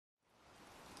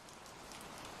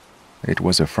It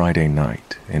was a Friday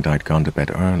night, and I'd gone to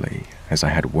bed early as I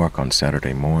had work on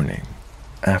Saturday morning.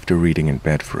 After reading in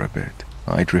bed for a bit,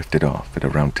 I drifted off at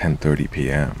around 10:30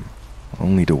 p.m.,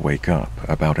 only to wake up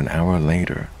about an hour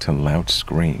later to loud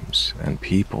screams and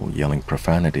people yelling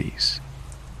profanities.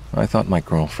 I thought my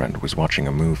girlfriend was watching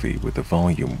a movie with the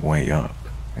volume way up,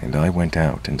 and I went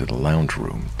out into the lounge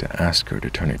room to ask her to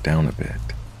turn it down a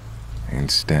bit.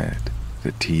 Instead,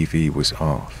 the TV was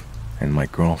off, and my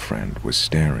girlfriend was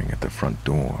staring at the front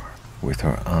door with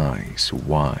her eyes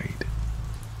wide.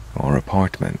 Our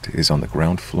apartment is on the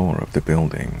ground floor of the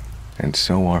building, and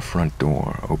so our front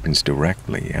door opens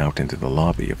directly out into the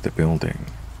lobby of the building.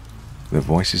 The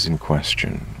voices in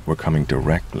question were coming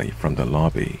directly from the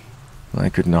lobby. I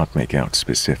could not make out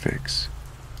specifics.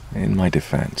 In my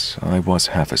defense, I was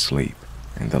half asleep,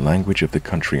 and the language of the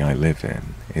country I live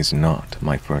in is not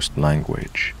my first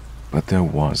language, but there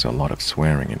was a lot of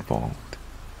swearing involved.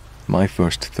 My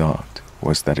first thought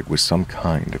was that it was some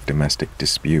kind of domestic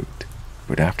dispute,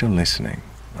 but after listening,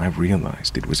 I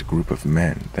realized it was a group of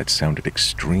men that sounded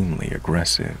extremely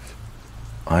aggressive.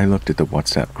 I looked at the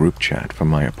WhatsApp group chat from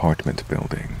my apartment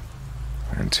building,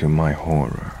 and to my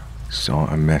horror, saw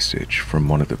a message from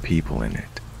one of the people in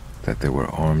it that there were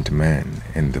armed men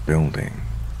in the building,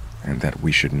 and that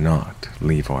we should not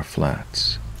leave our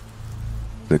flats.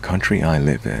 The country I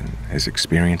live in is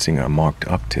experiencing a marked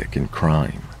uptick in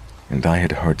crime, and I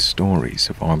had heard stories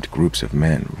of armed groups of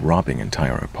men robbing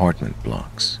entire apartment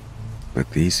blocks,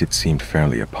 but these had seemed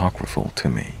fairly apocryphal to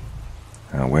me.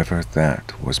 However,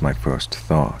 that was my first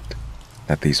thought,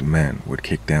 that these men would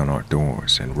kick down our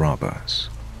doors and rob us.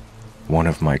 One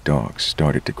of my dogs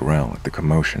started to growl at the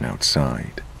commotion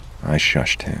outside. I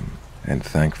shushed him, and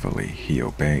thankfully he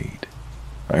obeyed.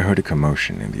 I heard a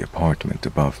commotion in the apartment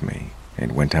above me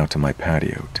and went out to my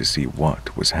patio to see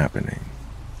what was happening.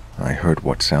 I heard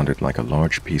what sounded like a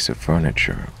large piece of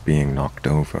furniture being knocked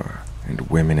over, and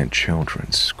women and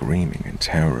children screaming in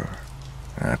terror.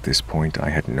 At this point, I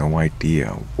had no idea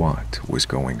what was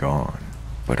going on,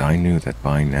 but I knew that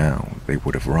by now they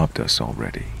would have robbed us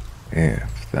already,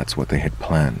 if that's what they had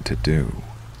planned to do.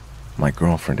 My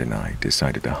girlfriend and I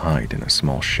decided to hide in a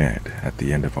small shed at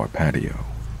the end of our patio,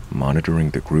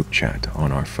 monitoring the group chat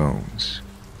on our phones.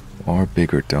 Our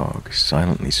bigger dog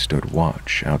silently stood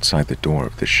watch outside the door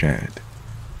of the shed,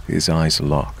 his eyes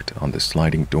locked on the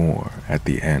sliding door at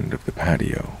the end of the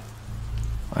patio.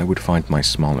 I would find my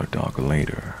smaller dog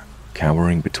later,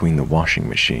 cowering between the washing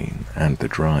machine and the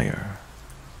dryer.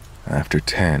 After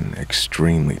 10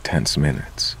 extremely tense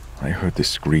minutes, I heard the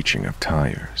screeching of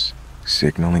tires,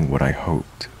 signaling what I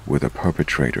hoped were the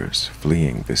perpetrators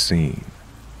fleeing the scene.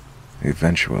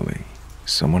 Eventually,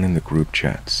 someone in the group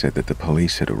chat said that the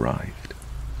police had arrived,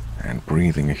 and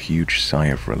breathing a huge sigh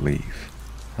of relief,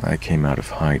 I came out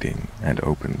of hiding and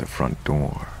opened the front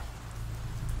door.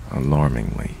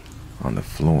 Alarmingly, on the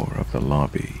floor of the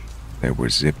lobby, there were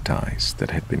zip ties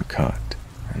that had been cut,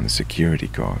 and the security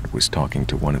guard was talking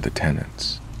to one of the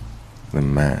tenants. The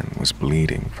man was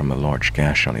bleeding from a large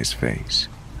gash on his face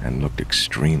and looked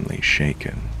extremely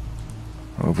shaken.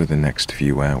 Over the next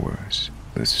few hours,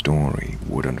 the story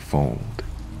would unfold.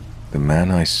 The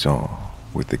man I saw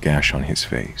with the gash on his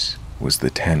face was the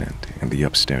tenant in the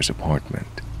upstairs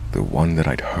apartment, the one that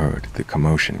I'd heard the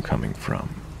commotion coming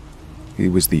from. He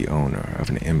was the owner of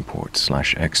an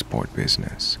import/export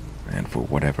business, and for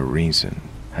whatever reason,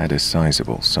 had a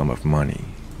sizable sum of money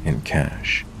in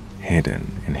cash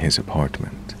hidden in his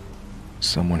apartment.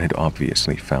 Someone had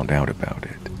obviously found out about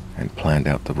it and planned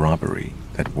out the robbery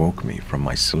that woke me from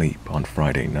my sleep on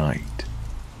Friday night.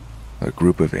 A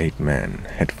group of 8 men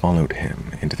had followed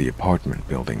him into the apartment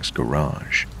building's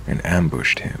garage and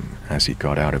ambushed him as he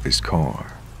got out of his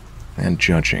car, and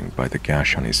judging by the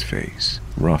gash on his face,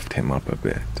 roughed him up a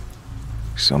bit.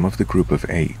 Some of the group of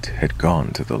 8 had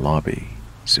gone to the lobby,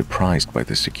 surprised by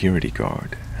the security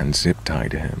guard, and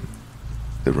zip-tied him.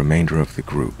 The remainder of the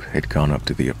group had gone up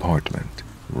to the apartment,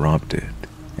 robbed it,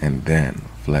 and then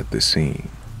fled the scene.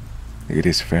 It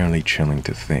is fairly chilling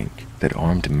to think that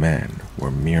armed men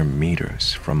were mere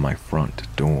meters from my front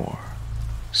door.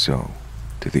 So,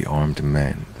 to the armed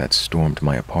men that stormed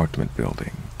my apartment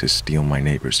building to steal my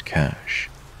neighbor's cash,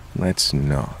 let's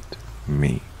not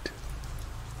meet.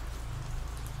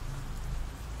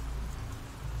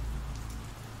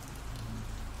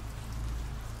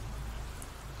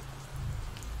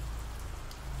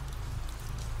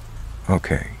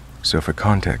 Okay, so for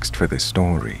context for this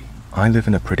story, I live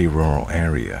in a pretty rural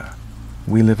area.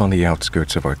 We live on the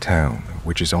outskirts of our town,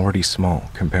 which is already small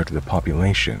compared to the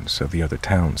populations of the other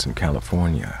towns in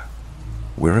California.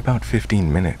 We're about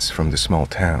 15 minutes from the small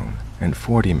town and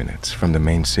 40 minutes from the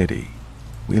main city.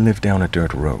 We live down a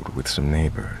dirt road with some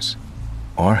neighbors.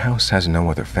 Our house has no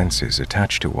other fences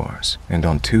attached to ours, and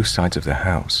on two sides of the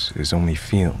house is only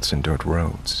fields and dirt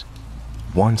roads.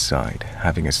 One side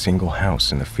having a single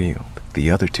house in the field,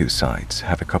 the other two sides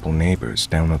have a couple neighbors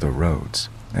down other roads,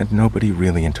 and nobody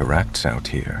really interacts out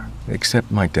here,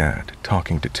 except my dad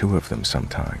talking to two of them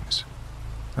sometimes.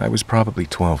 I was probably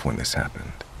 12 when this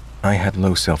happened. I had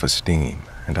low self-esteem,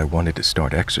 and I wanted to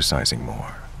start exercising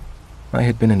more. I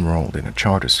had been enrolled in a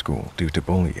charter school due to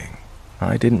bullying.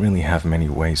 I didn't really have many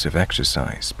ways of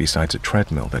exercise besides a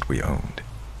treadmill that we owned.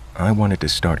 I wanted to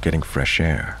start getting fresh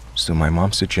air, so my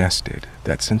mom suggested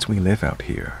that since we live out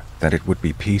here, that it would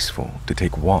be peaceful to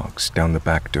take walks down the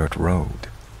back dirt road.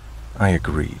 I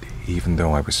agreed, even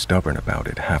though I was stubborn about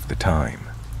it half the time,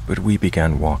 but we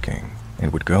began walking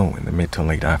and would go in the mid to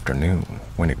late afternoon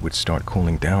when it would start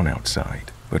cooling down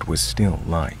outside, but was still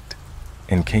light.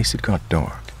 In case it got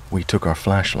dark, we took our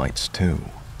flashlights too.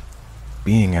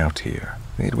 Being out here,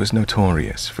 it was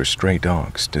notorious for stray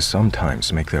dogs to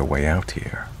sometimes make their way out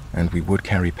here, and we would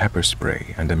carry pepper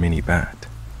spray and a mini bat,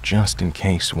 just in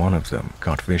case one of them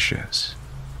got vicious.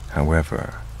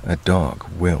 However, a dog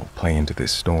will play into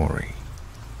this story.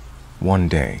 One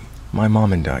day, my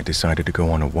mom and I decided to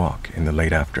go on a walk in the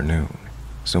late afternoon,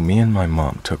 so me and my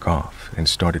mom took off and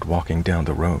started walking down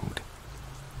the road.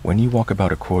 When you walk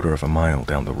about a quarter of a mile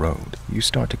down the road, you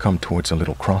start to come towards a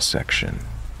little cross-section.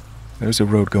 There's a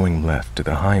road going left to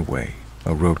the highway,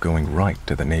 a road going right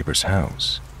to the neighbor's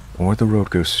house, or the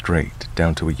road goes straight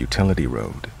down to a utility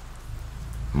road.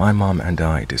 My mom and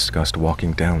I discussed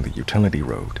walking down the utility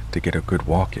road to get a good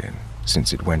walk in,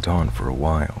 since it went on for a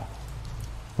while.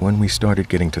 When we started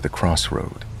getting to the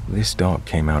crossroad, this dog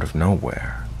came out of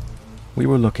nowhere. We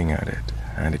were looking at it,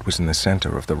 and it was in the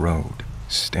center of the road,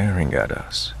 staring at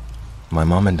us. My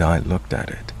mom and I looked at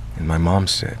it, and my mom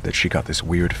said that she got this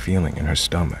weird feeling in her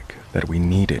stomach that we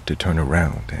needed to turn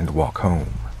around and walk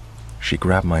home. She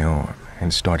grabbed my arm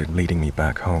and started leading me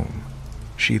back home.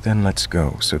 She then lets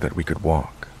go so that we could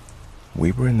walk.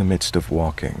 We were in the midst of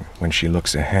walking when she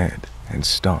looks ahead and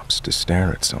stops to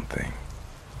stare at something.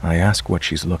 I ask what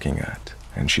she's looking at,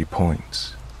 and she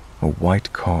points. A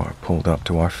white car pulled up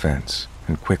to our fence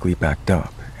and quickly backed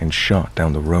up and shot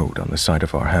down the road on the side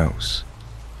of our house.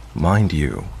 Mind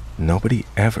you, nobody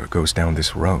ever goes down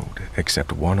this road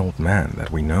except one old man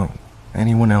that we know.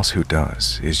 Anyone else who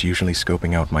does is usually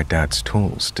scoping out my dad's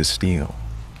tools to steal.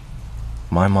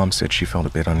 My mom said she felt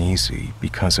a bit uneasy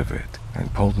because of it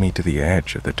and pulled me to the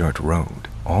edge of the dirt road,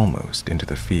 almost into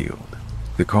the field.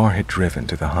 The car had driven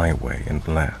to the highway and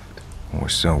left, or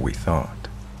so we thought.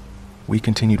 We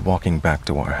continued walking back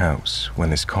to our house when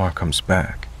this car comes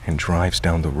back and drives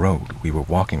down the road we were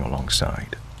walking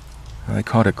alongside. I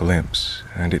caught a glimpse,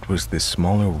 and it was this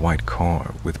smaller white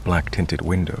car with black-tinted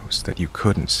windows that you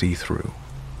couldn't see through.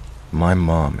 My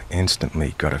mom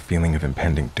instantly got a feeling of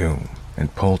impending doom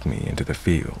and pulled me into the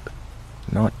field.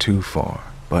 Not too far,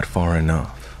 but far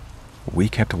enough. We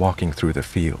kept walking through the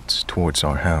fields towards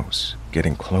our house,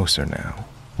 getting closer now,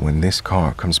 when this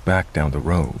car comes back down the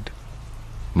road.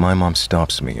 My mom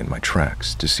stops me in my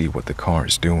tracks to see what the car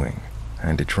is doing,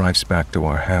 and it drives back to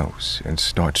our house and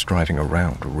starts driving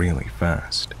around really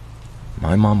fast.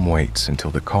 My mom waits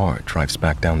until the car drives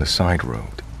back down the side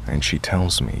road, and she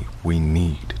tells me we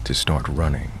need to start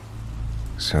running.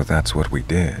 So that's what we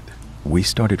did. We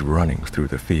started running through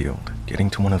the field, getting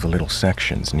to one of the little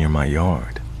sections near my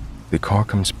yard. The car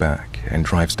comes back and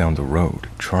drives down the road,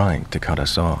 trying to cut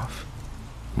us off.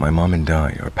 My mom and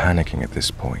I are panicking at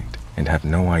this point and have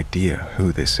no idea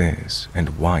who this is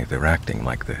and why they're acting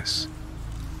like this.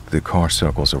 The car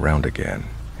circles around again,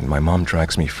 and my mom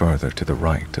drags me further to the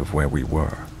right of where we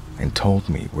were and told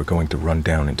me we're going to run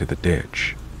down into the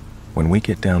ditch. When we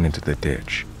get down into the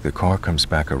ditch, the car comes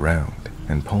back around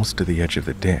and pulls to the edge of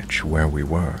the ditch where we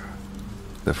were.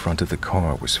 The front of the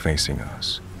car was facing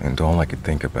us, and all I could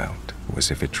think about was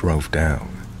if it drove down,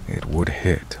 it would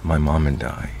hit my mom and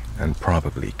I and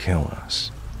probably kill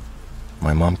us.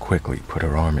 My mom quickly put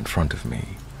her arm in front of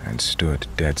me and stood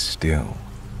dead still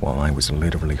while I was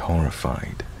literally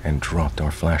horrified and dropped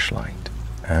our flashlight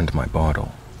and my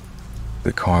bottle.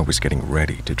 The car was getting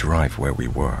ready to drive where we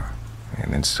were,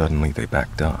 and then suddenly they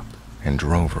backed up and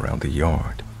drove around the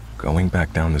yard, going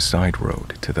back down the side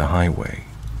road to the highway.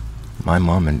 My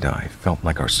mom and I felt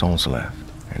like our souls left,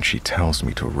 and she tells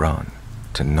me to run,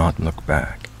 to not look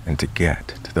back, and to get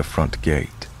to the front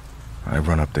gate. I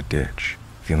run up the ditch,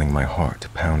 feeling my heart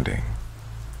pounding.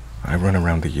 I run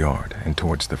around the yard and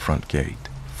towards the front gate,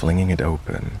 flinging it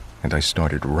open, and I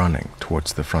started running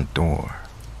towards the front door.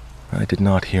 I did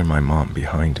not hear my mom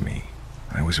behind me.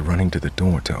 I was running to the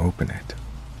door to open it.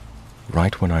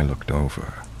 Right when I looked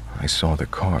over, I saw the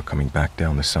car coming back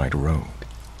down the side road.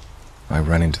 I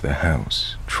ran into the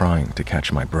house, trying to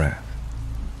catch my breath.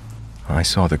 I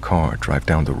saw the car drive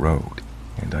down the road,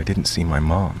 and I didn't see my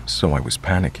mom, so I was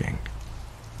panicking.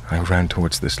 I ran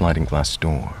towards the sliding glass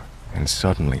door, and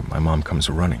suddenly my mom comes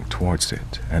running towards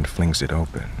it and flings it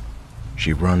open.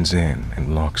 She runs in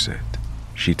and locks it.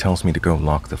 She tells me to go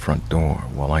lock the front door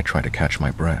while I try to catch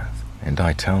my breath, and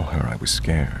I tell her I was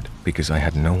scared because I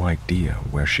had no idea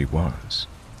where she was.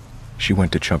 She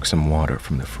went to chug some water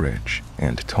from the fridge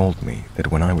and told me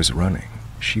that when I was running,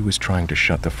 she was trying to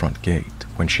shut the front gate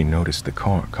when she noticed the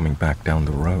car coming back down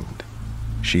the road.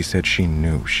 She said she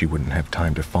knew she wouldn't have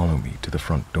time to follow me to the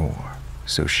front door,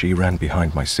 so she ran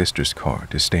behind my sister's car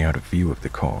to stay out of view of the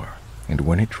car, and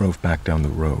when it drove back down the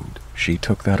road, she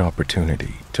took that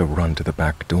opportunity to run to the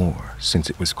back door since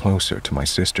it was closer to my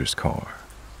sister's car.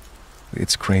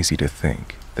 It's crazy to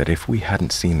think that if we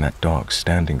hadn't seen that dog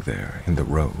standing there in the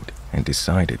road and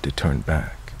decided to turn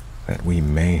back, that we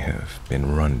may have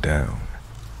been run down.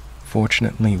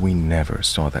 Fortunately, we never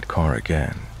saw that car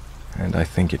again, and I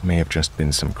think it may have just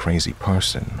been some crazy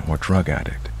person or drug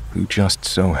addict who just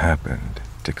so happened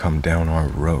to come down our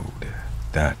road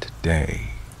that day.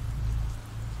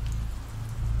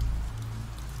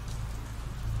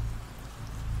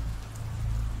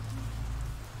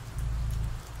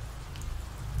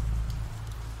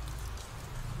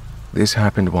 This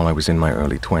happened while I was in my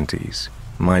early 20s.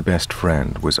 My best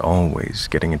friend was always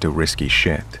getting into risky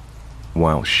shit.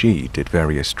 While she did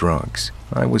various drugs,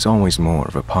 I was always more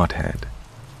of a pothead.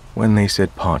 When they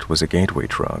said pot was a gateway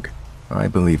drug, I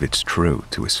believe it's true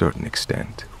to a certain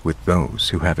extent with those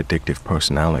who have addictive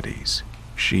personalities.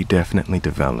 She definitely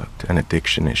developed an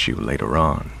addiction issue later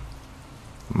on.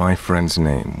 My friend's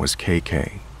name was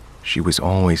KK. She was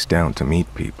always down to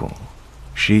meet people.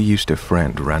 She used to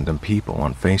friend random people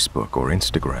on Facebook or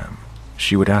Instagram.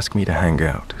 She would ask me to hang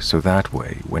out, so that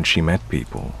way, when she met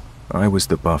people, I was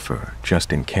the buffer,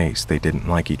 just in case they didn't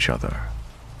like each other.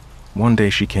 One day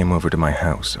she came over to my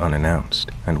house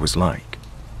unannounced and was like,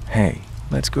 "Hey,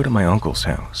 let's go to my uncle's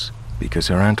house," because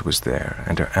her aunt was there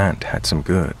and her aunt had some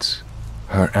goods.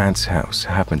 Her aunt's house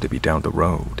happened to be down the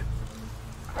road.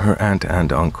 Her aunt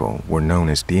and uncle were known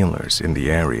as dealers in the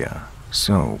area,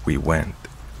 so we went.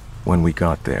 When we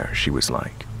got there, she was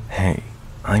like, "Hey,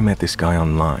 I met this guy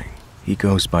online. He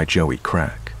goes by Joey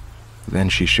Crack." Then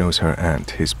she shows her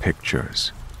aunt his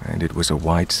pictures, and it was a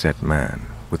wide-set man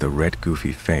with a red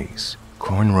goofy face,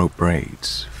 cornrow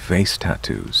braids, face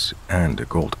tattoos, and a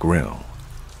gold grill.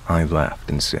 I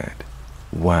laughed and said,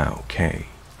 "Wow, Kay,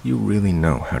 you really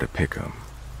know how to pick 'em."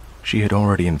 She had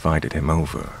already invited him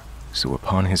over, so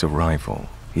upon his arrival,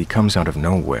 he comes out of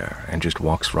nowhere and just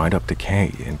walks right up to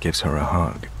Kay and gives her a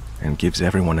hug, and gives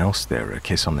everyone else there a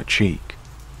kiss on the cheek.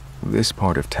 This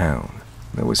part of town,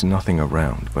 there was nothing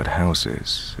around but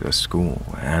houses, a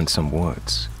school, and some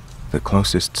woods. The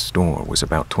closest store was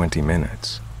about 20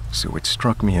 minutes, so it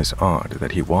struck me as odd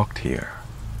that he walked here.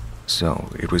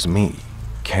 So it was me,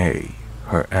 Kay,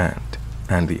 her aunt,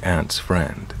 and the aunt's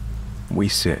friend. We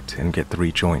sit and get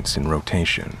 3 joints in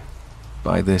rotation.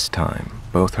 By this time,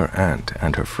 both her aunt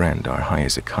and her friend are high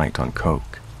as a kite on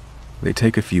coke. They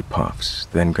take a few puffs,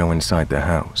 then go inside the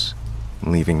house,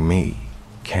 leaving me,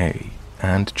 Kay,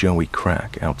 and Joey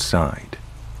Crack outside.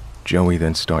 Joey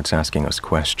then starts asking us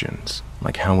questions,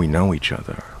 like how we know each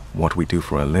other, what we do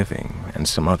for a living, and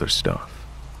some other stuff.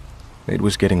 It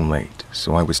was getting late,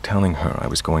 so I was telling her I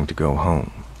was going to go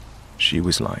home. She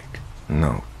was like,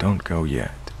 "No, don't go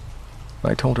yet."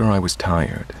 I told her I was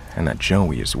tired, and that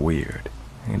Joey is weird,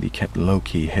 and he kept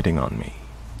low-key hitting on me.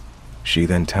 She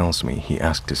then tells me he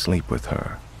asked to sleep with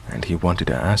her, and he wanted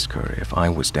to ask her if I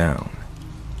was down.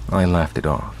 I laughed it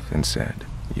off and said,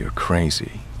 "You're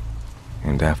crazy."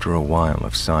 And after a while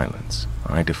of silence,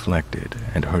 I deflected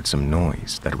and heard some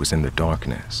noise that was in the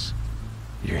darkness.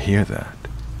 You hear that?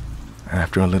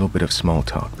 After a little bit of small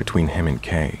talk between him and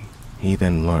Kay, he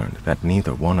then learned that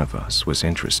neither one of us was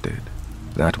interested,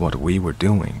 that what we were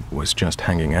doing was just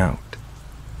hanging out.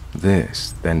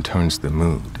 This then turns the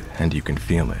mood, and you can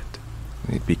feel it.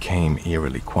 It became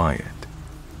eerily quiet.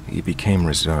 He became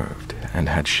reserved and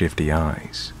had shifty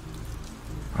eyes.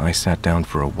 I sat down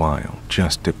for a while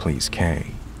just to please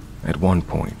Kay. At one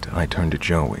point, I turned to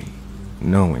Joey,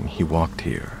 knowing he walked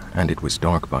here and it was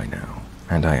dark by now,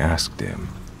 and I asked him,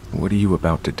 "What are you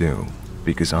about to do?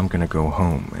 Because I'm gonna go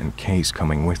home and Kay's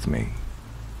coming with me."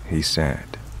 He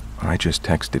said, "I just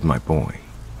texted my boy.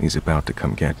 He's about to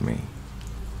come get me."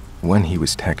 When he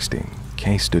was texting,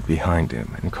 Kay stood behind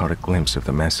him and caught a glimpse of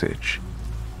the message.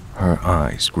 Her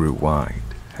eyes grew wide,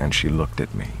 and she looked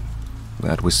at me.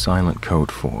 That was silent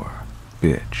code for,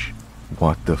 Bitch,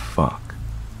 what the fuck?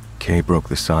 Kay broke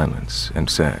the silence and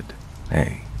said,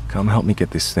 "Hey, come help me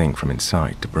get this thing from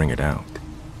inside to bring it out."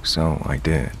 So I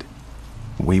did.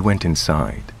 We went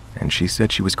inside, and she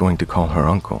said she was going to call her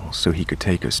uncle so he could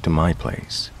take us to my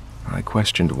place. I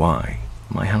questioned why.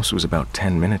 My house was about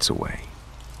 10 minutes away.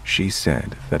 She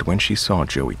said that when she saw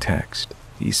Joey text,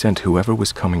 he sent whoever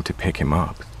was coming to pick him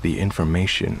up the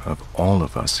information of all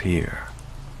of us here.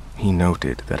 He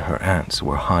noted that her aunts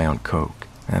were high on coke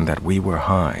and that we were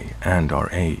high and our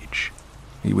age.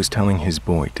 He was telling his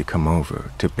boy to come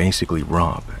over to basically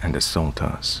rob and assault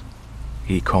us.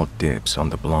 He called dibs on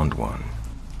the blonde one.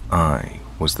 I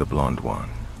was the blonde one.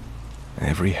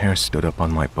 Every hair stood up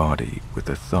on my body with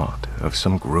the thought of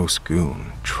some gross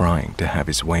goon trying to have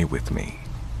his way with me.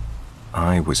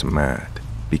 I was mad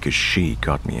because she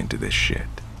got me into this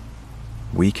shit.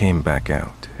 We came back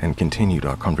out and continued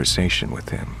our conversation with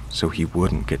him so he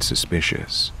wouldn't get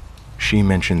suspicious. She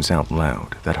mentions out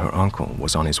loud that her uncle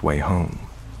was on his way home.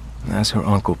 As her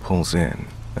uncle pulls in,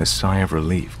 a sigh of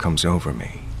relief comes over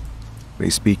me. They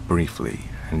speak briefly,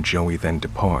 and Joey then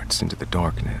departs into the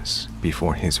darkness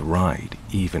before his ride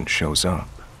even shows up.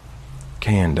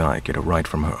 Kay and I get a ride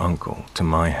from her uncle to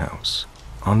my house.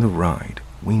 On the ride,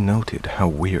 we noted how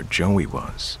weird Joey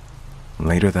was.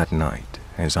 Later that night,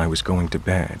 as I was going to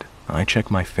bed, I check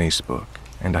my Facebook,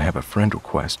 and I have a friend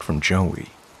request from Joey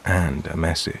and a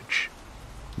message.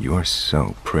 "You're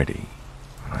so pretty.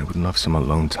 I would love some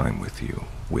alone time with you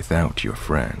without your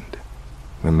friend."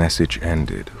 The message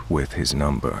ended with his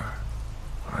number.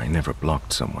 I never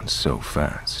blocked someone so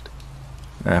fast.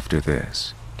 After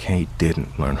this, Kay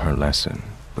didn't learn her lesson,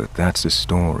 but that's a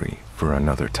story for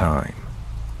another time.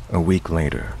 A week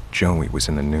later, Joey was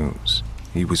in the news.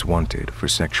 He was wanted for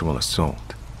sexual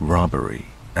assault, robbery,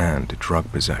 and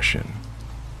drug possession.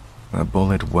 A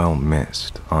bullet well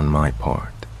missed on my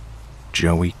part.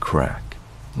 Joey Crack,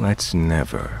 let's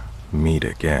never meet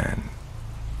again.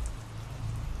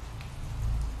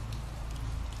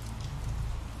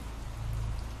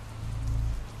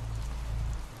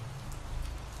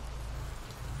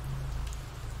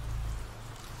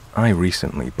 I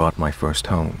recently bought my first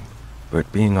home,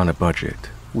 but being on a budget,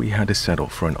 we had to settle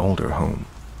for an older home.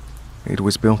 It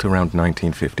was built around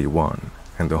 1951,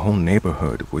 and the whole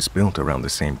neighborhood was built around the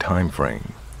same time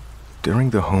frame. During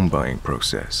the home buying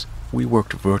process, we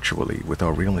worked virtually with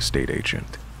our real estate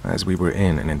agent, as we were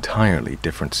in an entirely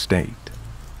different state.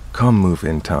 Come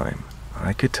move-in time,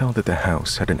 I could tell that the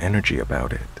house had an energy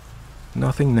about it.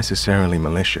 Nothing necessarily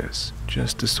malicious,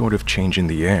 just a sort of change in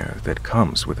the air that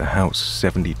comes with a house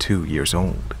 72 years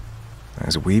old.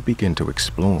 As we begin to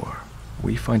explore,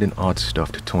 we find an odd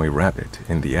stuffed toy rabbit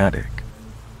in the attic.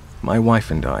 My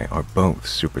wife and I are both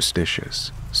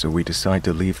superstitious, so we decide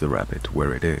to leave the rabbit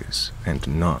where it is and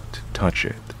not touch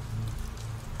it.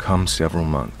 Come several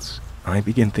months, I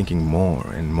begin thinking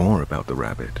more and more about the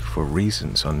rabbit for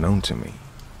reasons unknown to me.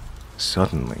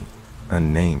 Suddenly, a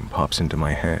name pops into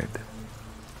my head.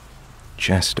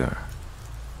 Chester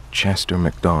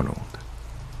McDonald.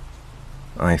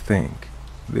 I think,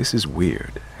 this is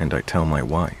weird, and I tell my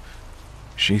wife.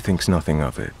 She thinks nothing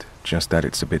of it, just that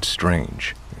it's a bit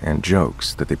strange, and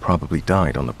jokes that they probably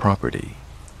died on the property.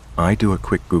 I do a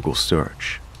quick Google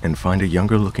search and find a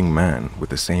younger-looking man with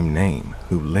the same name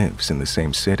who lives in the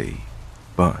same city,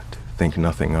 but think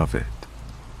nothing of it.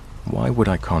 Why would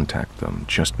I contact them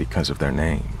just because of their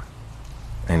name?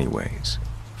 Anyways,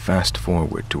 fast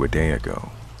forward to a day ago,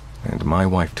 and my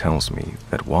wife tells me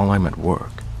that while I'm at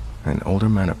work, an older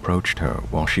man approached her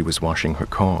while she was washing her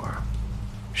car.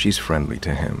 She's friendly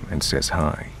to him and says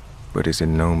hi, but is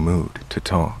in no mood to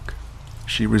talk.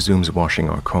 She resumes washing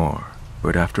our car,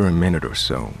 but after a minute or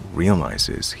so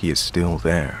realizes he is still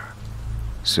there.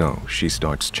 So she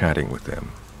starts chatting with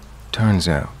him. Turns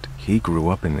out he grew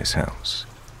up in this house.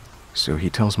 So he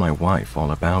tells my wife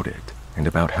all about it and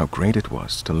about how great it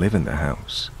was to live in the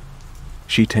house.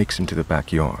 She takes him to the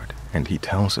backyard and he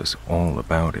tells us all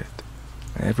about it.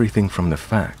 Everything from the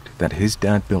fact that his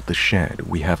dad built the shed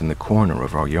we have in the corner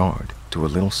of our yard to a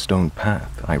little stone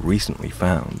path I recently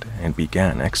found and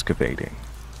began excavating.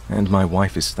 And my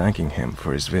wife is thanking him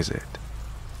for his visit.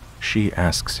 She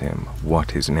asks him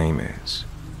what his name is.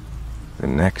 The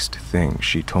next thing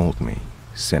she told me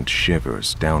sent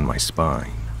shivers down my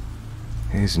spine.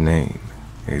 His name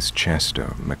is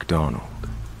Chester McDonald.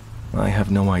 I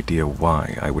have no idea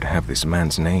why I would have this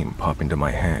man's name pop into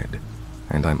my head,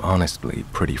 and I'm honestly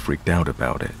pretty freaked out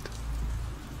about it.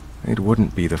 It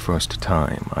wouldn't be the first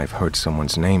time I've heard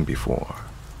someone's name before.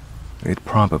 It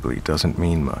probably doesn't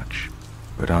mean much,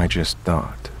 but I just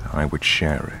thought I would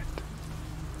share it.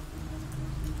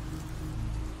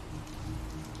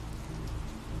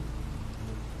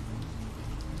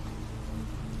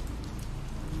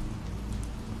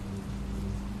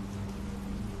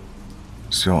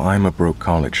 So I'm a broke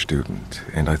college student,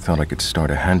 and I thought I could start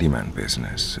a handyman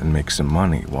business and make some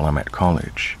money while I'm at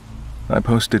college. I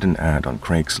posted an ad on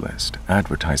Craigslist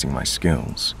advertising my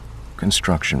skills,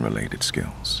 construction-related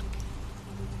skills.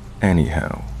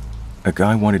 Anyhow, a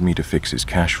guy wanted me to fix his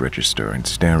cash register and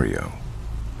stereo.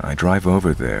 I drive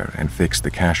over there and fix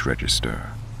the cash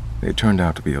register. It turned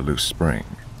out to be a loose spring.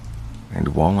 And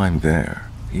while I'm there,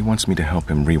 he wants me to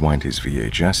help him rewind his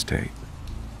VHS tape.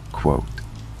 Quote,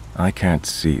 I can't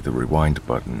see the rewind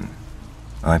button.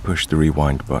 I push the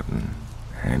rewind button,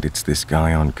 and it's this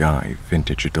guy-on-guy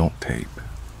vintage adult tape.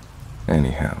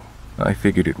 Anyhow, I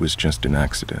figured it was just an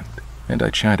accident, and I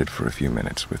chatted for a few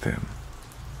minutes with him.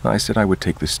 I said I would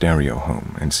take the stereo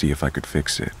home and see if I could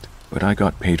fix it, but I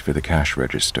got paid for the cash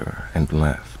register and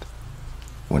left.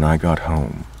 When I got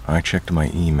home, I checked my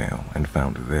email and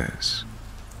found this.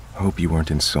 Hope you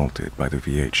weren't insulted by the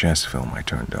VHS film I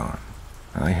turned on.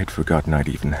 I had forgotten I'd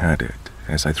even had it,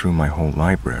 as I threw my whole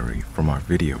library from our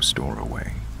video store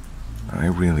away. I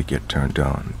really get turned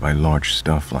on by large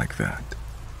stuff like that.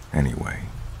 Anyway,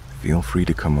 feel free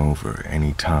to come over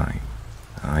any time.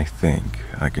 I think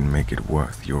I can make it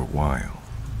worth your while.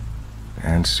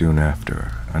 And soon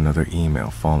after, another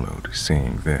email followed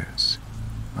saying this.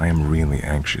 I am really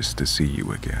anxious to see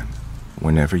you again.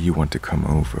 Whenever you want to come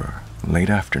over, late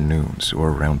afternoons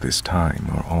or around this time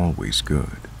are always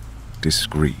good.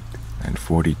 Discreet, and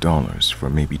 $40 for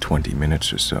maybe 20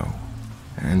 minutes or so.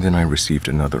 And then I received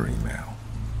another email.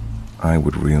 I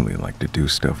would really like to do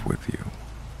stuff with you.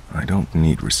 I don't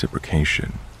need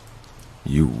reciprocation.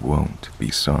 You won't be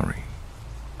sorry.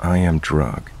 I am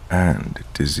drug and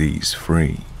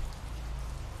disease-free.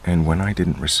 And when I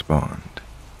didn't respond,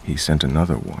 he sent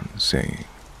another one saying,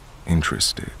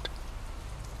 interested.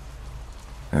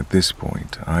 At this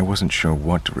point, I wasn't sure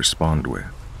what to respond with.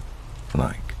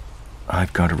 Like,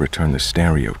 I've got to return the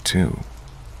stereo too.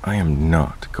 I am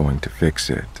not going to fix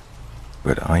it.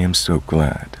 But I am so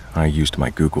glad I used my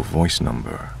Google Voice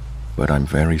number. But I'm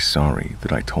very sorry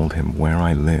that I told him where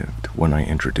I lived when I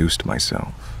introduced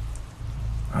myself.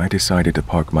 I decided to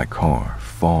park my car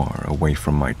far away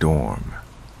from my dorm.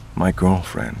 My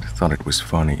girlfriend thought it was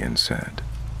funny and said,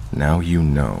 now you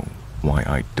know why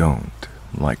I don't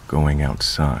like going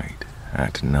outside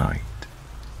at night.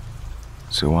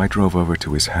 So I drove over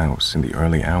to his house in the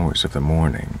early hours of the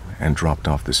morning and dropped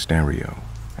off the stereo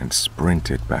and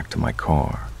sprinted back to my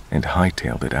car and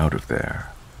hightailed it out of there.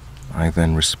 I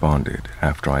then responded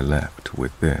after I left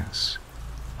with this.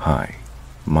 Hi,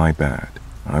 my bad.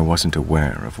 I wasn't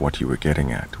aware of what you were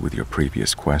getting at with your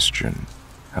previous question.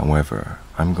 However,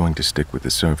 I'm going to stick with the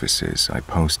services I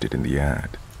posted in the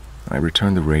ad. I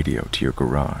returned the radio to your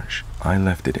garage. I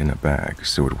left it in a bag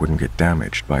so it wouldn't get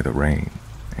damaged by the rain,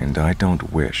 and I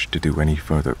don't wish to do any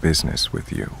further business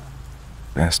with you.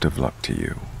 Best of luck to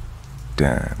you,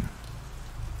 Dan.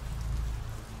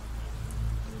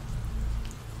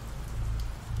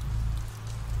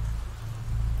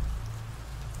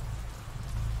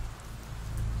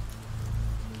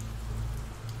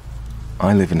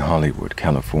 I live in Hollywood,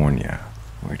 California,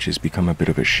 which has become a bit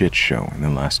of a shit show in the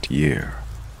last year.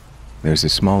 There's a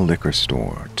small liquor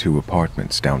store 2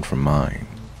 apartments down from mine.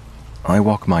 I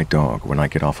walk my dog when I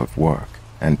get off of work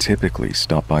and typically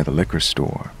stop by the liquor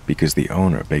store because the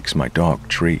owner bakes my dog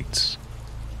treats.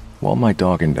 While my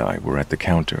dog and I were at the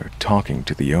counter talking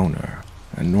to the owner,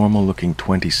 a normal-looking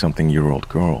 20-something-year-old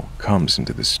girl comes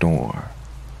into the store.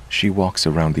 She walks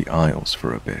around the aisles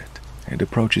for a bit and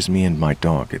approaches me and my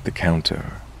dog at the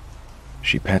counter.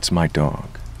 She pets my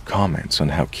dog, comments on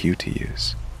how cute he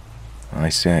is. I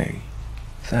say,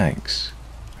 thanks,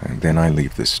 and then I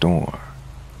leave the store.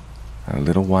 A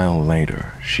little while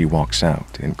later, she walks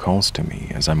out and calls to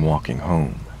me as I'm walking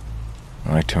home.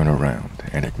 I turn around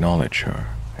and acknowledge her,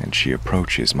 and she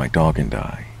approaches my dog and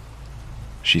I.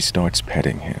 She starts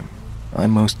petting him.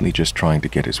 I'm mostly just trying to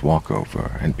get his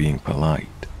walkover and being polite.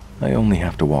 I only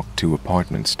have to walk 2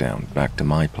 apartments down back to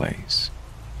my place.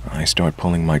 I start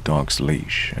pulling my dog's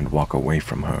leash and walk away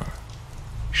from her.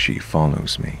 She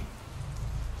follows me.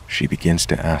 She begins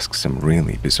to ask some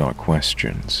really bizarre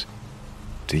questions.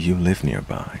 Do you live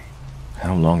nearby?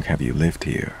 How long have you lived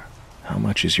here? How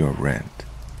much is your rent?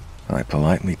 I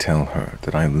politely tell her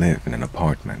that I live in an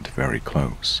apartment very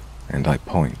close, and I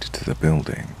point to the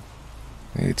building.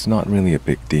 It's not really a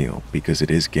big deal because it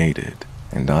is gated,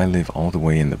 and I live all the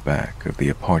way in the back of the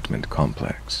apartment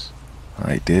complex.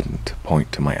 I didn't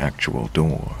point to my actual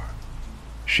door.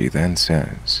 She then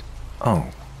says,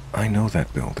 "Oh, I know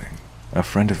that building. A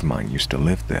friend of mine used to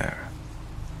live there."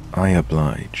 I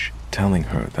oblige, telling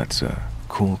her that's a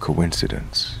cool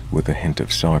coincidence with a hint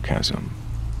of sarcasm.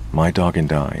 My dog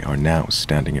and I are now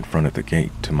standing in front of the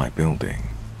gate to my building.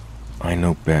 I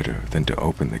know better than to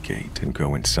open the gate and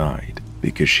go inside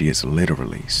because she is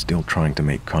literally still trying to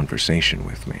make conversation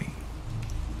with me.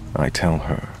 I tell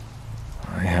her,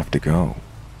 I have to go.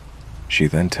 She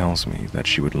then tells me that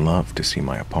she would love to see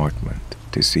my apartment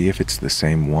to see if it's the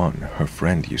same one her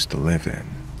friend used to live in.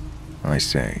 I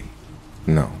say,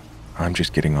 no, I'm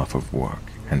just getting off of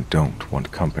work and don't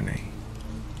want company.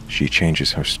 She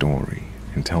changes her story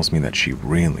and tells me that she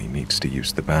really needs to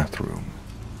use the bathroom.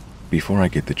 Before I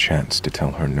get the chance to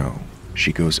tell her no,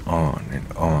 she goes on and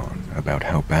on about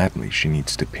how badly she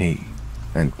needs to pee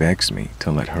and begs me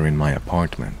to let her in my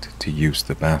apartment to use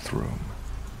the bathroom.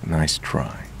 Nice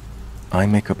try. I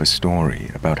make up a story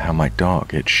about how my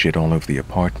dog had shit all over the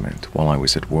apartment while I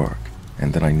was at work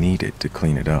and that I needed to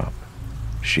clean it up.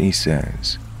 She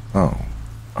says, oh,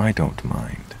 I don't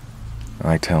mind.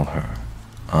 I tell her,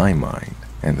 I mind,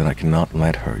 and that I cannot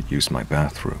let her use my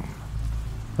bathroom.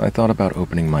 I thought about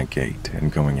opening my gate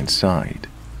and going inside,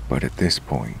 but at this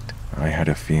point, I had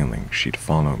a feeling she'd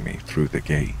follow me through the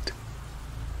gate.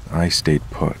 I stayed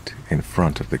put in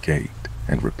front of the gate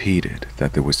and repeated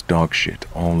that there was dog shit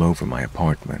all over my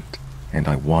apartment, and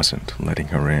I wasn't letting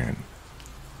her in.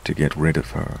 To get rid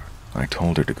of her, I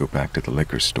told her to go back to the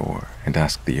liquor store and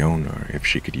ask the owner if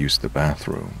she could use the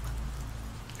bathroom.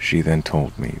 She then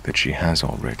told me that she has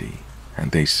already,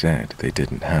 and they said they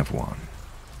didn't have one.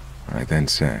 I then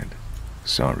said,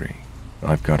 sorry,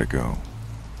 I've got to go.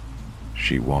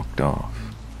 She walked off,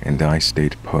 and I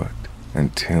stayed put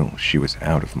until she was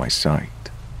out of my sight.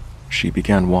 She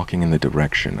began walking in the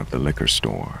direction of the liquor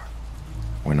store.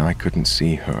 When I couldn't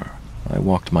see her, I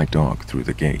walked my dog through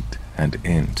the gate and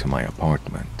into my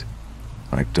apartment.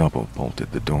 I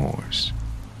double-bolted the doors.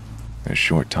 A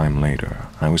short time later,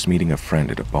 I was meeting a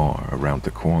friend at a bar around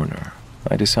the corner.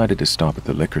 I decided to stop at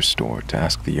the liquor store to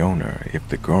ask the owner if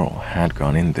the girl had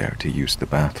gone in there to use the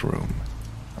bathroom.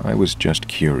 I was just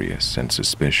curious and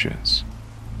suspicious.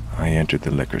 I entered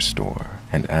the liquor store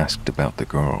and asked about the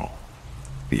girl.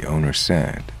 The owner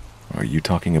said, are you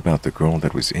talking about the girl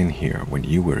that was in here when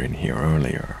you were in here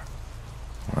earlier?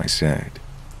 I said,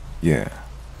 yeah,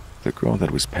 the girl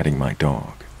that was petting my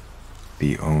dog.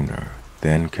 The owner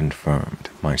then confirmed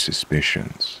my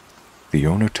suspicions. The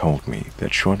owner told me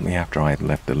that shortly after I had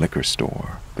left the liquor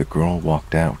store, the girl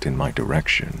walked out in my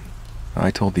direction.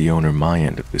 I told the owner my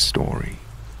end of the story.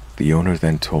 The owner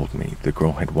then told me the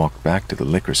girl had walked back to the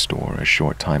liquor store a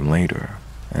short time later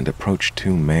and approached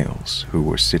two males who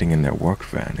were sitting in their work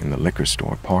van in the liquor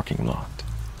store parking lot.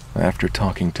 After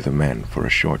talking to the men for a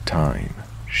short time,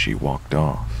 she walked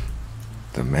off.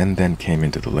 The men then came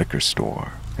into the liquor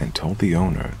store and told the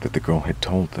owner that the girl had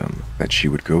told them that she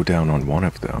would go down on one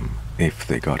of them if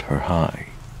they got her high.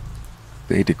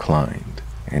 They declined,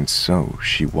 and so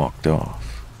she walked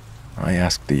off. I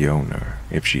asked the owner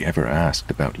if she ever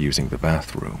asked about using the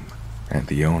bathroom, and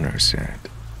the owner said,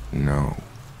 no.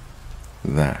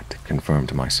 That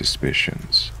confirmed my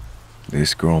suspicions.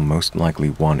 This girl most likely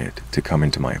wanted to come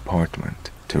into my apartment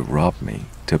to rob me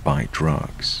to buy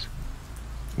drugs.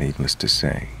 Needless to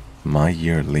say, my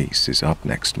year lease is up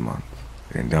next month,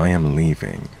 and I am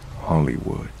leaving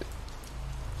Hollywood.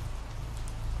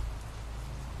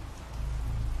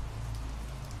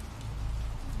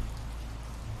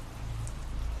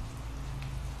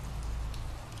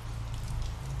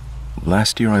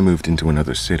 Last year I moved into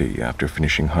another city after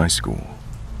finishing high school.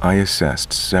 I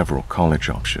assessed several college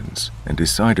options and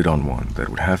decided on one that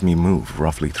would have me move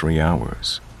roughly 3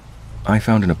 hours. I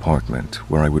found an apartment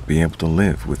where I would be able to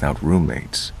live without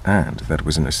roommates and that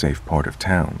was in a safe part of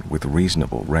town with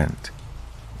reasonable rent.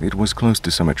 It was close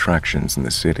to some attractions in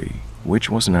the city,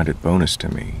 which was an added bonus to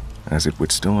me, as it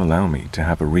would still allow me to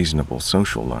have a reasonable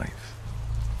social life.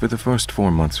 For the first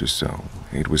 4 months or so,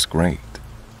 it was great.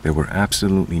 There were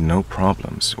absolutely no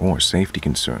problems or safety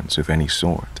concerns of any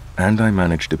sort, and I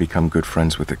managed to become good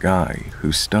friends with a guy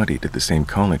who studied at the same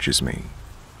college as me.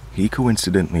 He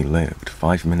coincidentally lived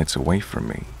 5 minutes away from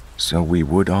me, so we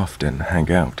would often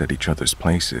hang out at each other's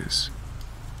places.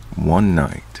 One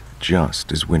night,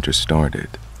 just as winter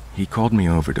started, he called me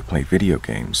over to play video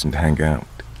games and hang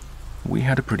out. We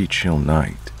had a pretty chill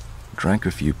night, drank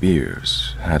a few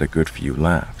beers, had a good few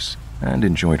laughs, and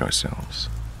enjoyed ourselves.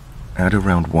 At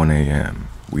around 1 a.m.,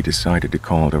 we decided to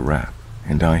call it a wrap,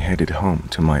 and I headed home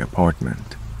to my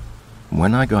apartment.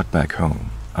 When I got back home,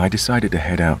 I decided to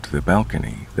head out to the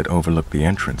balcony that overlooked the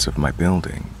entrance of my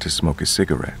building to smoke a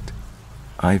cigarette.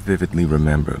 I vividly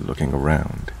remember looking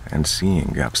around and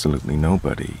seeing absolutely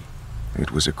nobody.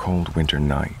 It was a cold winter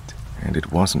night, and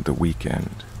it wasn't the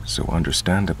weekend, so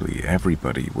understandably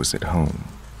everybody was at home.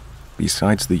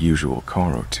 Besides the usual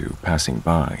car or two passing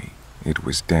by, it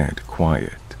was dead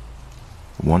quiet.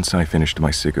 Once I finished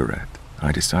my cigarette,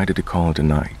 I decided to call it a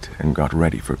night and got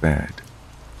ready for bed.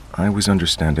 I was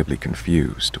understandably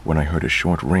confused when I heard a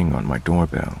short ring on my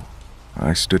doorbell.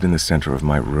 I stood in the center of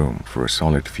my room for a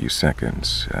solid few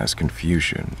seconds as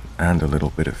confusion and a little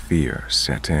bit of fear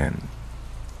set in.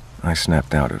 I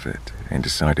snapped out of it and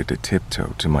decided to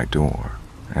tiptoe to my door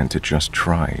and to just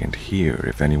try and hear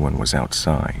if anyone was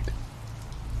outside.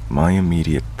 My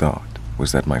immediate thought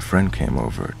was that my friend came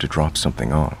over to drop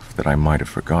something off that I might have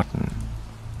forgotten,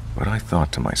 but I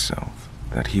thought to myself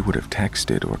that he would have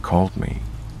texted or called me.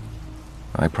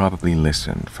 I probably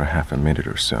listened for half a minute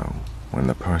or so when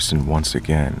the person once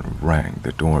again rang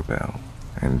the doorbell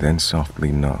and then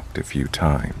softly knocked a few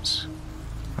times.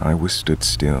 I was stood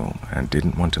still and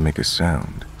didn't want to make a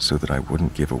sound so that I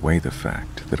wouldn't give away the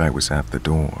fact that I was at the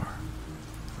door.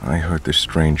 I heard the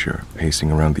stranger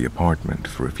pacing around the apartment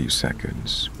for a few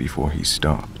seconds before he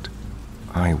stopped.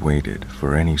 I waited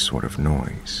for any sort of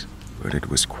noise, but it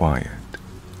was quiet.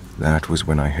 That was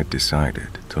when I had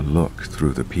decided to look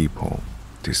through the peephole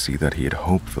to see that he had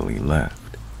hopefully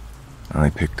left. I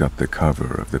picked up the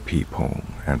cover of the peephole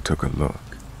and took a look.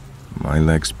 My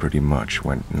legs pretty much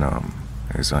went numb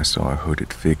as I saw a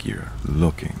hooded figure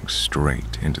looking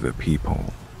straight into the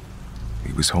peephole.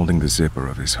 He was holding the zipper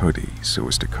of his hoodie so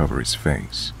as to cover his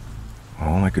face.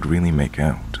 All I could really make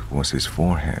out was his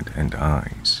forehead and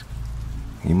eyes.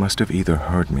 He must have either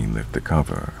heard me lift the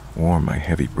cover or my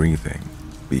heavy breathing,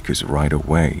 because right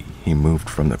away he moved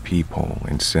from the peephole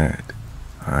and said,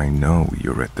 "I know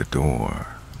you're at the door."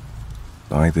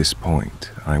 By this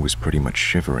point, I was pretty much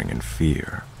shivering in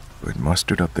fear, but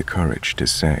mustered up the courage to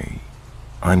say,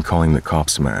 "I'm calling the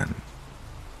cops, man."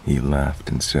 He laughed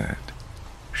and said,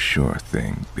 "Sure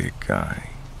thing, big guy."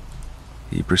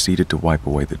 He proceeded to wipe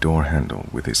away the door handle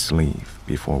with his sleeve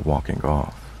before walking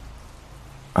off.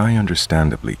 I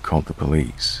understandably called the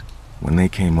police. When they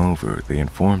came over, they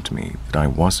informed me that I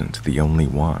wasn't the only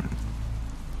one.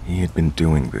 He had been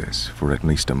doing this for at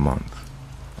least a month,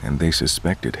 and they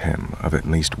suspected him of at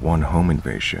least one home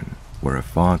invasion where a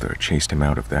father chased him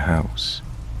out of the house.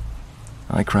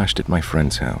 I crashed at my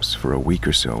friend's house for a week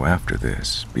or so after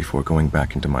this before going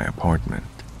back into my apartment.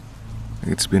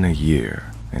 It's been a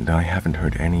year, and I haven't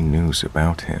heard any news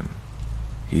about him.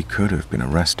 He could have been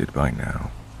arrested by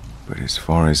now, but as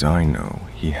far as I know,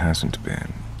 he hasn't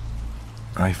been.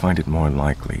 I find it more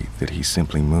likely that he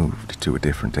simply moved to a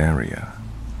different area.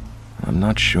 I'm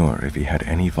not sure if he had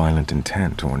any violent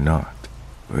intent or not,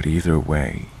 but either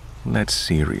way, let's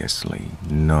seriously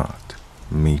not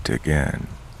meet again.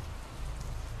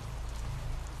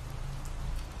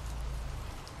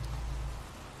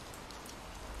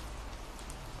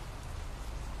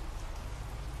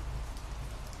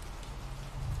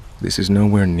 This is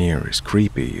nowhere near as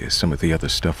creepy as some of the other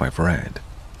stuff I've read,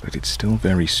 but it's still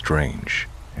very strange,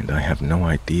 and I have no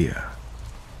idea.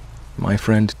 My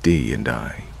friend D and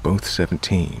I, both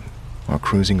 17, are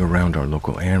cruising around our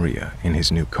local area in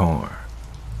his new car.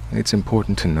 It's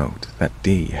important to note that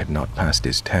D had not passed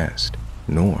his test,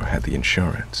 nor had the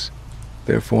insurance.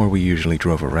 Therefore, we usually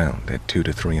drove around at 2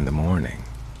 to 3 in the morning.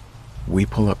 We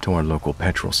pull up to our local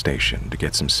petrol station to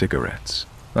get some cigarettes.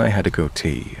 I had a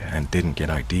goatee and didn't get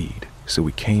ID'd, so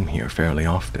we came here fairly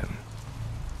often.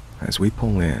 As we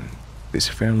pull in, this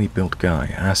fairly built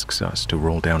guy asks us to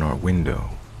roll down our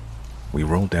window. We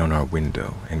roll down our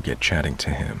window and get chatting to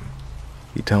him.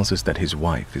 He tells us that his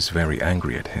wife is very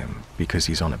angry at him because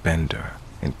he's on a bender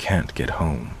and can't get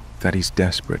home, that he's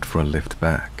desperate for a lift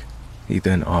back. He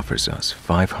then offers us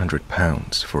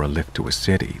 £500 for a lift to a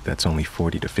city that's only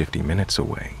 40 to 50 minutes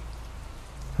away.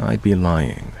 I'd be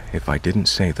lying if I didn't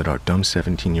say that our dumb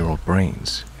 17-year-old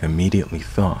brains immediately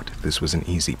thought this was an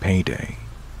easy payday.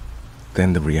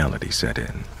 Then the reality set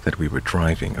in that we were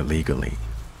driving illegally,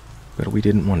 but we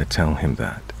didn't want to tell him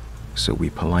that, so we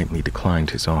politely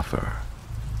declined his offer.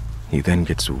 He then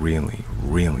gets really,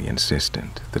 really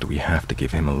insistent that we have to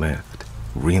give him a lift,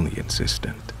 really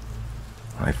insistent.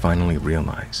 I finally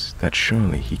realize that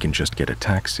surely he can just get a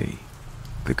taxi.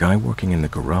 The guy working in the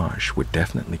garage would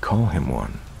definitely call him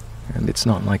one, and it's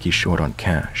not like he's short on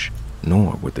cash,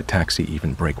 nor would the taxi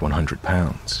even break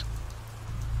 £100.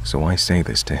 So I say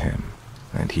this to him,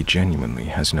 and he genuinely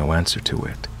has no answer to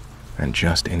it, and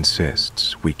just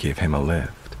insists we give him a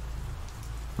lift.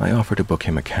 I offer to book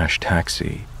him a cash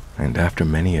taxi, and after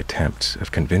many attempts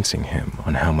of convincing him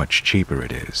on how much cheaper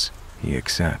it is, he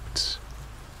accepts.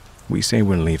 We say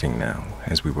we're leaving now,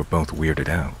 as we were both weirded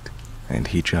out, and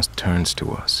he just turns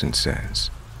to us and says,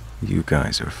 "You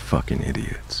guys are fucking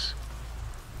idiots."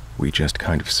 We just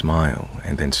kind of smile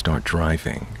and then start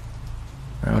driving.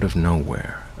 Out of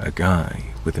nowhere, a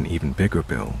guy with an even bigger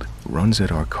build runs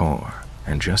at our car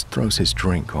and just throws his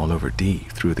drink all over D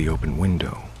through the open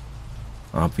window.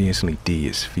 Obviously, D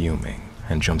is fuming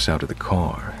and jumps out of the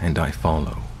car, and I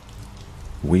follow.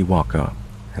 We walk up,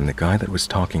 and the guy that was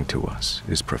talking to us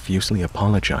is profusely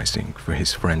apologizing for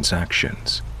his friend's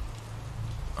actions.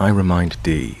 I remind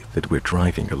D that we're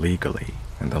driving illegally,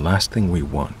 and the last thing we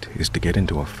want is to get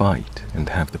into a fight and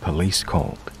have the police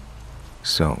called.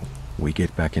 So, we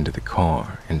get back into the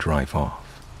car and drive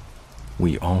off.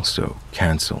 We also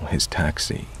cancel his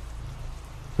taxi.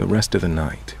 The rest of the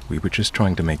night, we were just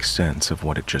trying to make sense of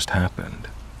what had just happened.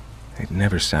 It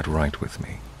never sat right with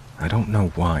me. I don't know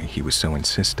why he was so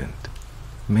insistent.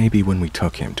 Maybe when we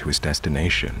took him to his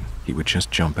destination, he would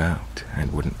just jump out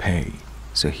and wouldn't pay,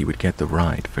 so he would get the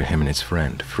ride for him and his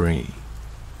friend free.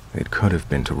 It could have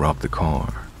been to rob the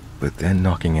car, but then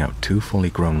knocking out 2 fully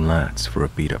grown lads for a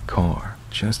beat-up car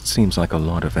just seems like a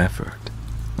lot of effort.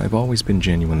 I've always been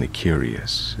genuinely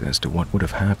curious as to what would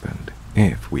have happened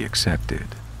if we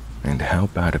accepted, and how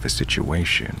bad of a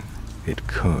situation it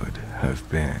could have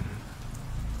been.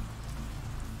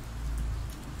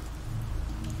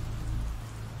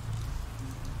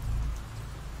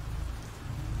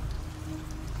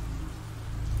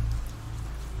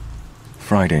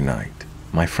 Friday night,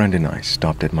 my friend and I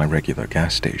stopped at my regular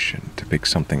gas station to pick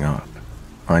something up.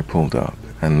 I pulled up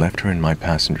and left her in my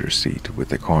passenger seat with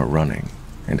the car running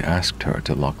and asked her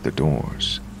to lock the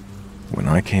doors. When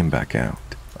I came back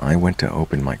out, I went to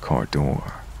open my car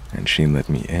door, and she let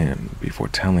me in before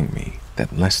telling me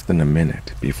that less than a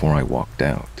minute before I walked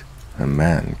out, a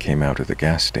man came out of the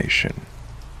gas station.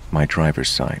 My driver's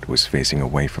side was facing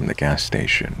away from the gas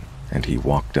station, and he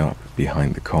walked up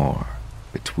behind the car,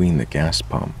 between the gas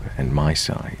pump and my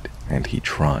side, and he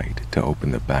tried to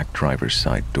open the back driver's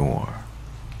side door.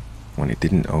 When it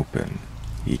didn't open,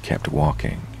 he kept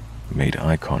walking, made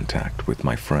eye contact with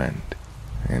my friend,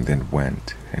 and then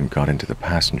went and got into the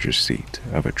passenger seat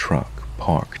of a truck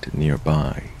parked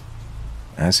nearby.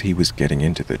 As he was getting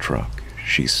into the truck,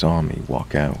 she saw me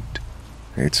walk out.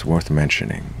 It's worth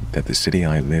mentioning that the city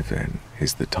I live in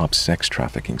is the top sex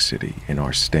trafficking city in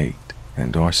our state,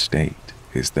 and our state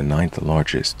is the 9th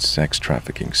largest sex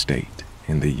trafficking state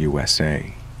in the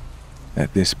USA.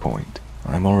 At this point,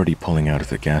 I'm already pulling out of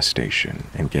the gas station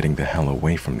and getting the hell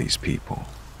away from these people.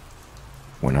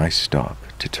 When I stop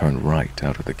to turn right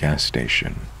out of the gas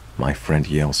station, my friend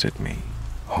yells at me,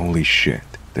 "Holy shit,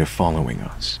 they're following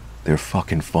us. They're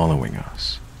fucking following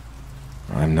us."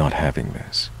 I'm not having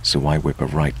this, so I whip a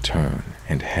right turn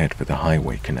and head for the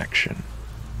highway connection.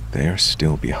 They're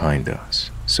still behind us,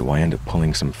 so I end up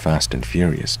pulling some Fast and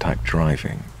Furious type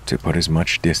driving to put as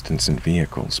much distance and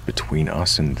vehicles between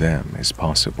us and them as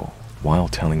possible, while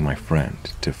telling my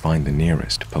friend to find the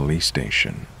nearest police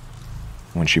station.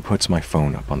 When she puts my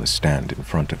phone up on the stand in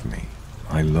front of me,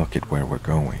 I look at where we're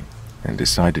going and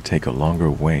decide to take a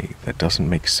longer way that doesn't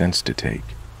make sense to take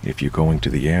if you're going to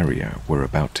the area we're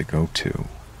about to go to.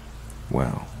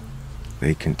 Well,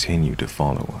 they continue to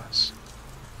follow us.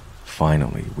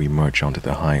 Finally, we merge onto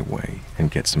the highway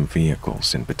and get some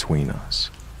vehicles in between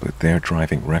us, but they're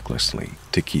driving recklessly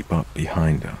to keep up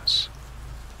behind us.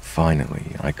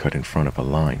 Finally, I cut in front of a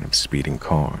line of speeding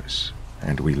cars,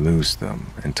 and we lose them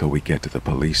until we get to the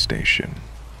police station.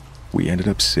 We ended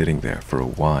up sitting there for a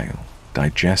while,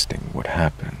 digesting what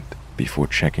happened, before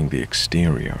checking the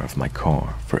exterior of my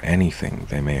car for anything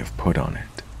they may have put on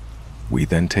it. We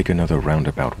then take another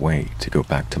roundabout way to go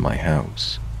back to my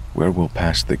house, where we'll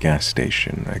pass the gas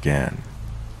station again,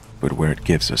 but where it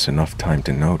gives us enough time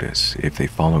to notice if they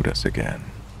followed us again.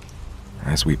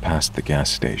 As we pass the gas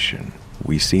station,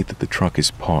 we see that the truck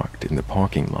is parked in the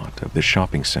parking lot of the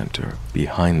shopping center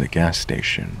behind the gas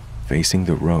station, facing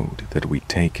the road that we'd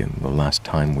taken the last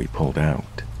time we pulled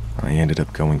out. I ended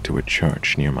up going to a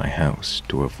church near my house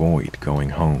to avoid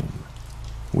going home.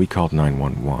 We called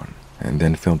 911 and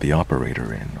then filled the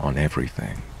operator in on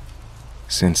everything.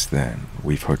 Since then,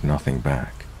 we've heard nothing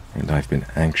back, and I've been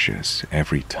anxious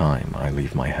every time I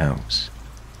leave my house,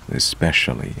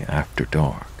 especially after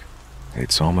dark.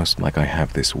 It's almost like I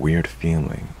have this weird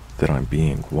feeling that I'm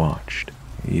being watched,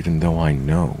 even though I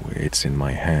know it's in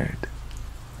my head.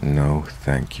 No,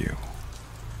 thank you.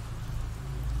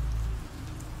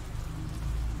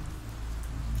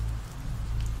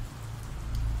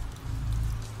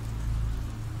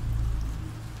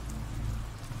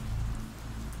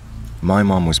 My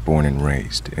mom was born and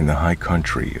raised in the high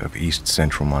country of east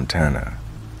central Montana.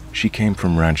 She came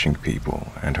from ranching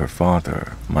people, and her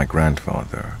father, my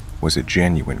grandfather, was a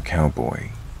genuine cowboy.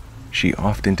 She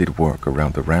often did work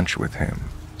around the ranch with him,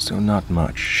 so not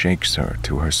much shakes her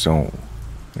to her soul.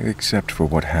 except for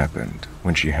what happened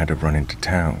when she had to run into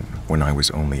town when I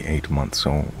was only 8 months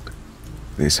old.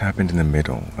 This happened in the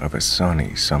middle of a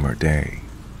sunny summer day.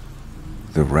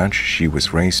 The ranch she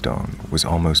was raised on was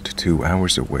almost 2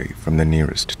 hours away from the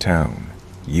nearest town.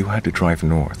 You had to drive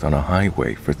north on a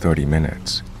highway for 30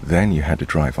 minutes, then you had to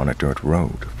drive on a dirt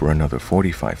road for another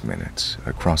 45 minutes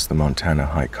across the Montana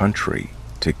high country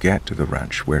to get to the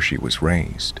ranch where she was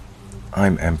raised.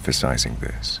 I'm emphasizing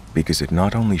this because it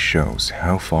not only shows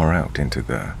how far out into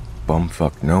the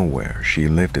bumfuck nowhere she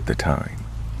lived at the time,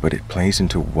 but it plays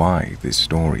into why this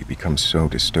story becomes so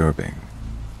disturbing.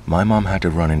 My mom had to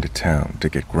run into town to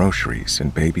get groceries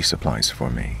and baby supplies for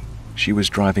me. She was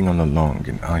driving on the long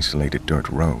and isolated dirt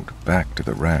road back to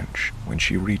the ranch when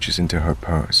she reaches into her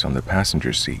purse on the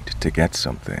passenger seat to get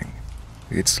something.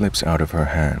 It slips out of her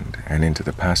hand and into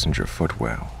the passenger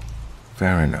footwell.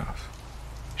 Fair enough.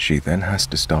 She then has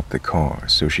to stop the car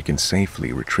so she can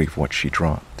safely retrieve what she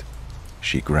dropped.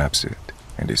 She grabs it,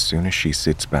 and as soon as she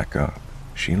sits back up,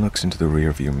 she looks into the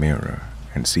rearview mirror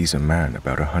and sees a man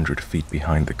about 100 feet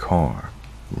behind the car,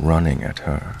 running at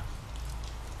her.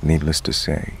 Needless to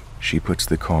say, she puts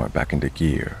the car back into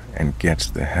gear and gets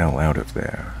the hell out of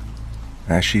there.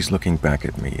 As she's looking back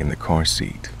at me in the car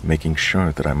seat, making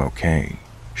sure that I'm okay,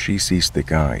 she sees the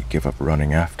guy give up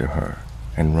running after her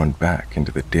and run back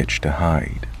into the ditch to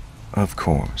hide. Of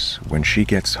course, when she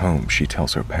gets home, she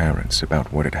tells her parents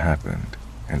about what had happened,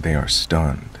 and they are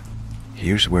stunned.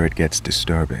 Here's where it gets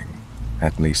disturbing,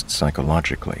 at least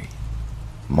psychologically.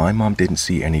 My mom didn't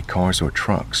see any cars or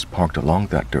trucks parked along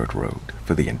that dirt road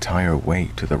for the entire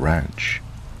way to the ranch.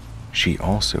 She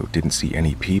also didn't see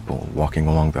any people walking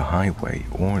along the highway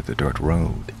or the dirt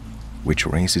road, which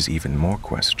raises even more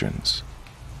questions.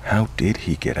 How did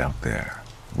he get out there?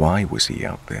 Why was he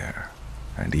out there?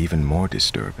 And even more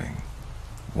disturbing,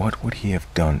 what would he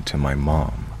have done to my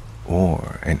mom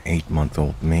or an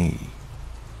 8-month-old me?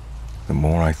 The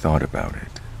more I thought about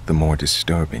it, the more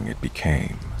disturbing it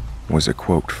became, was a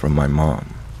quote from my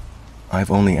mom.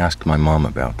 I've only asked my mom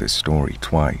about this story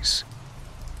twice.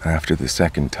 After the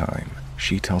second time,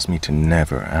 she tells me to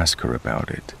never ask her about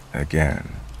it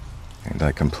again, and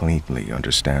I completely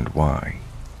understand why.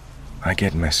 I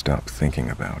get messed up thinking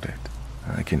about it.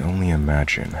 I can only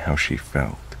imagine how she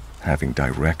felt, having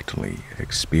directly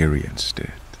experienced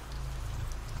it.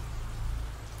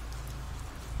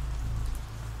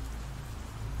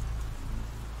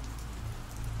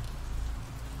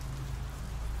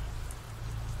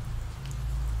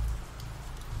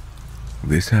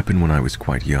 This happened when I was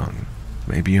quite young,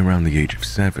 maybe around the age of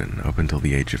 7 up until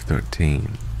the age of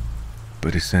 13.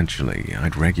 But essentially,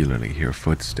 I'd regularly hear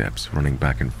footsteps running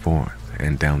back and forth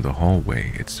and down the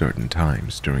hallway at certain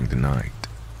times during the night.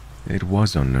 It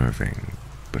was unnerving,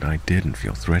 but I didn't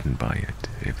feel threatened by it,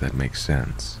 if that makes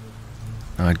sense.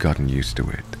 I'd gotten used to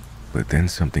it, but then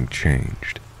something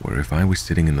changed, where if I was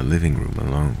sitting in the living room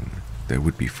alone, there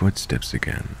would be footsteps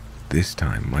again, this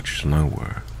time much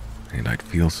slower, and I'd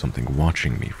feel something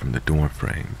watching me from the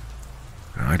doorframe.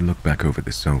 I'd look back over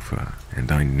the sofa,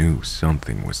 and I knew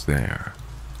something was there.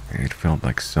 It felt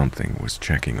like something was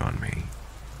checking on me.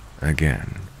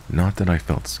 Again, not that I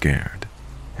felt scared.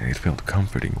 It felt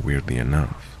comforting, weirdly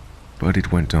enough. But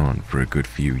it went on for a good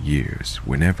few years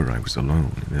whenever I was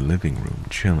alone in the living room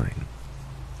chilling.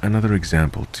 Another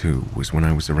example, too, was when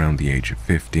I was around the age of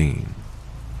 15.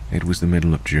 It was the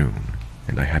middle of June,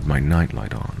 and I had my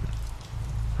nightlight on.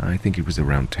 I think it was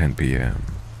around 10 p.m.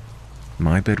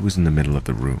 My bed was in the middle of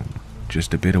the room,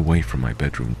 just a bit away from my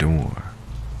bedroom door,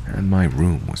 and my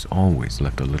room was always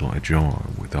left a little ajar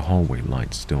with the hallway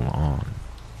light still on.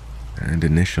 And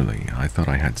initially, I thought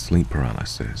I had sleep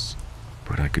paralysis,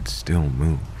 but I could still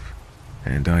move,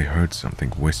 and I heard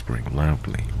something whispering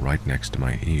loudly right next to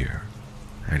my ear,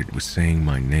 and it was saying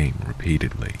my name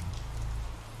repeatedly,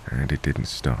 and it didn't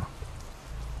stop.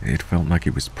 It felt like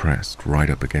it was pressed right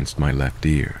up against my left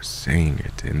ear, saying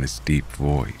it in this deep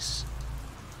voice.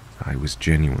 I was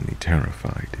genuinely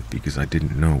terrified because I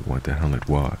didn't know what the hell it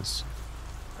was.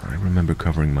 I remember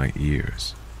covering my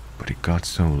ears, but it got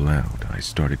so loud I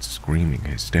started screaming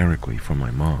hysterically for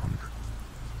my mom.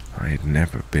 I had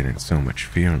never been in so much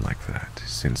fear like that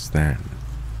since then,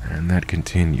 and that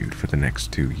continued for the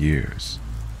next 2 years,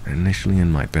 initially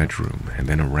in my bedroom and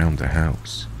then around the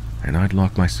house. And I'd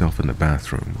lock myself in the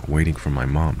bathroom waiting for my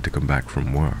mom to come back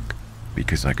from work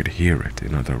because I could hear it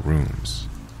in other rooms.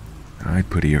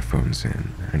 I'd put earphones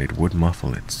in and it would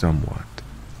muffle it somewhat,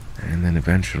 and then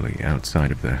eventually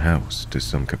outside of the house to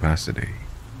some capacity.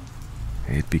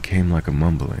 It became like a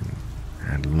mumbling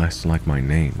and less like my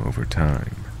name over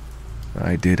time.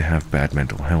 I did have bad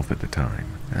mental health at the time,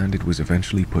 and it was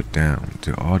eventually put down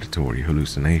to auditory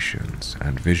hallucinations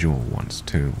and visual ones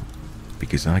too,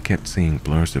 because I kept seeing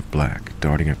blurs of black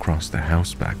darting across the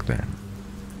house back then.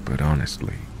 But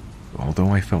honestly, although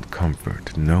I felt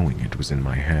comfort knowing it was in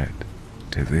my head,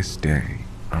 to this day,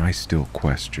 I still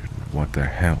question what the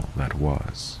hell that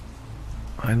was.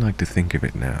 I like to think of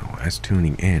it now as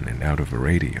tuning in and out of a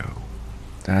radio.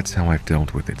 That's how I've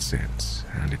dealt with it since,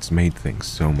 and it's made things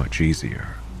so much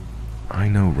easier. I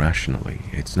know rationally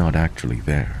it's not actually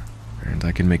there, and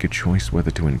I can make a choice whether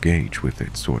to engage with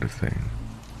it, sort of thing.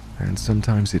 And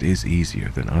sometimes it is easier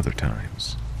than other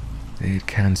times. It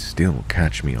can still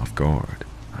catch me off guard.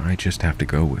 I just have to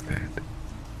go with it.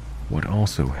 What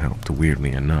also helped,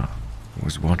 weirdly enough,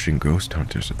 was watching Ghost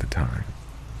Hunters at the time,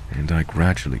 and I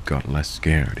gradually got less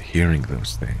scared hearing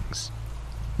those things.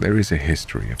 There is a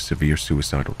history of severe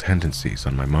suicidal tendencies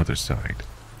on my mother's side,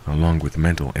 along with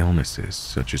mental illnesses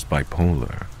such as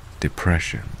bipolar,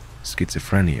 depression,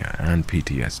 schizophrenia, and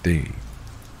PTSD.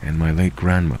 And my late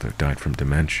grandmother died from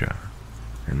dementia,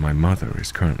 and my mother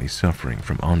is currently suffering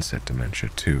from onset dementia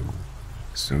too.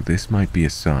 So this might be a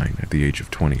sign at the age of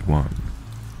 21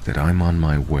 that I'm on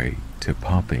my way to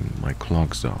popping my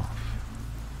clogs off.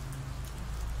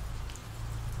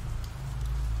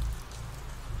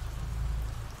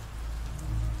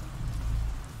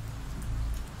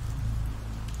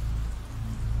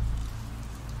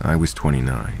 I was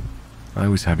 29. I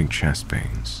was having chest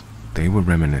pains. They were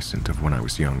reminiscent of when I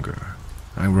was younger.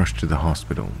 I rushed to the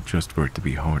hospital just for it to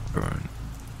be heartburn.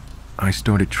 I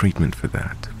started treatment for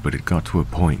that, but it got to a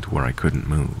point where I couldn't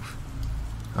move.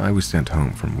 I was sent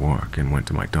home from work and went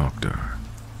to my doctor.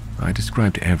 I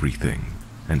described everything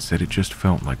and said it just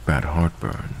felt like bad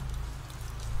heartburn.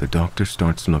 The doctor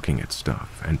starts looking at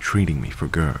stuff and treating me for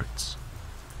GERDs.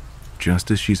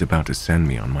 Just as she's about to send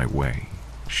me on my way,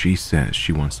 she says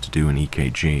she wants to do an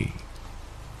EKG.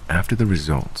 After the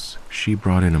results, she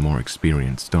brought in a more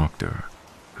experienced doctor,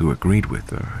 who agreed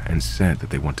with her and said that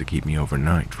they want to keep me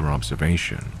overnight for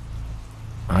observation.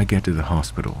 I get to the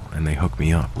hospital and they hook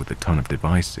me up with a ton of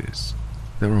devices.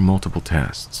 There are multiple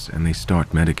tests and they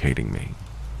start medicating me.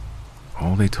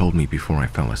 All they told me before I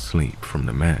fell asleep from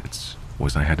the meds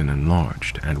was I had an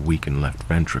enlarged and weakened left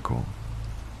ventricle.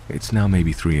 It's now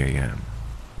maybe 3 a.m.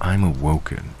 I'm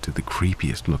awoken to the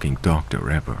creepiest looking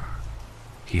doctor ever.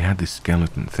 He had this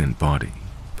skeleton-thin body,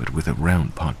 but with a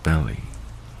round pot belly.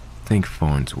 Think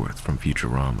Farnsworth from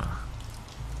Futurama.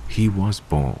 He was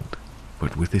bald,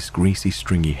 but with this greasy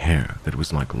stringy hair that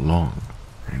was like long,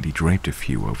 and he draped a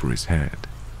few over his head.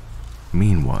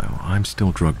 Meanwhile, I'm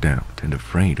still drugged out and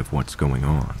afraid of what's going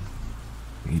on.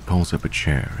 He pulls up a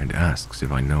chair and asks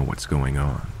if I know what's going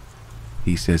on.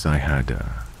 He says I had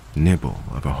a nibble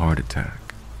of a heart attack,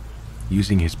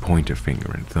 using his pointer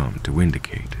finger and thumb to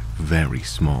indicate very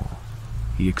small.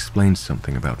 He explains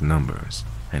something about numbers,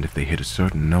 and if they hit a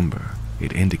certain number,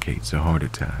 it indicates a heart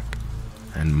attack,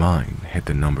 and mine hit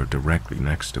the number directly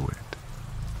next to it.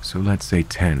 So let's say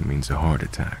 10 means a heart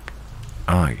attack.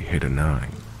 I hit a 9.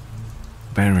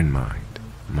 Bear in mind,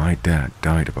 my dad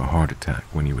died of a heart attack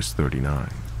when he was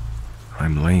 39.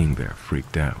 I'm laying there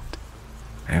freaked out.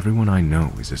 Everyone I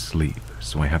know is asleep,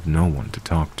 so I have no one to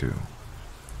talk to.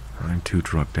 I'm too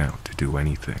drugged out to do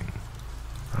anything.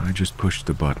 I just pushed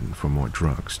the button for more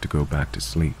drugs to go back to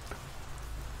sleep.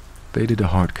 They did a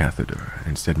heart catheter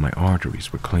and said my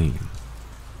arteries were clean.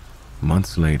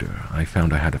 Months later, I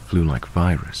found I had a flu-like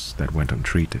virus that went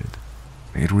untreated.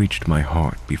 It reached my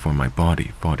heart before my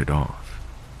body fought it off.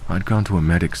 I'd gone to a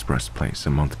MedExpress place a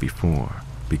month before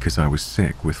because I was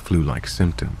sick with flu-like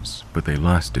symptoms, but they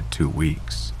lasted 2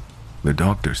 weeks. The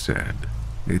doctor said,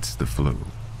 "It's the flu.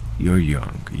 You're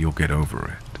young, you'll get over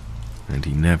it." And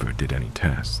he never did any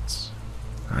tests.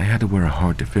 I had to wear a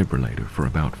heart defibrillator for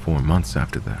about 4 months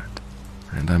after that,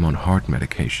 and I'm on heart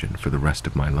medication for the rest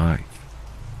of my life.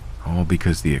 All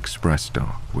because the express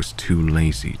doc was too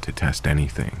lazy to test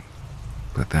anything.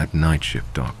 But that night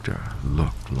shift doctor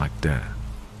looked like death,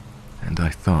 and I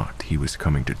thought he was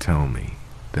coming to tell me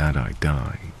that I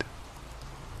died.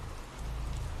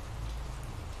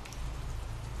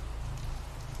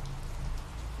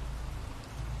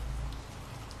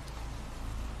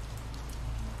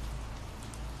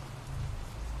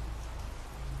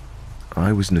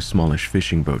 I was in a smallish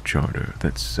fishing boat charter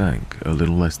that sank a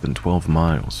little less than 12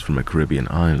 miles from a Caribbean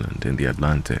island in the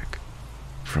Atlantic.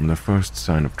 From the first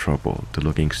sign of trouble to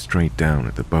looking straight down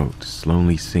at the boat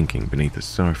slowly sinking beneath the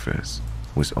surface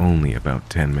was only about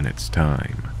 10 minutes'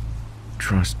 time.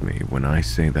 Trust me when I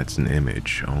say that's an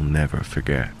image I'll never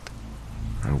forget.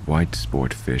 A white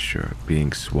sport fisher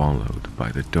being swallowed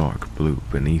by the dark blue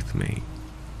beneath me.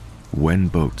 When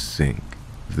boats sink,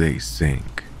 they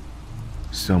sink.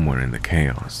 Somewhere in the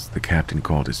chaos, the captain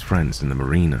called his friends in the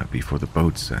marina before the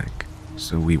boat sank,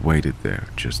 so we waited there,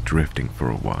 just drifting for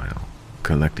a while,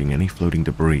 collecting any floating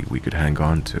debris we could hang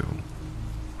on to.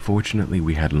 Fortunately,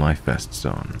 we had life vests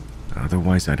on,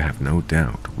 otherwise I'd have no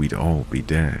doubt we'd all be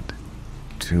dead.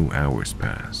 2 hours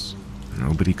pass.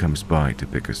 Nobody comes by to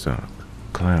pick us up.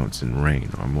 Clouds and rain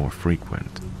are more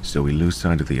frequent, so we lose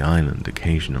sight of the island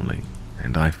occasionally,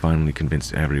 and I finally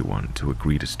convince everyone to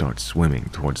agree to start swimming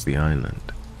towards the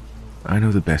island. I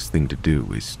know the best thing to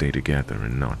do is stay together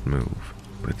and not move,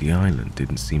 but the island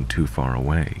didn't seem too far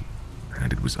away,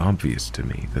 and it was obvious to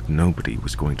me that nobody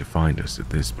was going to find us at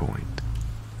this point.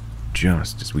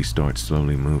 Just as we start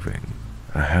slowly moving,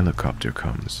 a helicopter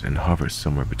comes and hovers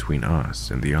somewhere between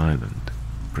us and the island,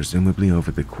 presumably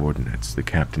over the coordinates the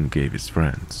captain gave his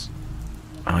friends.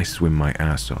 I swim my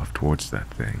ass off towards that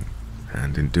thing,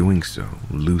 and in doing so,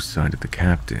 lose sight of the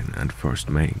captain and first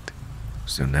mate.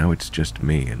 So now it's just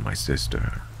me and my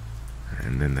sister,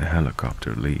 and then the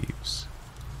helicopter leaves.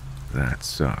 That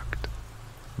sucked.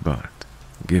 But,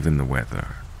 given the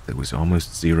weather, there was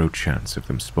almost zero chance of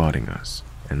them spotting us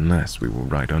unless we were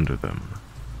right under them.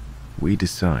 We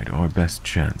decide our best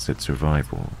chance at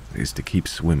survival is to keep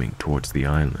swimming towards the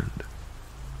island.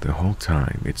 The whole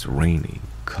time it's rainy,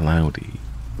 cloudy,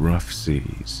 rough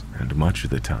seas, and much of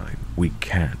the time we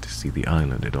can't see the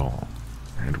island at all,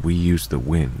 and we use the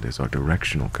wind as our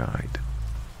directional guide.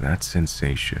 That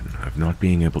sensation of not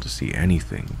being able to see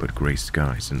anything but gray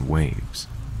skies and waves,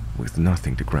 with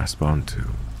nothing to grasp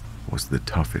onto, was the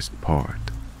toughest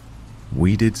part.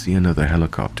 We did see another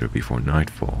helicopter before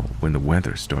nightfall when the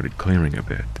weather started clearing a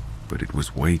bit, but it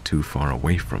was way too far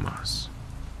away from us.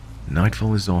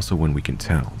 Nightfall is also when we can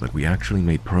tell that we actually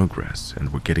made progress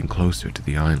and were getting closer to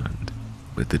the island,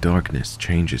 but the darkness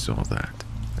changes all that,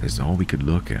 as all we could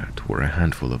look at were a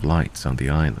handful of lights on the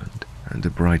island and a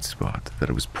bright spot that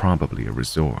it was probably a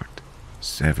resort,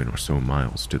 7 or so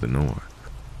miles to the north.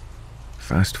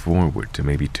 Fast forward to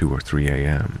maybe 2 or 3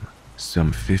 a.m.,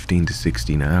 some 15 to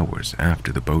 16 hours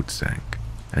after the boat sank,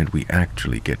 and we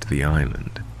actually get to the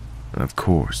island. Of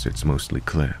course, it's mostly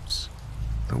cliffs.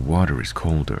 The water is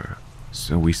colder,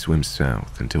 so we swim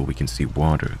south until we can see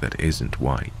water that isn't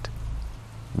white.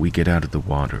 We get out of the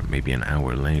water maybe an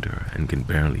hour later and can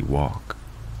barely walk.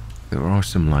 There are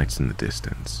some lights in the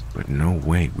distance, but no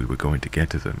way we were going to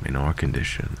get to them in our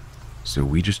condition, so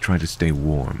we just try to stay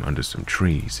warm under some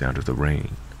trees out of the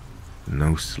rain.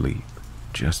 No sleep,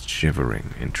 just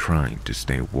shivering and trying to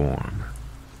stay warm.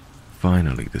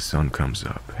 Finally, the sun comes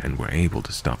up and we're able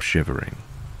to stop shivering.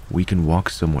 We can walk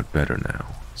somewhat better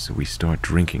now, so we start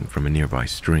drinking from a nearby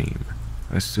stream,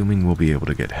 assuming we'll be able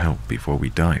to get help before we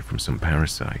die from some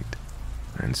parasite,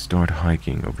 and start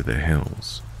hiking over the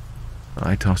hills.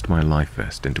 I tossed my life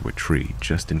vest into a tree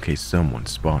just in case someone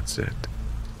spots it.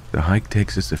 The hike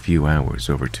takes us a few hours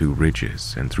over 2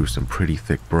 ridges and through some pretty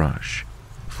thick brush.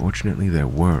 Fortunately, there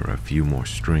were a few more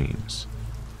streams.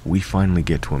 We finally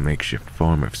get to a makeshift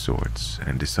farm of sorts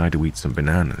and decide to eat some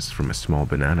bananas from a small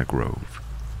banana grove.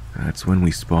 That's when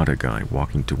we spot a guy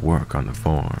walking to work on the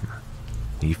farm.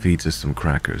 He feeds us some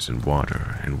crackers and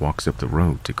water and walks up the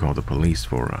road to call the police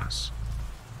for us.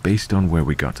 Based on where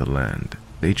we got to land,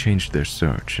 they changed their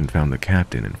search and found the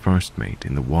captain and first mate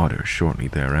in the water shortly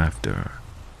thereafter.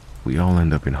 We all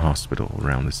end up in hospital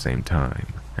around the same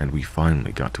time, and we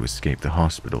finally got to escape the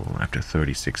hospital after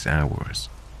 36 hours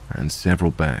and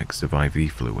several bags of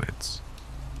IV fluids.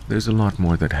 There's a lot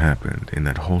more that happened in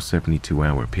that whole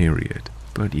 72-hour period,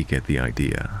 but you get the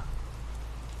idea.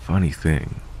 Funny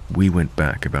thing, we went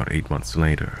back about 8 months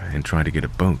later and tried to get a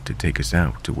boat to take us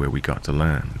out to where we got to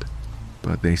land,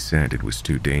 but they said it was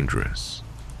too dangerous.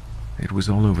 It was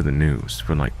all over the news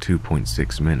for like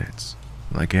 2.6 minutes,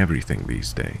 like everything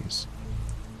these days.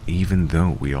 Even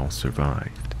though we all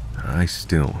survived, I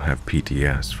still have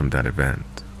PTS from that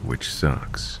event, which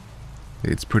sucks.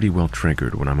 It's pretty well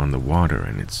triggered when I'm on the water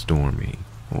and it's stormy,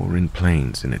 or in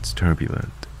planes and it's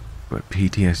turbulent, but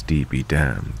PTSD be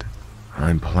damned.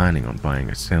 I'm planning on buying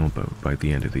a sailboat by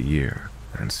the end of the year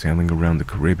and sailing around the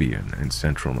Caribbean and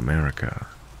Central America.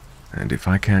 And if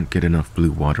I can't get enough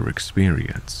blue water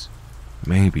experience,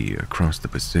 maybe across the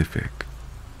Pacific.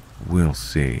 We'll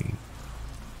see.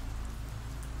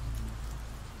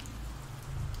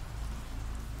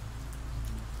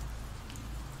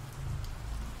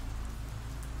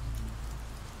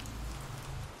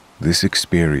 This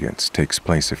experience takes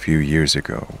place a few years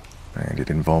ago, and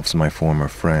it involves my former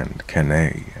friend,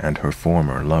 JessKaye, and her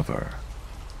former lover.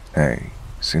 Hey,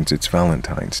 since it's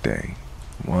Valentine's Day,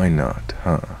 why not,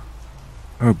 huh?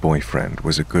 Her boyfriend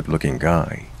was a good-looking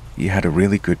guy, He had a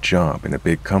really good job in a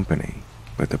big company,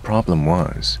 but the problem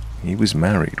was, he was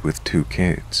married with 2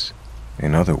 kids.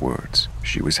 In other words,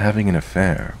 she was having an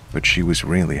affair, but she was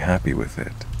really happy with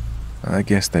it. I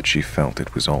guess that she felt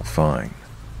it was all fine.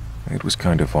 It was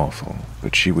kind of awful,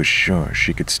 but she was sure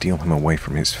she could steal him away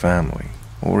from his family,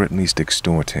 or at least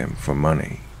extort him for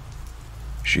money.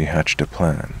 She hatched a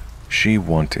plan. She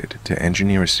wanted to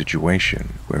engineer a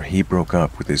situation where he broke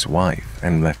up with his wife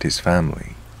and left his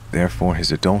family. Therefore,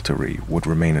 his adultery would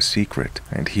remain a secret,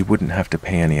 and he wouldn't have to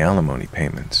pay any alimony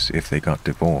payments if they got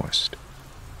divorced.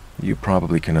 You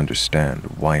probably can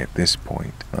understand why at this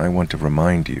point I want to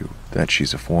remind you that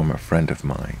she's a former friend of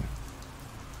mine.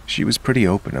 She was pretty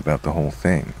open about the whole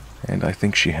thing, and I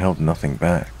think she held nothing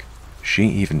back. She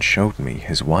even showed me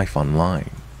his wife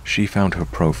online. She found her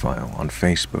profile on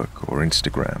Facebook or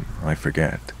Instagram, I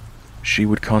forget. She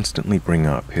would constantly bring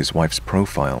up his wife's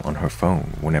profile on her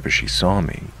phone whenever she saw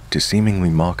me, to seemingly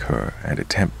mock her and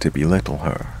attempt to belittle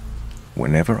her.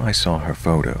 Whenever I saw her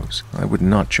photos, I would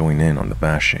not join in on the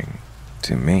bashing.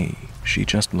 To me, she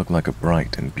just looked like a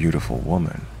bright and beautiful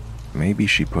woman. Maybe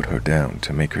she put her down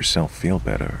to make herself feel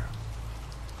better.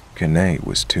 Kanae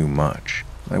was too much.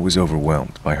 I was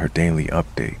overwhelmed by her daily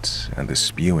updates and the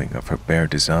spewing of her bare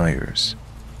desires.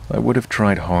 I would have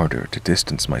tried harder to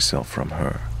distance myself from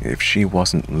her if she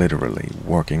wasn't literally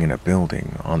working in a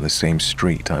building on the same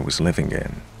street I was living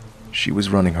in. She was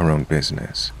running her own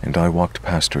business, and I walked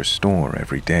past her store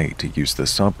every day to use the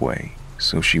subway,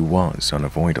 so she was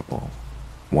unavoidable.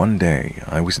 One day,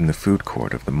 I was in the food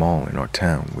court of the mall in our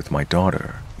town with my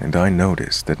daughter, and I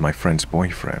noticed that my friend's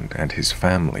boyfriend and his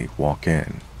family walk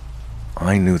in.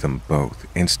 I knew them both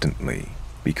instantly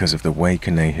because of the way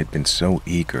Kanae had been so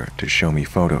eager to show me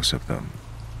photos of them.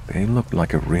 They looked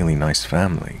like a really nice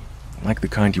family, like the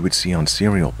kind you would see on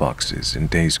cereal boxes in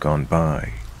days gone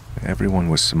by. Everyone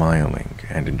was smiling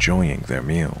and enjoying their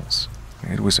meals.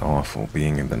 It was awful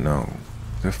being in the know.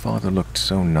 Their father looked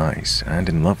so nice and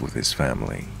in love with his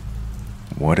family.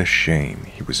 What a shame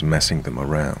he was messing them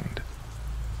around.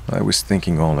 I was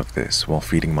thinking all of this while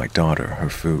feeding my daughter her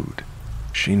food.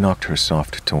 She knocked her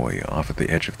soft toy off at the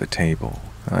edge of the table.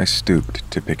 I stooped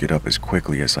to pick it up as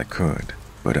quickly as I could,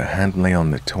 but a hand lay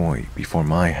on the toy before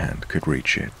my hand could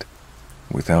reach it.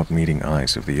 Without meeting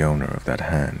eyes of the owner of that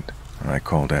hand, I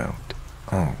called out,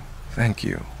 "Oh, thank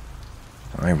you."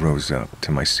 I rose up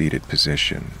to my seated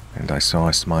position, and I saw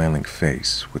a smiling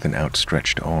face with an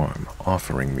outstretched arm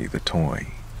offering me the toy.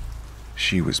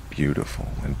 She was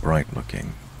beautiful and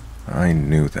bright-looking. I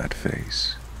knew that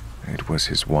face. It was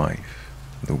his wife,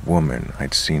 the woman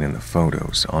I'd seen in the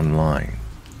photos online.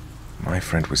 My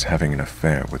friend was having an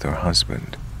affair with her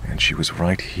husband, and she was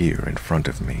right here in front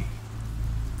of me.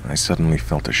 I suddenly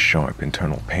felt a sharp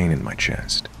internal pain in my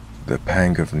chest, the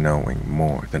pang of knowing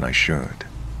more than I should,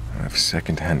 of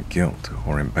second-hand guilt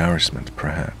or embarrassment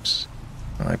perhaps.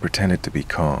 I pretended to be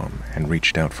calm and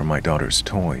reached out for my daughter's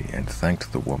toy and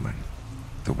thanked the woman.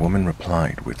 The woman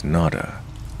replied with nada,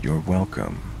 "You're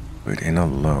welcome," but in a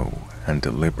low and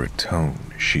deliberate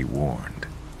tone she warned,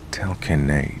 "Tell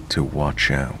Kanae to watch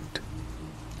out."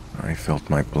 I felt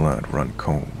my blood run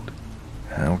cold.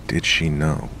 How did she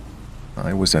know?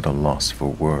 I was at a loss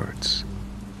for words.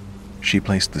 She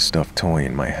placed the stuffed toy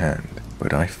in my hand,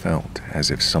 but I felt as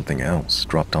if something else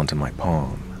dropped onto my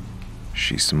palm.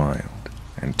 She smiled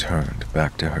and turned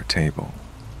back to her table.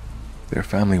 Their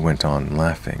family went on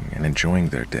laughing and enjoying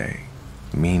their day.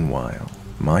 Meanwhile,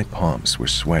 my palms were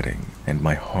sweating and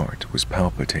my heart was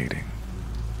palpitating.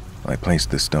 I placed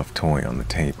the stuffed toy on the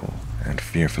table and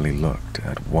fearfully looked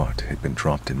at what had been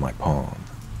dropped in my palm.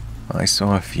 I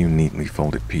saw a few neatly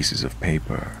folded pieces of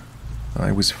paper.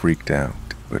 I was freaked out,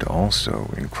 but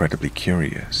also incredibly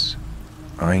curious.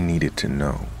 I needed to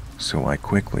know, so I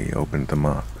quickly opened them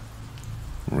up.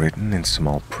 Written in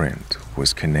small print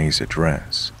was Kanae's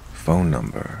address, phone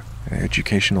number,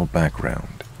 educational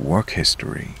background, work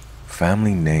history,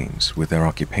 family names with their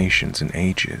occupations and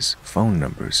ages, phone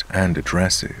numbers, and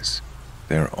addresses.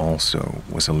 There also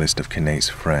was a list of Kanae's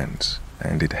friends,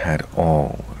 and it had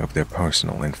all of their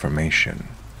personal information.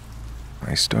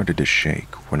 I started to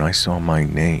shake when I saw my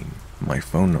name, my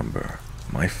phone number,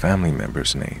 my family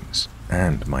members' names,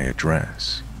 and my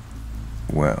address.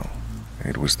 Well,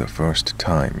 it was the first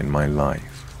time in my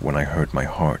life when I heard my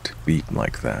heart beat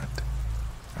like that.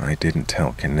 I didn't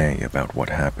tell Kanae about what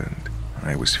happened.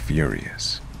 I was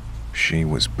furious. She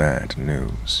was bad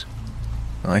news.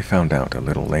 I found out a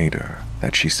little later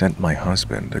that she sent my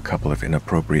husband a couple of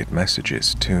inappropriate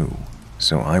messages too,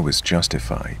 so I was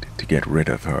justified to get rid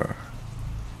of her.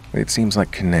 It seems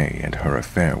like Kanae and her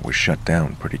affair was shut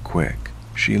down pretty quick.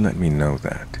 She let me know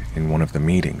that in one of the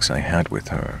meetings I had with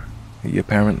her, he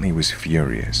apparently was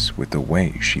furious with the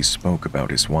way she spoke about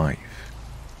his wife.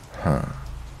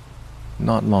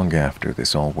 Not long after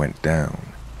this all went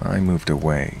down, I moved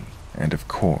away, and of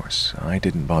course, I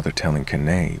didn't bother telling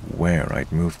Kanae where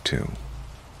I'd moved to.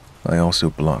 I also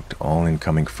blocked all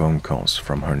incoming phone calls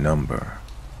from her number.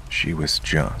 She was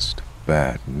just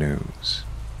bad news.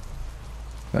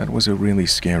 That was a really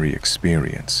scary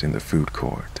experience in the food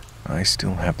court. I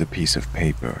still have the piece of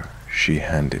paper she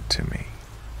handed to me.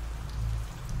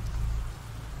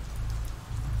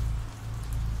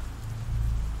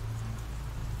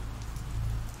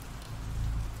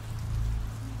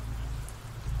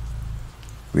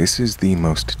 This is the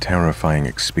most terrifying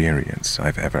experience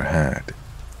I've ever had.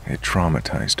 It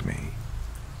traumatized me.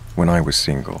 When I was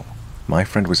single, my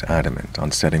friend was adamant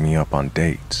on setting me up on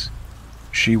dates.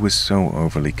 She was so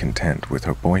overly content with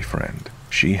her boyfriend,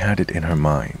 she had it in her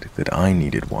mind that I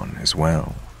needed one as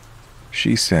well.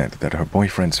 She said that her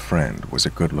boyfriend's friend was a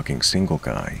good-looking single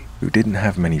guy who didn't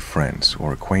have many friends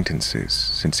or acquaintances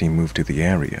since he moved to the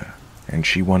area, and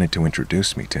she wanted to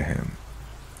introduce me to him.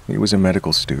 He was a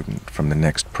medical student from the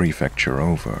next prefecture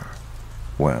over.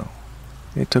 Well,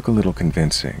 it took a little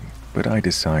convincing, but I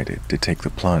decided to take the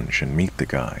plunge and meet the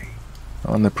guy,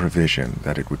 on the provision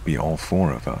that it would be all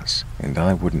four of us, and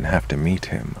I wouldn't have to meet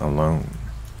him alone.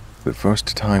 The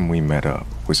first time we met up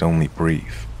was only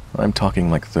brief. I'm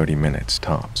talking like 30 minutes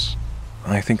tops.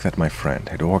 I think that my friend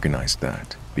had organized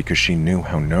that because she knew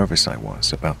how nervous I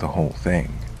was about the whole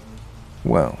thing.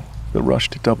 Well, the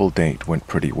rushed double date went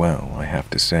pretty well, I have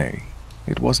to say.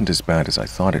 It wasn't as bad as I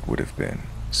thought it would have been,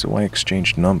 so I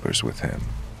exchanged numbers with him.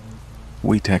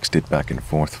 We texted back and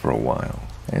forth for a while,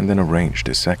 and then arranged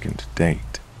a second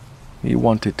date. He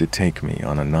wanted to take me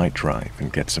on a night drive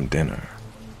and get some dinner.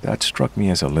 That struck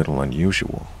me as a little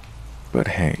unusual. But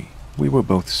hey, we were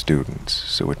both students,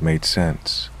 so it made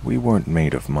sense. We weren't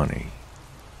made of money.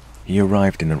 He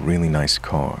arrived in a really nice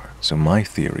car, so my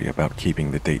theory about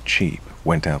keeping the date cheap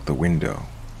went out the window.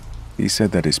 He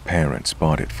said that his parents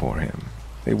bought it for him.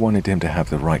 They wanted him to have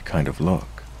the right kind of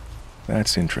look.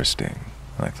 That's interesting,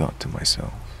 I thought to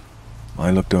myself.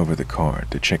 I looked over the car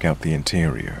to check out the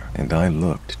interior, and I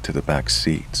looked to the back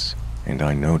seats, and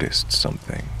I noticed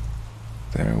something.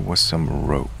 There was some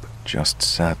rope just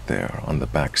sat there on the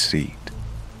back seat.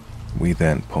 We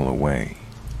then pull away.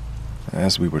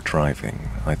 As we were driving,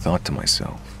 I thought to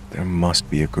myself, there must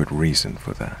be a good reason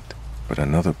for that. But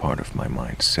another part of my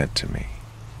mind said to me,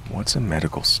 what's a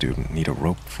medical student need a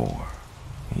rope for?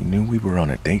 He knew we were on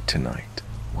a date tonight.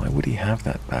 Why would he have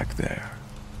that back there?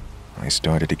 I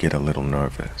started to get a little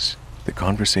nervous. The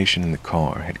conversation in the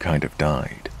car had kind of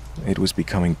died. It was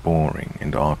becoming boring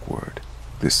and awkward.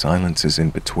 The silences in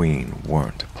between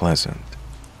weren't pleasant.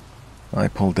 I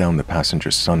pulled down the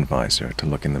passenger's sun visor to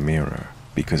look in the mirror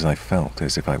because I felt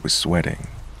as if I was sweating.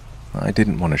 I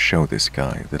didn't want to show this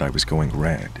guy that I was going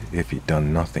red if he'd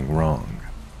done nothing wrong.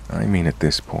 I mean, at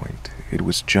this point, it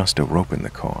was just a rope in the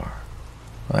car.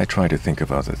 I tried to think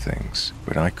of other things,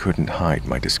 but I couldn't hide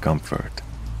my discomfort.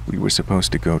 We were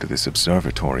supposed to go to this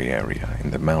observatory area in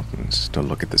the mountains to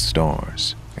look at the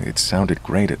stars. It sounded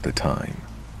great at the time,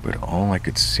 but all I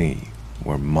could see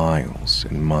were miles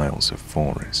and miles of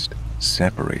forest,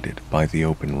 separated by the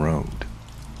open road.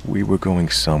 We were going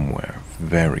somewhere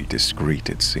very discreet,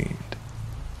 it seemed.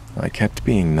 I kept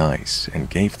being nice and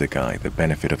gave the guy the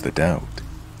benefit of the doubt.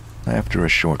 After a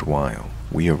short while,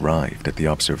 we arrived at the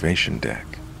observation deck.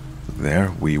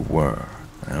 There we were,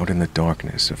 out in the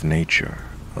darkness of nature,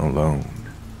 alone.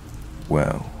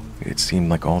 Well, it seemed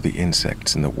like all the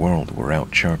insects in the world were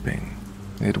out chirping.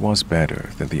 It was better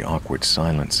than the awkward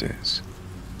silences.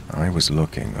 I was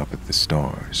looking up at the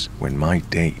stars when my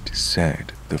date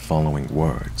said the following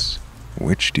words.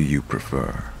 Which do you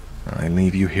prefer? I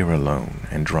leave you here alone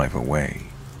and drive away,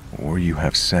 or you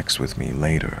have sex with me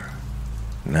later?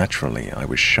 Naturally, I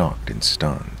was shocked and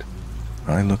stunned.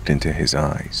 I looked into his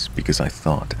eyes because I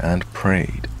thought and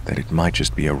prayed that it might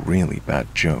just be a really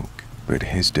bad joke, but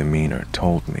his demeanor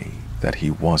told me that he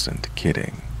wasn't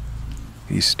kidding.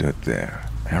 He stood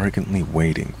there, arrogantly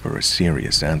waiting for a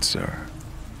serious answer.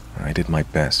 I did my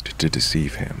best to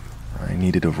deceive him. I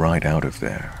needed a ride out of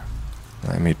there.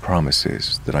 I made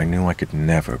promises that I knew I could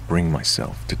never bring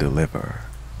myself to deliver.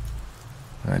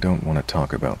 I don't want to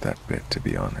talk about that bit, to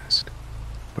be honest,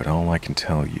 but all I can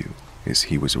tell you is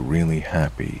he was really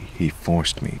happy he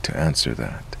forced me to answer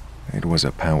that. It was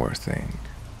a power thing.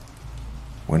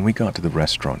 When we got to the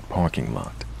restaurant parking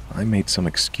lot, I made some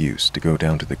excuse to go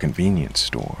down to the convenience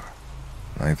store.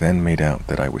 I then made out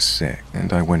that I was sick,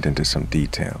 and I went into some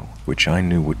detail, which I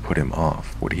knew would put him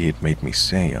off what he had made me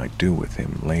say I'd do with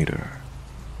him later.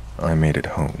 I made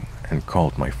it home and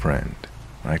called my friend.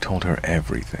 I told her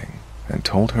everything, and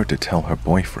told her to tell her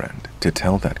boyfriend to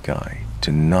tell that guy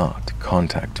to not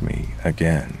contact me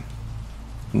again.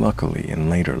 Luckily, in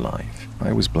later life,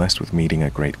 I was blessed with meeting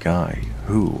a great guy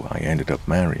who I ended up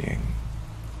marrying.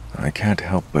 I can't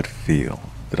help but feel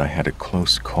that I had a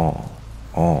close call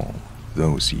all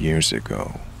those years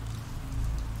ago.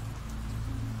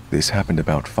 This happened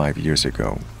about 5 years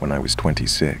ago when I was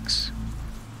 26.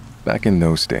 Back in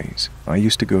those days, I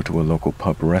used to go to a local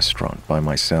pub restaurant by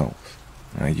myself.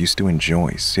 I used to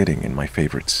enjoy sitting in my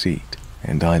favorite seat,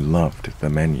 and I loved the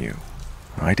menu.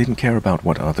 I didn't care about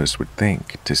what others would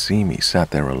think to see me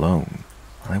sat there alone.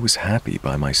 I was happy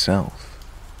by myself.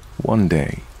 One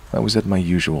day, I was at my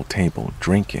usual table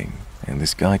drinking, and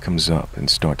this guy comes up and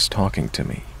starts talking to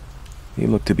me. He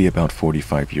looked to be about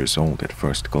 45 years old at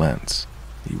first glance.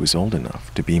 He was old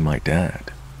enough to be my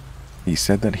dad. He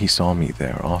said that he saw me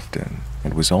there often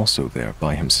and was also there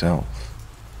by himself.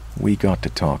 We got to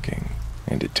talking,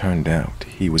 and it turned out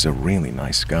he was a really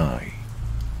nice guy.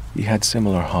 He had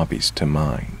similar hobbies to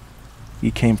mine.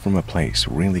 He came from a place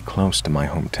really close to my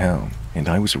hometown, and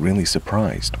I was really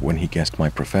surprised when he guessed my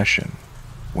profession.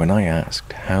 When I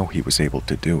asked how he was able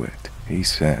to do it, he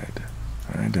said,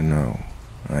 "I don't know,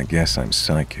 I guess I'm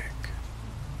psychic."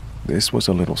 This was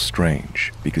a little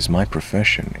strange because my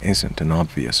profession isn't an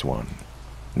obvious one.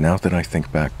 Now that I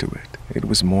think back to it, it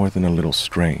was more than a little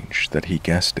strange that he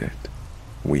guessed it.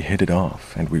 We hit it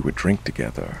off and we would drink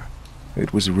together.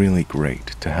 It was really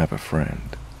great to have a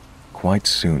friend. Quite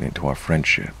soon into our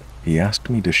friendship, he asked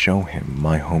me to show him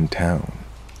my hometown.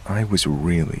 I was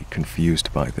really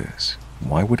confused by this.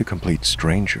 Why would a complete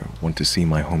stranger want to see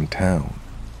my hometown?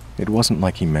 It wasn't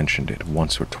like he mentioned it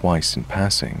once or twice in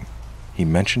passing. He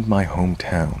mentioned my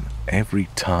hometown every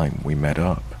time we met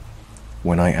up.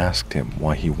 When I asked him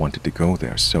why he wanted to go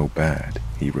there so bad,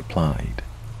 he replied,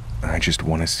 "I just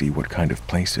want to see what kind of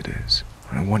place it is.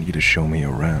 I want you to show me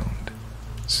around."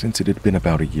 Since it had been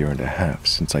about 1.5 years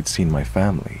since I'd seen my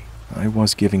family, I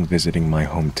was giving visiting my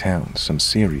hometown some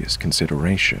serious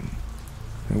consideration.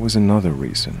 There was another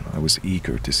reason I was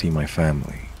eager to see my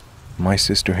family. My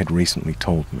sister had recently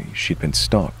told me she'd been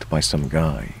stalked by some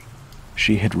guy.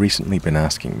 She had recently been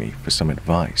asking me for some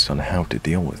advice on how to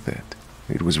deal with it.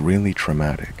 It was really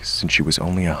traumatic since she was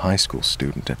only a high school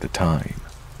student at the time.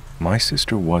 My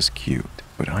sister was cute,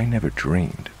 but I never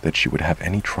dreamed that she would have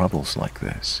any troubles like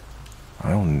this.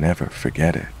 I'll never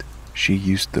forget it. She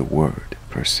used the word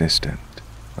persistent,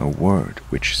 a word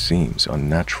which seems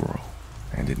unnatural,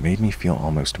 and it made me feel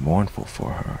almost mournful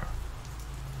for her.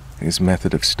 His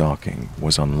method of stalking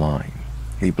was online.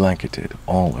 He blanketed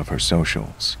all of her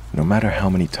socials. No matter how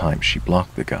many times she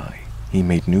blocked the guy, he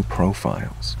made new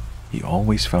profiles. He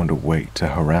always found a way to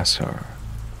harass her.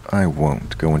 I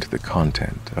won't go into the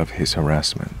content of his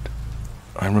harassment.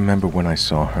 I remember when I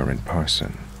saw her in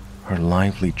person, her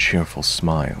lively, cheerful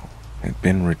smile had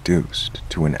been reduced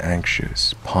to an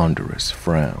anxious, ponderous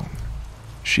frown.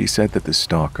 She said that the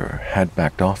stalker had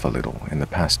backed off a little in the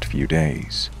past few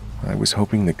days. I was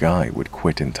hoping the guy would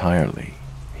quit entirely.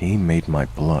 He made my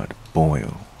blood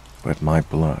boil, but my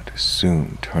blood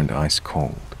soon turned ice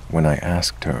cold when I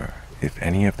asked her if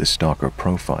any of the stalker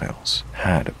profiles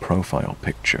had a profile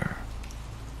picture.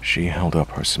 She held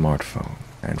up her smartphone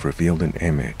and revealed an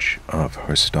image of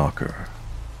her stalker.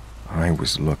 I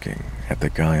was looking at the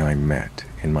guy I met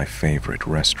in my favorite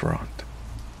restaurant.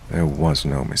 There was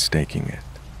no mistaking it.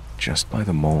 Just by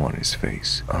the mole on his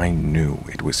face, I knew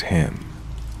it was him.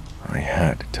 I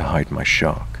had to hide my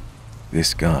shock.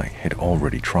 This guy had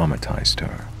already traumatized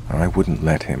her. I wouldn't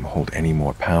let him hold any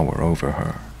more power over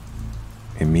her.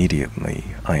 Immediately,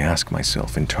 I asked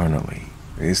myself internally,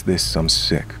 is this some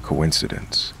sick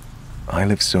coincidence? I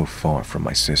live so far from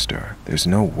my sister, there's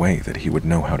no way that he would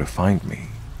know how to find me.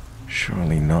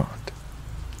 Surely not.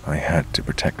 I had to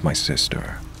protect my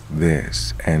sister.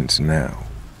 This ends now,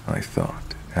 I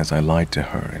thought, as I lied to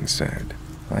her and said,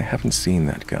 I haven't seen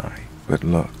that guy, but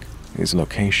look, his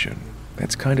location,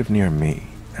 that's kind of near me,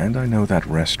 and I know that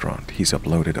restaurant he's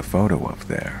uploaded a photo of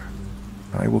there.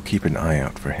 I will keep an eye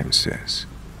out for him, sis,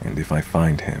 and if I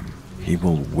find him, he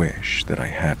will wish that I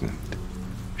hadn't.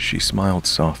 She smiled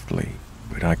softly,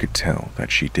 but I could tell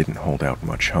that she didn't hold out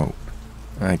much hope.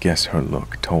 I guess her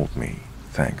look told me,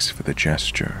 thanks for the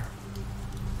gesture.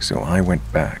 So I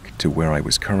went back to where I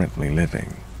was currently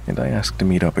living, and I asked to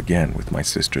meet up again with my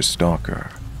sister's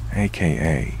stalker,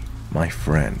 aka my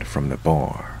friend from the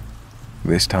bar.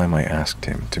 This time I asked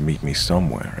him to meet me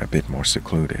somewhere a bit more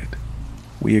secluded.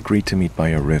 We agreed to meet by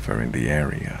a river in the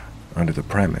area, under the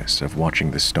premise of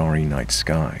watching the starry night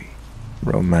sky.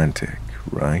 Romantic,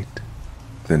 right?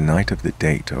 The night of the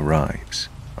date arrives.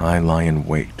 I lie in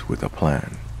wait with a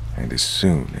plan, and as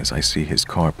soon as I see his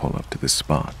car pull up to the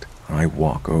spot, I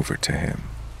walk over to him.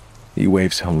 He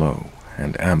waves hello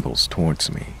and ambles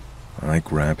towards me. I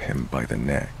grab him by the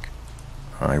neck.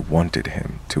 I wanted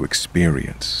him to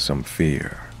experience some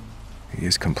fear. He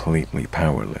is completely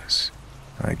powerless.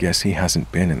 I guess he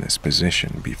hasn't been in this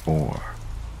position before.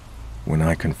 When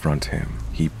I confront him,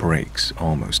 he breaks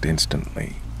almost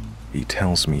instantly. He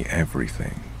tells me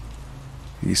everything.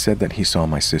 He said that he saw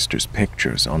my sister's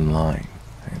pictures online,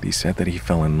 and he said that he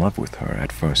fell in love with her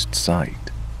at first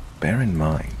sight. Bear in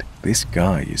mind, this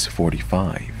guy is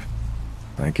 45.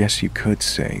 I guess you could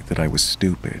say that I was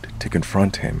stupid to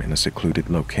confront him in a secluded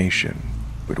location,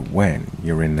 but when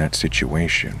you're in that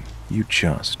situation, you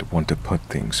just want to put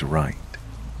things right.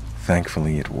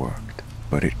 Thankfully it worked,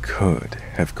 but it could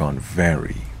have gone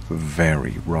very,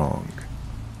 very wrong.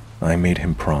 I made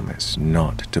him promise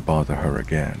not to bother her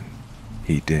again.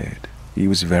 He did. He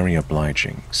was very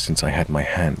obliging since I had my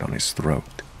hand on his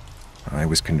throat. I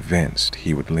was convinced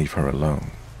he would leave her alone.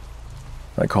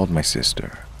 I called my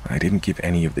sister. I didn't give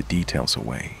any of the details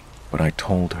away, but I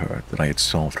told her that I had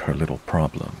solved her little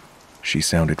problem. She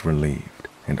sounded relieved,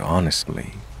 and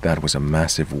honestly, that was a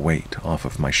massive weight off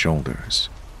of my shoulders.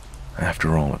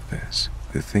 After all of this,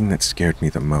 the thing that scared me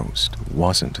the most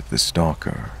wasn't the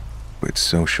stalker, but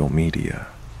social media.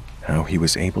 How he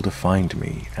was able to find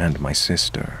me and my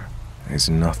sister is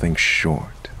nothing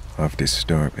short of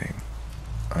disturbing.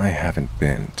 I haven't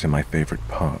been to my favorite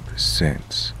pub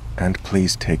since, and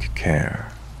please take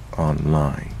care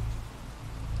online.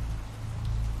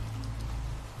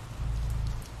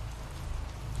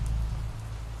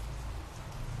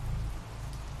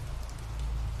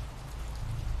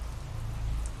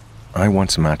 I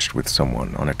once matched with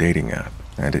someone on a dating app,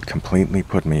 and it completely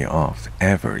put me off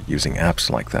ever using apps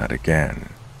like that again.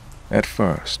 At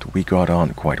first, we got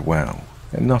on quite well,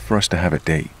 enough for us to have a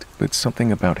date, but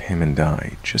something about him and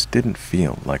I just didn't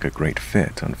feel like a great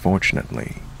fit,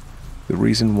 unfortunately. The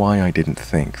reason why I didn't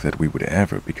think that we would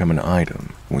ever become an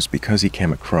item was because he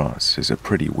came across as a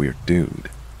pretty weird dude.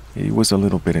 He was a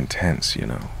little bit intense, you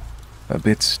know, a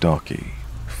bit stocky,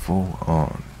 full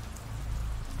on.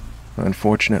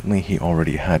 Unfortunately, he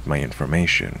already had my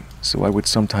information, so I would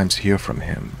sometimes hear from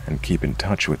him and keep in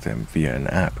touch with him via an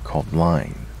app called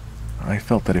Line. I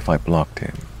felt that if I blocked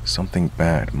him, something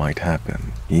bad might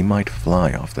happen. He might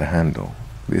fly off the handle.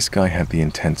 This guy had the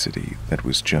intensity that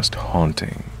was just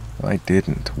haunting. I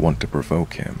didn't want to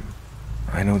provoke him.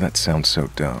 I know that sounds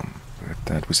so dumb, but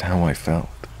that was how I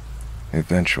felt.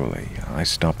 Eventually, I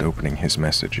stopped opening his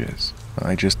messages.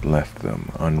 I just left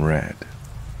them unread.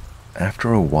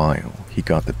 After a while, he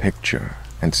got the picture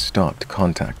and stopped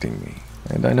contacting me.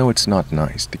 And I know it's not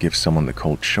nice to give someone the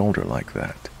cold shoulder like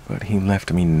that, but he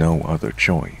left me no other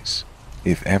choice.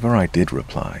 If ever I did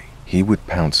reply, he would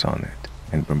pounce on it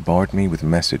and bombard me with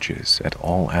messages at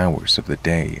all hours of the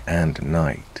day and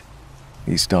night.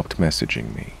 He stopped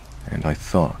messaging me, and I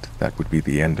thought that would be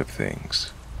the end of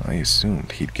things. I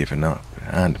assumed he'd given up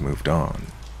and moved on.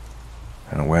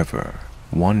 However,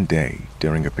 one day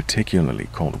during a particularly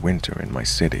cold winter in my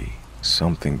city,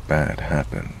 something bad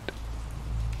happened.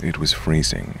 It was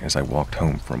freezing as I walked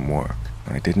home from work.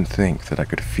 I didn't think that I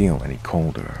could feel any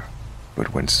colder,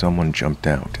 but when someone jumped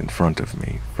out in front of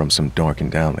me from some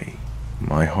darkened alley,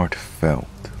 my heart felt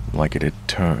like it had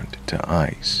turned to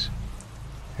ice.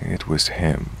 It was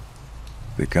him,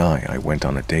 the guy I went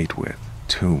on a date with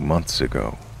 2 months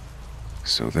ago.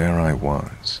 So there I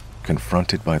was,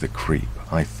 confronted by the creep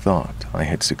I thought I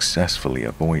had successfully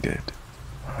avoided.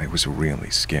 I was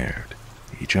really scared.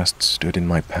 He just stood in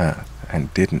my path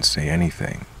and didn't say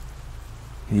anything.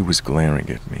 He was glaring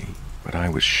at me, but I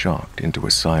was shocked into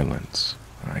a silence.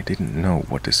 I didn't know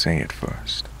what to say at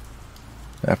first.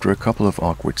 After a couple of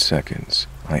awkward seconds,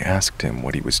 I asked him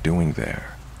what he was doing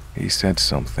there. He said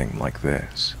something like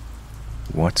this: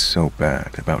 "What's so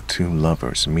bad about two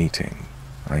lovers meeting?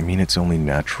 I mean, it's only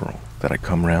natural that I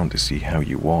come round to see how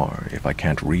you are if I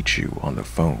can't reach you on the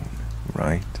phone,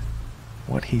 right?"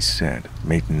 What he said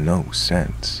made no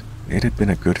sense. It had been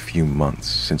a good few months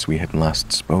since we had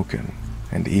last spoken,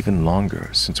 and even longer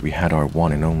since we had our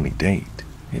one and only date.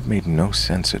 It made no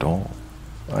sense at all.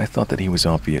 I thought that he was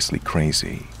obviously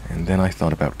crazy, and then I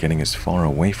thought about getting as far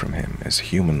away from him as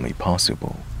humanly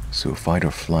possible, so fight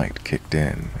or flight kicked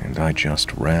in and I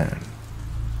just ran.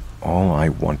 All I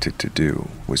wanted to do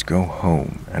was go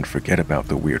home and forget about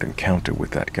the weird encounter with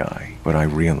that guy, but I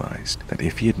realized that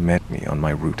if he had met me on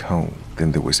my route home,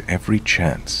 then there was every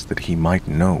chance that he might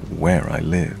know where I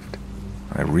lived.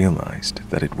 I realized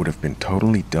that it would have been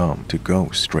totally dumb to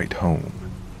go straight home,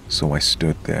 so I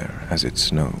stood there as it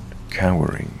snowed,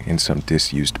 cowering in some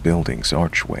disused building's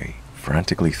archway,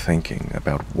 frantically thinking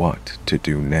about what to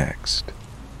do next.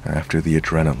 After the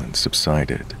adrenaline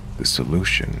subsided, the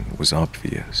solution was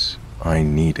obvious. I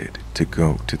needed to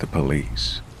go to the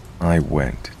police. I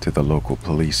went to the local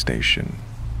police station.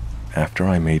 After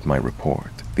I made my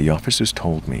report, the officers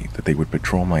told me that they would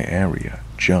patrol my area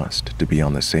just to be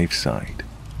on the safe side.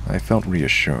 I felt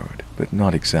reassured, but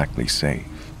not exactly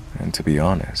safe. And to be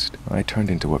honest, I turned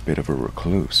into a bit of a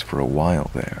recluse for a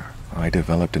while there. I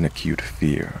developed an acute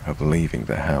fear of leaving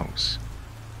the house.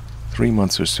 3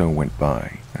 months or so went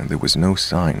by, and there was no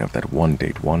sign of that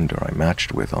one-date wonder I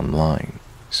matched with online.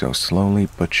 So slowly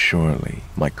but surely,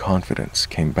 my confidence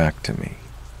came back to me.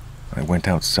 I went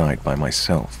outside by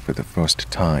myself for the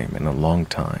first time in a long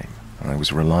time. I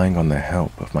was relying on the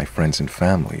help of my friends and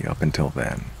family up until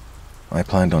then. I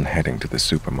planned on heading to the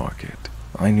supermarket.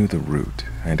 I knew the route,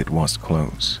 and it was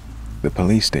close. The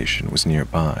police station was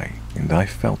nearby, and I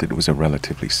felt it was a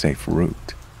relatively safe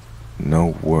route.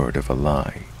 No word of a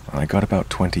lie. I got about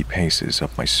 20 paces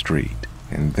up my street,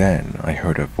 and then I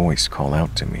heard a voice call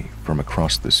out to me from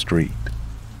across the street.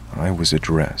 I was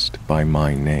addressed by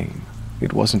my name.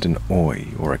 It wasn't an oi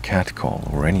or a catcall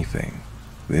or anything.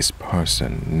 This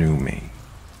person knew me.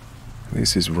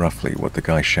 This is roughly what the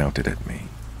guy shouted at me.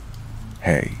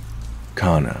 "Hey,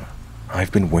 Kana,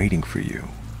 I've been waiting for you."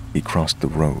 He crossed the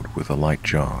road with a light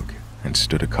jog and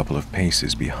stood a couple of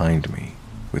paces behind me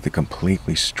with a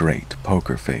completely straight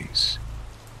poker face.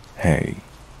 "Hey,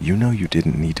 you know you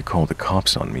didn't need to call the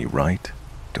cops on me, right?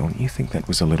 Don't you think that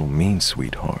was a little mean,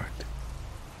 sweetheart?"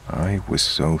 I was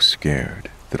so scared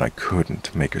that I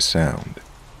couldn't make a sound.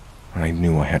 I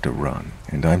knew I had to run,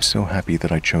 and I'm so happy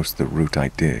that I chose the route I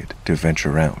did to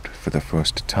venture out for the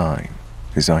first time,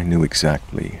 as I knew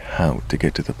exactly how to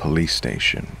get to the police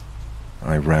station.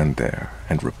 I ran there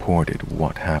and reported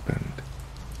what happened.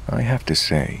 I have to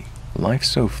say, life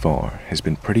so far has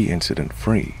been pretty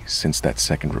incident-free since that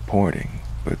second reporting,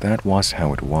 but that was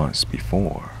how it was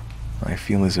before. I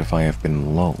feel as if I have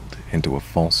been lulled into a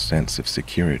false sense of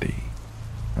security.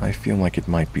 I feel like it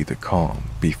might be the calm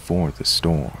before the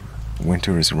storm.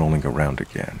 Winter is rolling around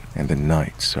again, and the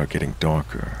nights are getting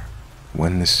darker.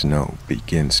 When the snow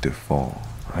begins to fall,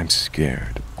 I'm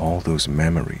scared all those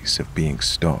memories of being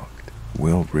stalked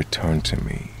will return to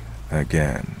me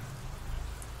again.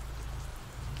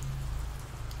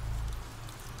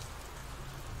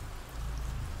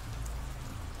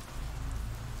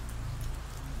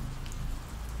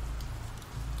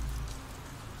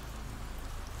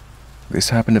 This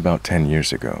happened about 10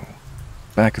 years ago.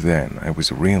 Back then, I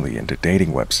was really into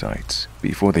dating websites,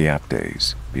 before the app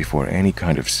days, before any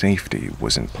kind of safety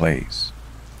was in place.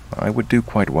 I would do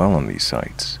quite well on these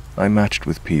sites. I matched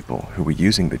with people who were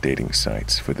using the dating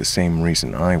sites for the same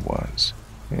reason I was.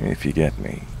 If you get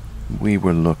me, we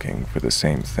were looking for the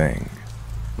same thing.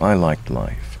 I liked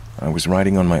life. I was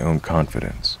riding on my own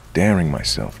confidence, daring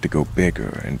myself to go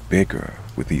bigger and bigger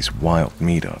with these wild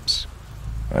meetups.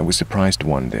 I was surprised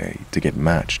one day to get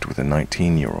matched with a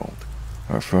 19-year-old.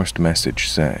 Her first message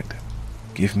said,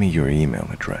 "Give me your email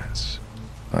address."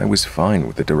 I was fine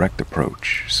with the direct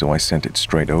approach, so I sent it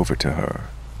straight over to her.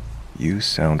 "You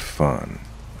sound fun.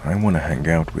 I want to hang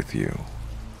out with you."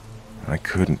 I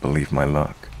couldn't believe my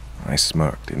luck. I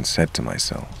smirked and said to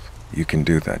myself, "You can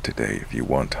do that today if you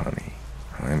want, honey.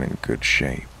 I'm in good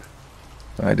shape."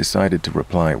 I decided to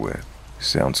reply with,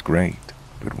 "Sounds great,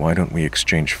 but why don't we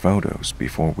exchange photos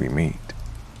before we meet?"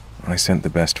 I sent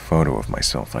the best photo of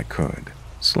myself I could,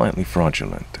 slightly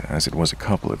fraudulent as it was a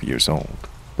couple of years old.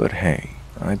 But hey,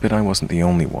 I bet I wasn't the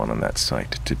only one on that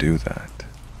site to do that.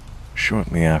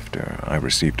 Shortly after, I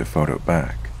received a photo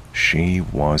back. She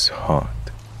was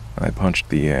hot. I punched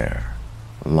the air.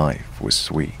 Life was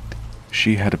sweet.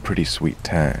 She had a pretty sweet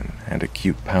tan and a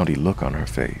cute pouty look on her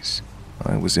face.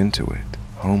 I was into it.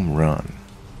 Home run.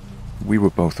 We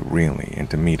were both really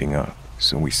into meeting up,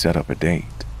 so we set up a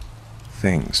date.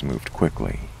 Things moved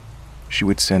quickly. She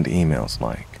would send emails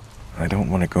like, "I don't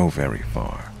want to go very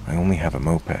far. I only have a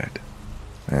moped."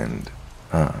 And,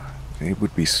 "It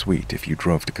would be sweet if you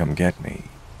drove to come get me."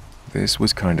 This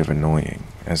was kind of annoying,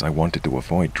 as I wanted to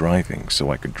avoid driving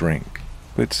so I could drink.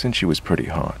 But since she was pretty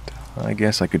hot, I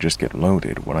guess I could just get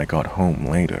loaded when I got home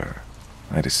later.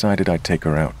 I decided I'd take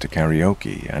her out to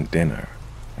karaoke and dinner,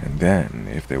 and then,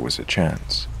 if there was a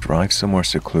chance, drive somewhere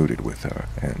secluded with her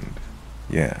and,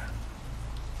 Yeah.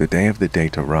 The day of the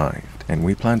date arrived, and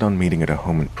we planned on meeting at a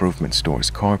home improvement store's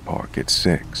car park at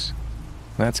 6.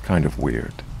 That's kind of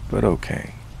weird, but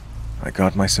okay. I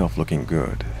got myself looking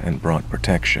good and brought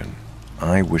protection.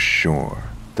 I was sure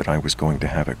that I was going to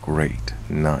have a great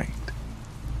night.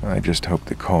 I just hoped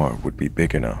the car would be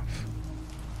big enough.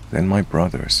 Then my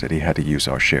brother said he had to use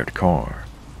our shared car.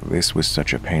 This was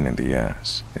such a pain in the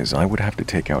ass, as I would have to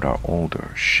take out our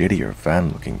older, shittier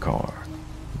van-looking car.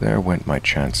 There went my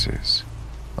chances.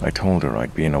 I told her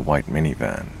I'd be in a white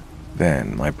minivan.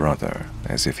 Then my brother,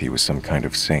 as if he was some kind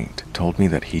of saint, told me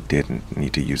that he didn't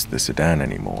need to use the sedan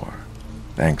anymore.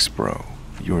 Thanks, bro.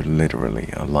 You're literally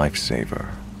a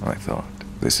lifesaver, I thought.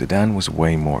 The sedan was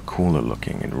way more cooler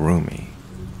looking and roomy.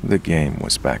 The game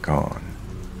was back on.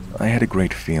 I had a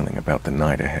great feeling about the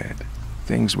night ahead.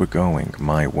 Things were going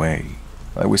my way.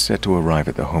 I was set to arrive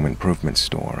at the home improvement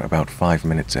store about 5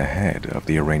 minutes ahead of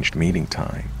the arranged meeting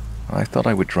time. I thought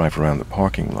I would drive around the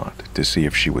parking lot to see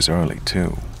if she was early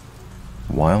too.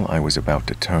 While I was about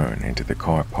to turn into the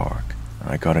car park,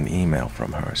 I got an email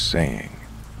from her saying,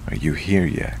 "Are you here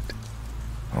yet?"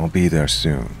 "I'll be there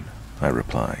soon," I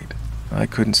replied. I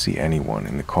couldn't see anyone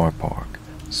in the car park,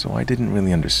 so I didn't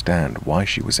really understand why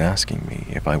she was asking me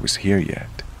if I was here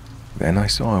yet. Then I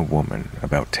saw a woman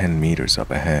about 10 meters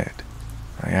up ahead.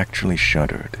 I actually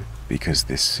shuddered because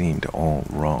this seemed all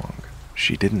wrong.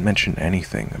 She didn't mention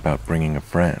anything about bringing a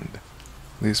friend.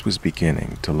 This was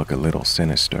beginning to look a little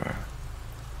sinister.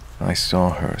 I saw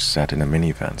her sat in a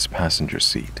minivan's passenger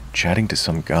seat, chatting to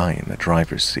some guy in the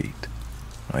driver's seat.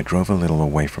 I drove a little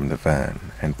away from the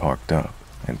van and parked up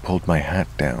and pulled my hat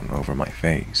down over my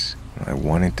face. I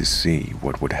wanted to see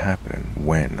what would happen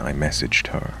when I messaged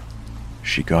her.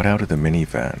 She got out of the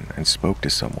minivan and spoke to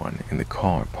someone in the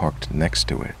car parked next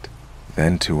to it.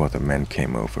 Then 2 other men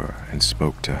came over and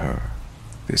spoke to her.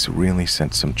 This really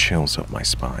sent some chills up my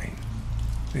spine.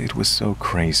 It was so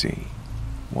crazy.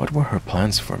 What were her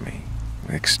plans for me?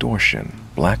 Extortion?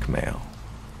 Blackmail?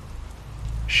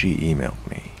 She emailed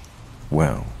me.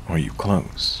 "Well, are you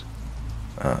close?"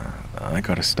 I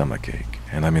got a stomachache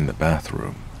and I'm in the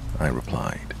bathroom," I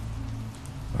replied.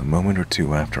 A moment or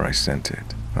two after I sent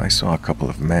it, I saw a couple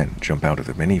of men jump out of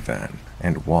the minivan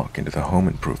and walk into the home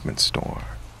improvement store.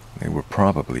 They were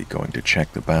probably going to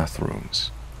check the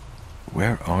bathrooms.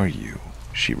 "Where are you?"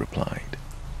 she replied.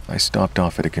 "I stopped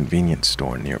off at a convenience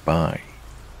store nearby."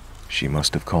 She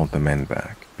must have called the men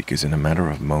back, because in a matter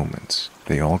of moments,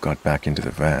 they all got back into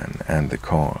the van and the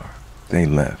car. They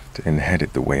left and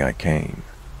headed the way I came.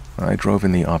 I drove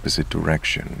in the opposite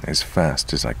direction as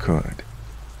fast as I could.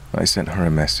 I sent her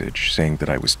a message saying that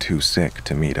I was too sick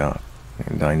to meet up,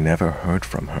 and I never heard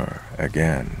from her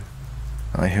again.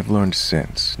 I have learned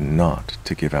since not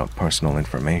to give out personal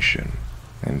information,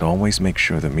 and always make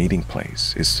sure the meeting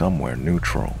place is somewhere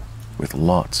neutral, with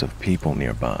lots of people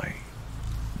nearby.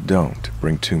 Don't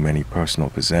bring too many personal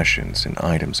possessions and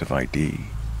items of ID,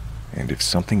 and if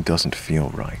something doesn't feel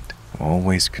right,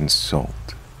 always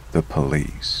consult the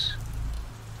police.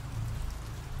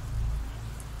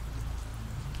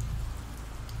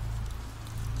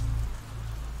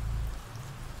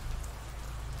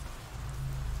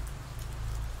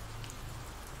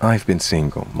 I've been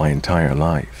single my entire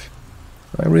life.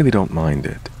 I really don't mind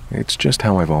it. It's just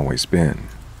how I've always been.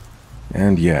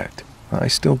 And yet, I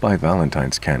still buy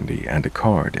Valentine's candy and a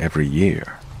card every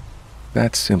year.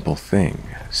 That simple thing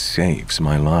saves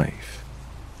my life.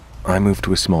 I moved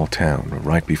to a small town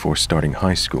right before starting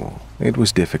high school. It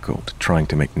was difficult trying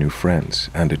to make new friends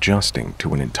and adjusting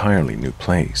to an entirely new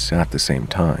place at the same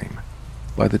time.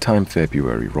 By the time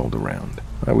February rolled around,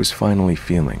 I was finally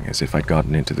feeling as if I'd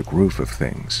gotten into the groove of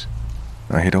things.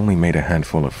 I had only made a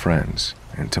handful of friends,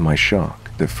 and to my shock,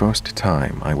 the first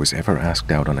time I was ever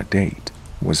asked out on a date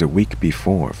was a week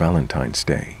before Valentine's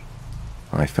Day.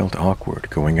 I felt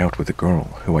awkward going out with a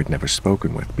girl who I'd never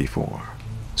spoken with before,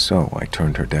 so I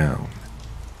turned her down.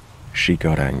 She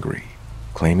got angry,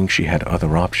 claiming she had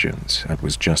other options and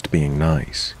was just being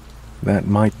nice. That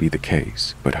might be the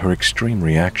case, but her extreme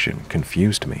reaction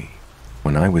confused me.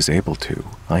 When I was able to,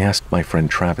 I asked my friend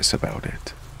Travis about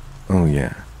it. "Oh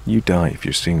yeah, you die if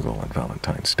you're single on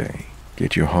Valentine's Day.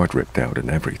 Get your heart ripped out and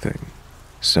everything.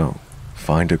 So,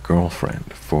 find a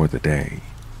girlfriend for the day,"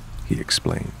 he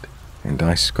explained, and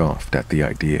I scoffed at the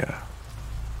idea.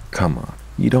 "Come on,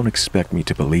 you don't expect me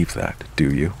to believe that,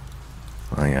 do you?"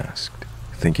 I asked,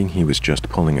 thinking he was just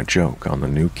pulling a joke on the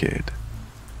new kid.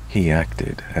 He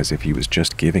acted as if he was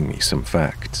just giving me some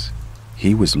facts.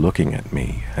 He was looking at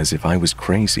me as if I was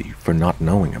crazy for not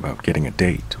knowing about getting a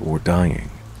date or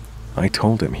dying. I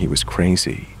told him he was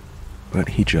crazy, but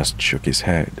he just shook his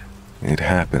head. "It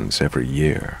happens every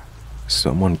year.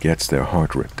 someone gets their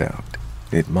heart ripped out.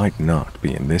 It might not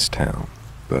be in this town,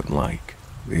 but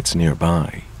it's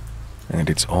nearby, and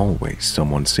it's always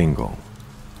someone single.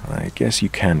 I guess you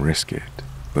can risk it,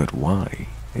 but why?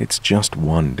 It's just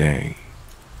one day,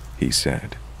 he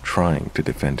said, trying to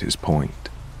defend his point.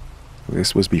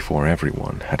 This was before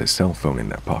everyone had a cell phone in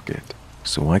their pocket,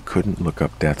 so I couldn't look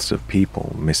up deaths of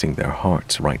people missing their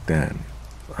hearts right then.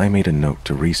 I made a note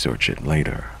to research it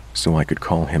later, so I could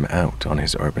call him out on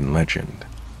his urban legend.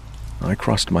 I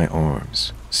crossed my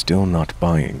arms, still not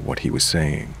buying what he was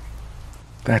saying.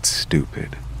 That's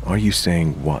stupid. Are you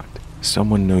saying what?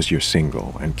 Someone knows you're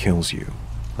single and kills you?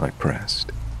 I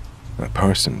pressed. A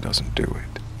person doesn't do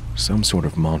it. Some sort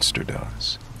of monster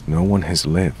does. No one has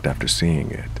lived after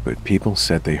seeing it, but people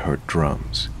said they heard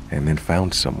drums and then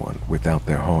found someone without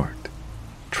their heart.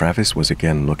 Travis was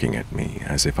again looking at me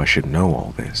as if I should know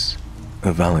all this.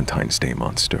 A Valentine's Day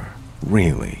monster.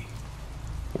 Really?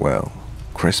 Well,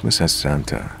 Christmas has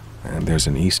Santa, and there's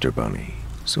an Easter bunny,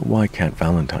 so why can't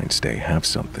Valentine's Day have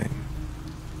something?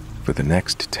 For the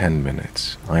next 10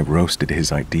 minutes, I roasted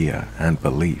his idea and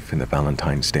belief in the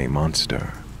Valentine's Day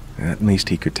monster. At least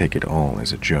he could take it all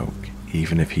as a joke,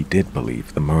 even if he did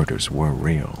believe the murders were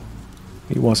real.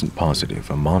 He wasn't positive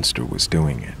a monster was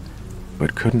doing it,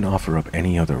 but couldn't offer up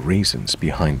any other reasons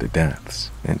behind the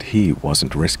deaths, and he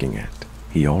wasn't risking it.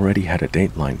 He already had a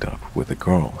date lined up with a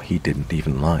girl he didn't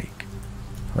even like.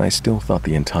 I still thought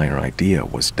the entire idea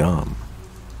was dumb.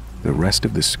 The rest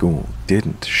of the school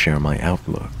didn't share my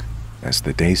outlook. As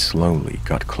the day slowly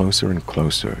got closer and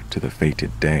closer to the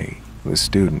fated day, the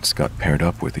students got paired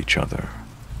up with each other.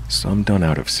 Some done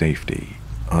out of safety,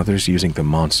 others using the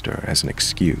monster as an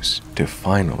excuse to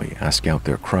finally ask out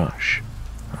their crush.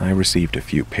 I received a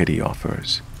few pity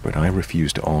offers, but I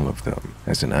refused all of them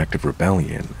as an act of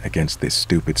rebellion against this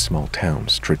stupid small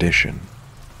town's tradition.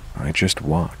 I just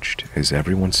watched as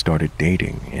everyone started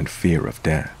dating in fear of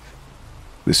death.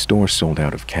 The store sold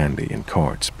out of candy and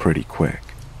cards pretty quick.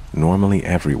 Normally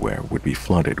everywhere would be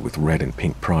flooded with red and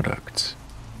pink products.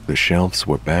 The shelves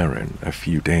were barren a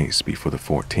few days before the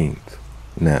 14th.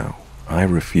 Now, I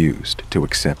refused to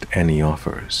accept any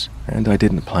offers, and I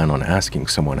didn't plan on asking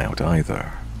someone out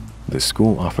either. The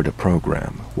school offered a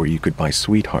program where you could buy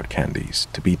sweetheart candies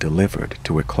to be delivered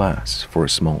to a class for a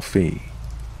small fee.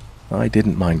 I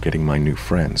didn't mind getting my new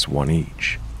friends one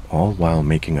each, all while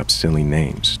making up silly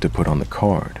names to put on the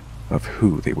card of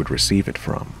who they would receive it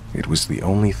from. It was the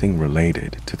only thing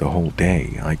related to the whole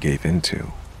day I gave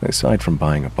into, aside from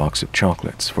buying a box of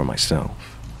chocolates for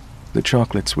myself. The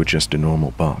chocolates were just a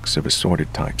normal box of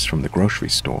assorted types from the grocery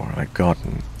store I'd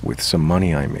gotten with some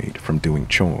money I made from doing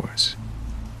chores.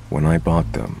 When I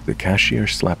bought them, the cashier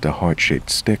slapped a heart-shaped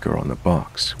sticker on the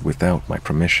box without my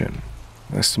permission.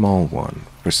 A small one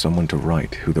for someone to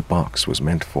write who the box was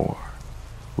meant for.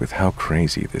 With how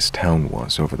crazy this town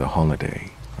was over the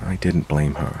holiday, I didn't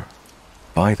blame her.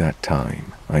 By that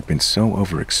time, I'd been so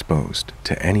overexposed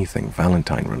to anything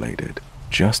Valentine-related,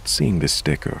 just seeing the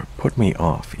sticker put me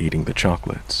off eating the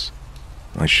chocolates.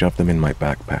 I shoved them in my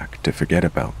backpack to forget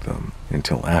about them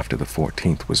until after the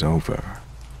 14th was over.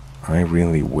 I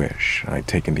really wish I'd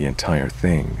taken the entire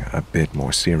thing a bit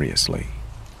more seriously.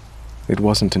 It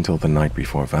wasn't until the night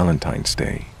before Valentine's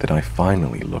Day that I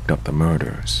finally looked up the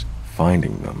murders,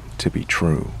 finding them to be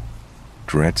true.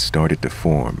 Dread started to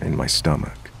form in my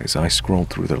stomach as I scrolled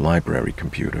through the library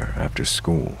computer after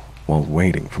school while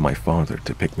waiting for my father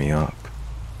to pick me up.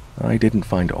 I didn't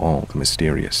find all the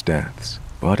mysterious deaths,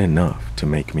 but enough to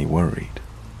make me worried.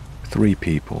 3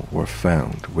 people were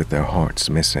found with their hearts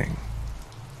missing.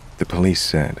 The police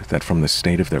said that from the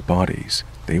state of their bodies,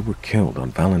 they were killed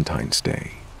on Valentine's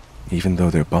Day, even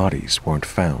though their bodies weren't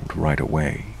found right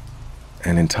away.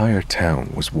 An entire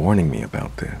town was warning me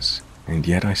about this, and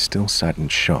yet I still sat in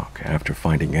shock after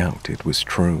finding out it was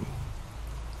true.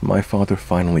 My father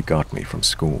finally got me from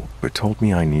school, but told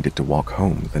me I needed to walk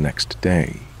home the next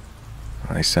day.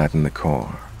 I sat in the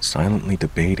car, silently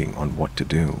debating on what to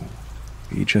do.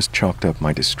 He just chalked up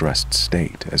my distressed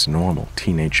state as normal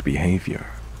teenage behavior.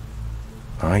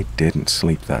 I didn't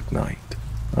sleep that night.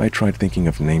 I tried thinking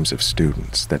of names of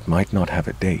students that might not have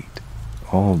a date,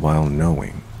 all while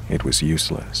knowing it was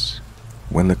useless.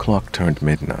 When the clock turned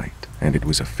midnight and it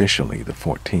was officially the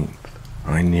 14th,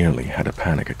 I nearly had a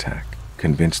panic attack,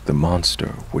 convinced the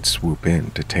monster would swoop in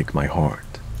to take my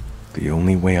heart. The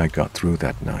only way I got through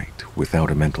that night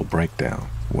without a mental breakdown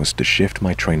was to shift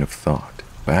my train of thought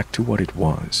back to what it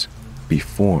was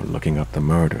before looking up the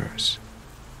murders.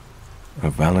 A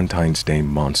Valentine's Day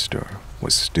monster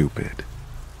was stupid.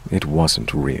 It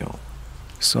wasn't real.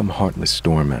 Some heartless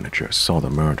store manager saw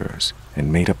the murders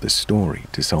and made up the story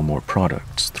to sell more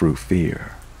products through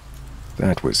fear.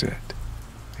 That was it.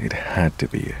 It had to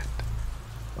be it.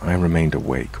 I remained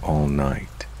awake all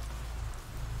night.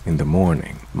 In the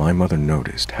morning, my mother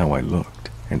noticed how I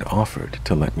looked and offered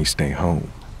to let me stay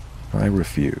home. I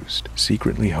refused,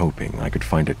 secretly hoping I could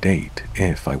find a date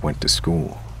if I went to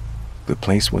school. The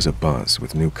place was abuzz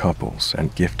with new couples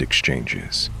and gift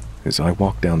exchanges. As I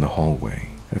walked down the hallway,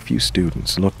 a few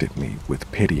students looked at me with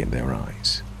pity in their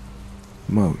eyes.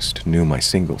 Most knew my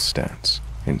single stance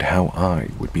and how I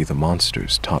would be the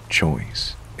monster's top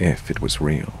choice if it was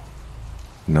real.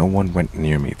 No one went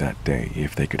near me that day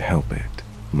if they could help it.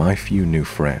 My few new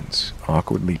friends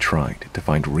awkwardly tried to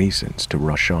find reasons to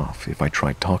rush off if I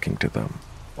tried talking to them.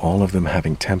 All of them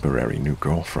having temporary new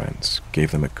girlfriends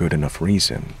gave them a good enough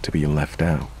reason to be left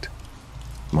out.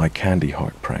 My candy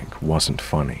heart prank wasn't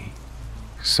funny.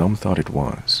 Some thought it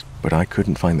was, but I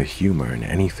couldn't find the humor in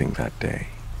anything that day.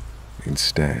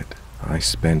 Instead, I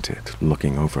spent it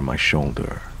looking over my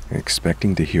shoulder,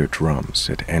 expecting to hear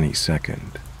drums at any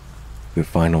second. The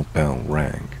final bell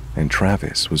rang, and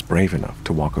Travis was brave enough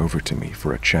to walk over to me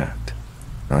for a chat.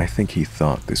 I think he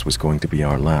thought this was going to be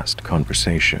our last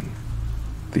conversation.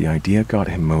 The idea got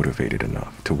him motivated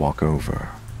enough to walk over,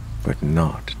 but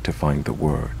not to find the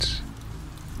words.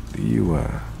 "Do you,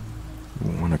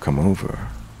 want to come over?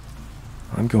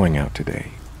 I'm going out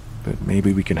today, but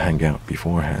maybe we can hang out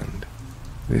beforehand.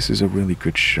 This is a really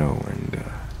good show," and,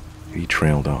 he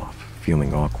trailed off,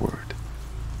 feeling awkward.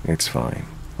 "It's fine.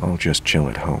 I'll just chill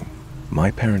at home. My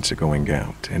parents are going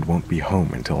out and won't be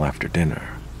home until after dinner,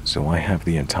 so I have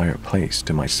the entire place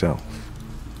to myself.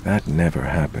 That never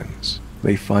happens.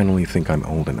 They finally think I'm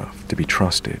old enough to be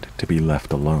trusted to be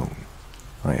left alone,"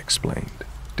 I explained,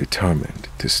 determined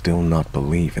to still not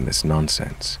believe in this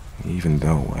nonsense, even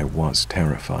though I was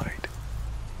terrified.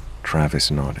 Travis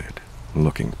nodded,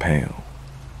 looking pale.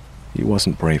 He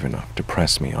wasn't brave enough to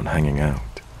press me on hanging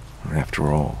out.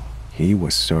 After all, he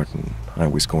was certain I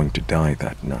was going to die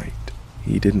that night.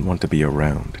 He didn't want to be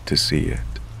around to see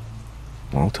it.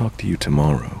 "I'll talk to you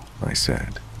tomorrow," I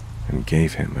said, and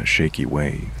gave him a shaky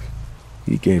wave.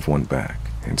 He gave one back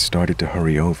and started to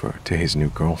hurry over to his new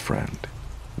girlfriend.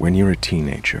 When you're a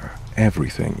teenager,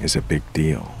 everything is a big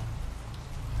deal.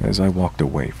 As I walked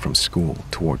away from school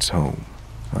towards home,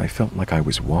 I felt like I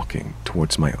was walking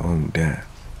towards my own death.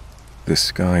 The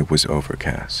sky was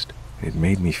overcast. It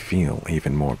made me feel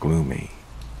even more gloomy.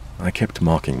 I kept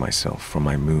mocking myself for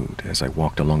my mood as I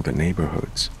walked along the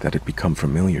neighborhoods that had become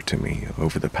familiar to me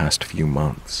over the past few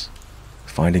months.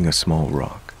 Finding a small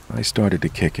rock, I started to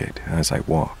kick it as I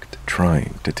walked,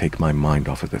 trying to take my mind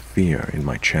off of the fear in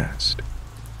my chest.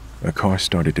 A car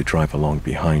started to drive along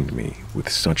behind me with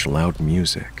such loud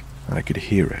music, I could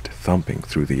hear it thumping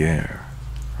through the air.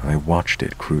 I watched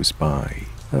it cruise by,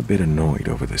 a bit annoyed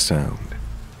over the sound.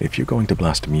 If you're going to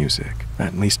blast music,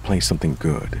 at least play something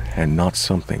good and not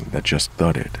something that just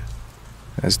thudded.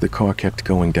 As the car kept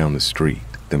going down the street,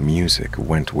 the music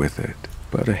went with it,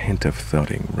 but a hint of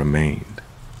thudding remained.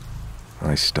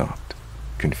 I stopped,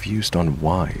 confused on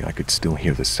why I could still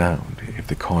hear the sound if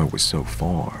the car was so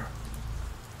far.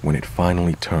 When it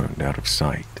finally turned out of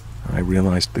sight, I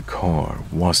realized the car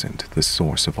wasn't the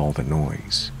source of all the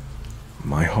noise.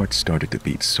 My heart started to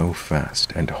beat so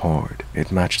fast and hard,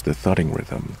 it matched the thudding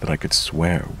rhythm that I could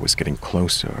swear was getting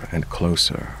closer and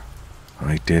closer.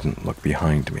 I didn't look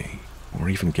behind me, or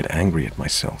even get angry at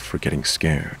myself for getting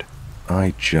scared.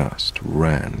 I just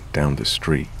ran down the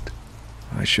street.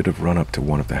 I should have run up to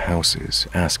one of the houses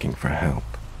asking for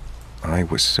help. I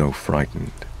was so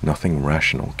frightened, nothing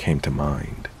rational came to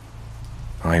mind.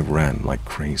 I ran like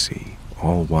crazy,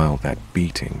 all while that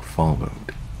beating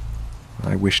followed.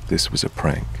 I wished this was a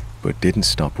prank, but didn't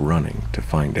stop running to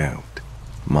find out.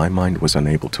 My mind was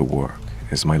unable to work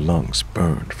as my lungs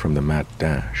burned from the mad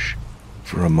dash.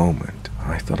 For a moment,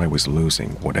 I thought I was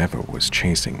losing whatever was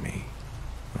chasing me.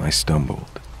 I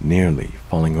stumbled, nearly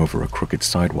falling over a crooked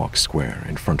sidewalk square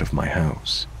in front of my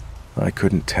house. I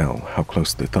couldn't tell how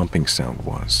close the thumping sound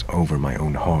was over my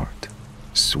own heart.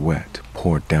 Sweat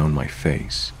poured down my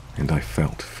face, and I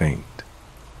felt faint.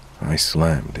 I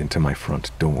slammed into my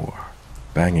front door,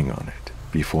 banging on it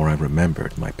before I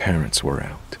remembered my parents were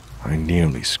out. I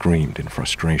nearly screamed in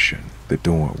frustration. The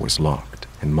door was locked,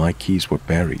 and my keys were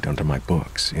buried under my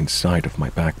books inside of my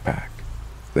backpack.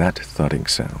 That thudding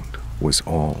sound was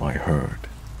all I heard.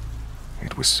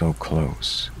 It was so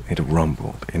close, it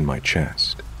rumbled in my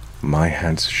chest. My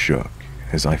hands shook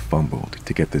as I fumbled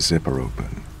to get the zipper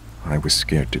open. I was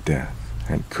scared to death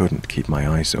and couldn't keep my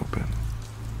eyes open.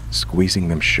 Squeezing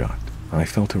them shut, I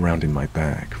felt around in my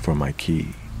bag for my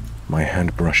key. My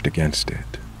hand brushed against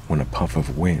it when a puff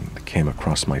of wind came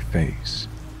across my face.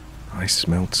 I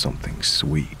smelled something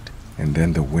sweet, and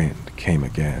then the wind came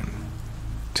again.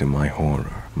 To my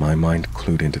horror, my mind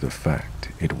clued into the fact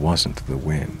it wasn't the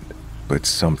wind, but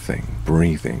something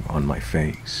breathing on my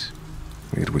face.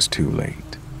 It was too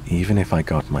late. Even if I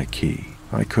got my key,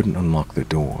 I couldn't unlock the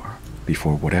door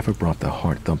before whatever brought the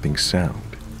heart-thumping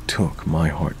sound took my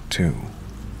heart too.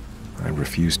 I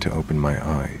refused to open my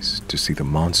eyes to see the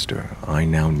monster I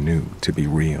now knew to be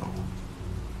real.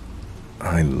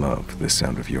 I love the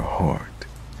sound of your heart.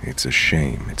 It's a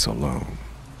shame it's alone.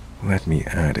 Let me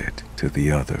add it to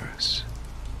the others.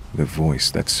 The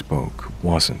voice that spoke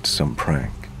wasn't some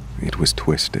prank. It was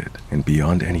twisted and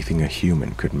beyond anything a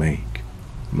human could make.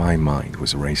 My mind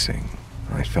was racing.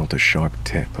 I felt a sharp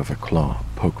tip of a claw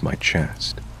poke my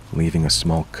chest, leaving a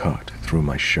small cut through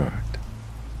my shirt.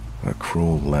 A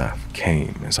cruel laugh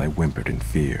came as I whimpered in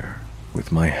fear.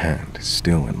 With my hand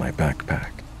still in my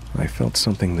backpack, I felt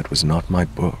something that was not my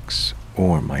books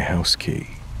or my house key.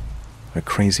 A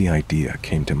crazy idea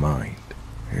came to mind.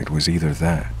 It was either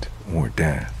that or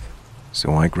death,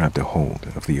 so I grabbed a hold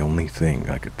of the only thing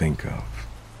I could think of.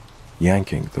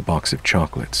 Yanking the box of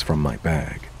chocolates from my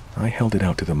bag, I held it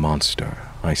out to the monster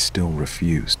I still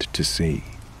refused to see.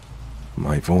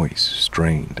 My voice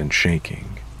strained and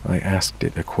shaking, I asked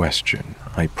it a question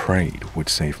I prayed would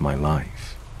save my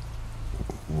life.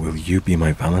 "Will you be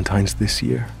my Valentine's this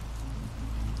year?"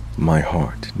 My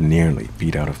heart nearly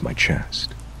beat out of my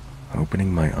chest.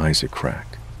 Opening my eyes a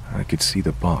crack, I could see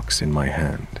the box in my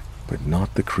hand, but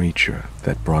not the creature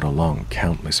that brought along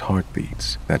countless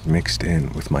heartbeats that mixed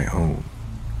in with my own.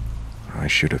 I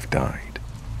should have died.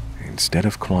 Instead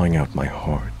of clawing out my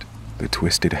heart, the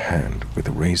twisted hand with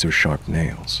the razor-sharp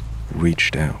nails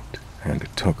reached out and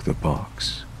took the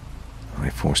box.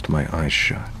 I forced my eyes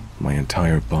shut, my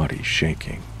entire body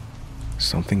shaking.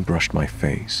 Something brushed my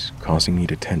face, causing me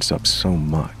to tense up so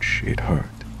much it hurt.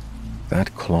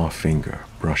 That claw finger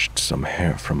brushed some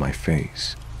hair from my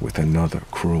face with another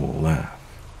cruel laugh.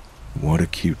 "What a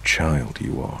cute child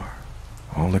you are.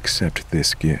 I'll accept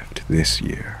this gift this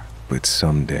year, but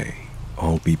someday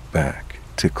I'll be back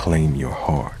to claim your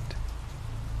heart."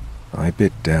 I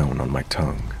bit down on my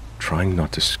tongue, trying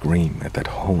not to scream at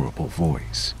that horrible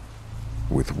voice.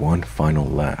 With one final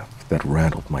laugh that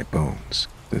rattled my bones,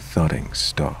 the thudding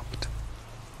stopped.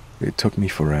 It took me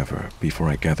forever before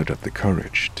I gathered up the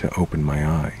courage to open my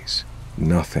eyes.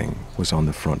 Nothing was on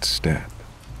the front step.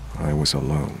 I was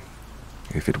alone.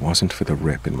 If it wasn't for the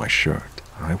rip in my shirt,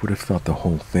 I would have thought the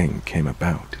whole thing came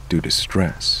about due to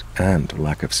stress and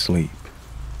lack of sleep.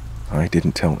 I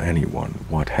didn't tell anyone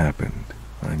what happened.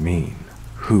 I mean,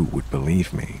 who would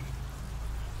believe me?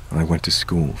 I went to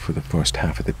school for the first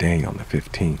half of the day on the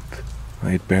 15th. I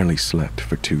had barely slept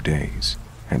for 2 days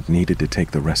and needed to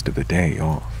take the rest of the day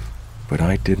off. But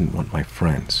I didn't want my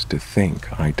friends to think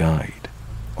I died.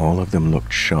 All of them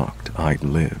looked shocked I'd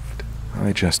lived.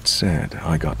 I just said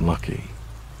I got lucky.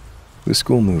 The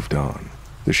school moved on.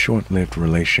 The short-lived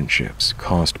relationships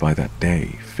caused by that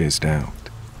day fizzed out.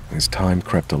 As time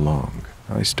crept along,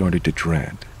 I started to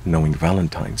dread knowing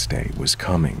Valentine's Day was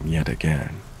coming yet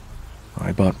again.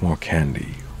 I bought more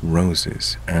candy,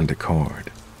 roses, and a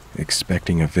card,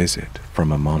 expecting a visit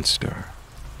from a monster.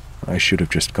 I should have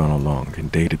just gone along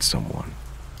and dated someone,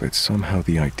 but somehow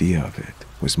the idea of it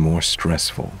was more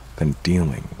stressful than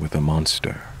dealing with a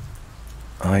monster.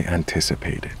 I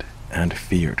anticipated and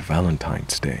feared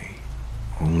Valentine's Day,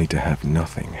 only to have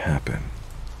nothing happen.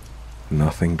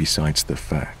 Nothing besides the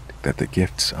fact that the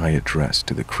gifts I addressed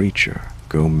to the creature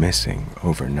go missing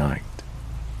overnight.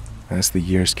 As the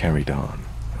years carried on,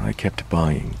 I kept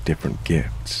buying different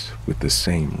gifts with the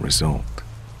same result.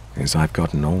 As I've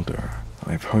gotten older,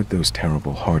 I've heard those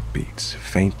terrible heartbeats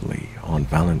faintly on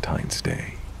Valentine's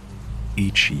Day.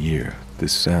 Each year, the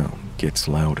sound gets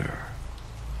louder.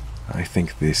 I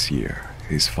think this year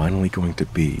is finally going to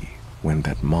be when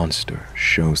that monster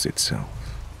shows itself.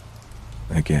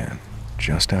 Again,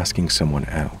 just asking someone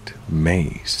out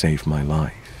may save my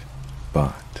life,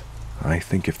 but I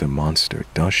think if the monster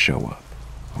does show up,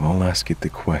 I'll ask it the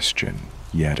question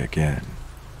yet again.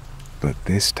 But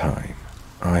this time,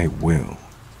 I will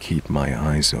keep my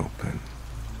eyes open.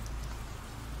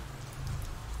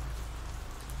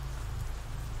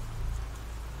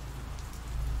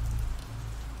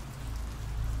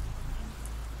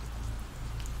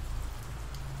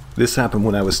 This happened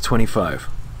when I was 25.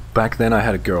 Back then I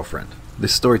had a girlfriend.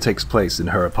 This story takes place in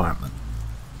her apartment.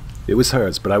 It was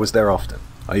hers, but I was there often.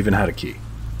 I even had a key.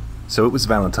 So it was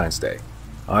Valentine's Day.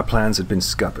 Our plans had been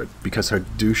scuppered because her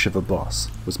douche of a boss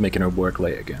was making her work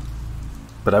late again.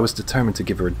 but I was determined to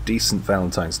give her a decent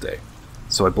Valentine's Day,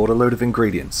 so I bought a load of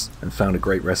ingredients and found a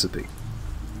great recipe.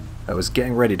 I was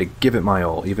getting ready to give it my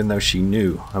all, even though she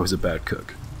knew I was a bad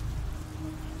cook.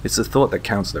 It's the thought that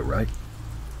counts though, right?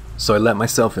 So I let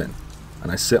myself in,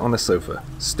 and I sit on the sofa,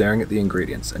 staring at the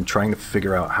ingredients and trying to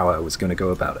figure out how I was going to go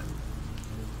about it.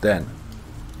 Then,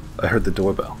 I heard the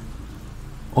doorbell.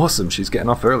 Awesome, she's getting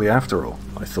off early after all,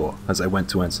 I thought, as I went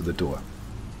to answer the door.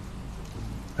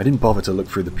 I didn't bother to look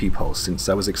through the peephole since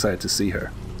I was excited to see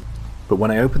her, but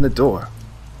when I opened the door,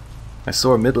 I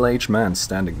saw a middle-aged man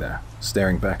standing there,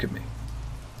 staring back at me.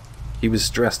 He was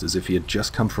dressed as if he had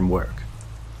just come from work.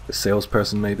 A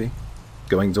salesperson, maybe?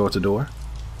 Going door to door?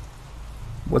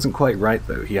 Wasn't quite right,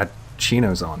 though. He had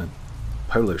chinos on and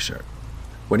polo shirt.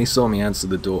 When he saw me answer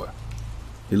the door,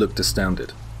 he looked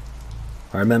astounded.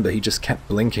 I remember he just kept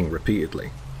blinking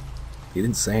repeatedly. He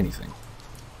didn't say anything.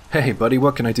 "Hey, buddy,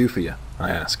 what can I do for you?" I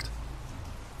asked.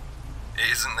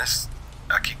 "Isn't this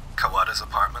Aki Kawada's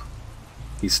apartment?"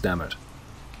 he stammered.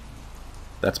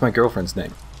 "That's my girlfriend's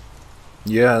name."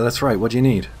 "Yeah, that's right. What do you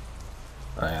need?"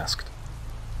 I asked.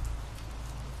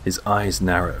 His eyes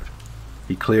narrowed.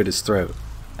 He cleared his throat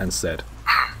and said,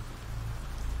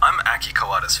 "I'm Aki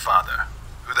Kawada's father.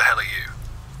 Who the hell are you?"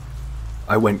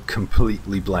 I went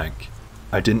completely blank.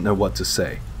 I didn't know what to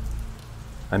say.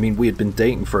 I mean, we had been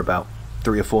dating for about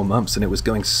 3 or 4 months and it was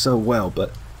going so well,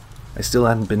 but I still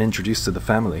hadn't been introduced to the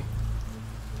family.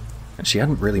 And she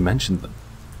hadn't really mentioned them.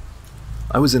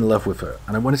 I was in love with her,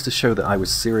 and I wanted to show that I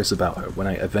was serious about her when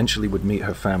I eventually would meet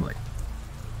her family.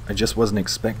 I just wasn't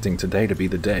expecting today to be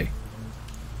the day.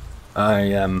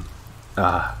 I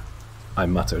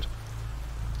muttered.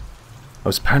 I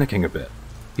was panicking a bit.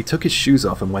 He took his shoes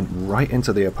off and went right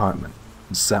into the apartment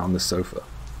and sat on the sofa.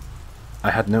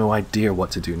 I had no idea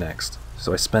what to do next,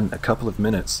 so I spent a couple of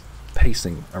minutes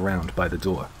pacing around by the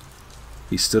door.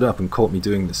 He stood up and caught me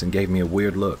doing this and gave me a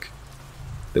weird look.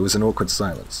 There was an awkward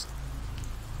silence.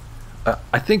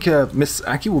 I think Miss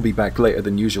Aki will be back later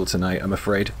than usual tonight, I'm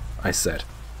afraid," I said.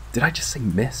 Did I just say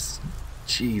miss?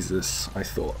 Jesus, I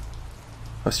thought.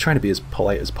 I was trying to be as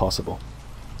polite as possible.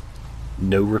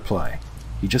 No reply.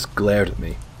 He just glared at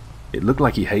me. It looked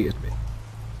like he hated me.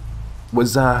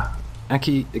 "Was,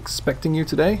 Aki expecting you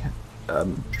today?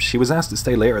 She was asked to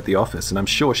stay later at the office, and I'm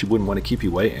sure she wouldn't want to keep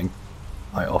you waiting,"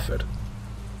 I offered.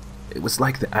 It was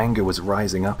like the anger was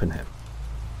rising up in him.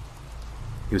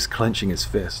 He was clenching his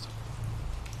fist.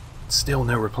 Still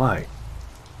no reply.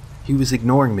 He was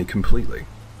ignoring me completely.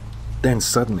 Then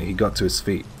suddenly he got to his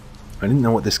feet. I didn't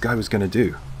know what this guy was going to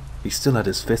do. He still had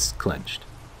his fists clenched.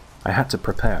 I had to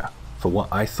prepare for what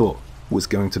I thought was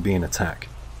going to be an attack.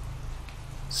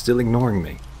 Still ignoring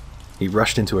me, he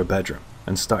rushed into her bedroom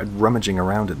and started rummaging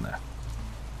around in there.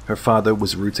 Her father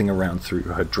was rooting around through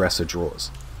her dresser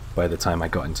drawers by the time I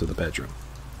got into the bedroom.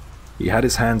 He had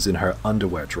his hands in her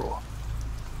underwear drawer.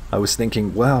 I was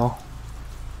thinking, well,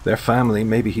 their family,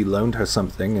 maybe he loaned her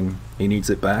something and he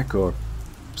needs it back or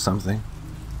something.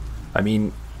 I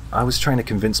mean, I was trying to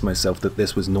convince myself that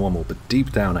this was normal, but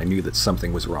deep down I knew that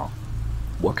something was wrong.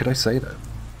 What could I say though?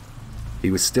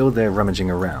 He was still there rummaging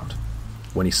around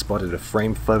when he spotted a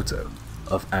framed photo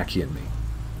of Aki and me.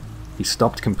 He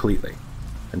stopped completely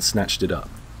and snatched it up.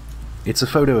 It's a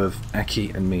photo of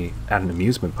Aki and me at an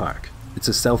amusement park. It's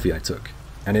a selfie I took,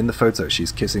 and in the photo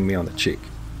she's kissing me on the cheek.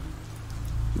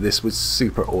 This was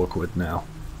super awkward now.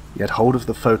 He had hold of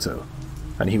the photo,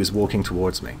 and he was walking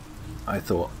towards me. I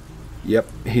thought, yep,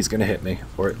 he's gonna hit me,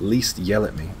 or at least yell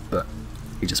at me, but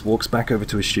he just walks back over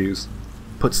to his shoes,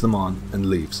 puts them on, and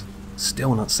leaves,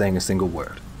 still not saying a single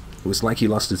word. It was like he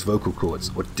lost his vocal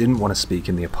cords, or didn't want to speak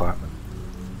in the apartment.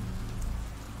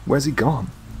 Where's he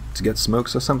gone? To get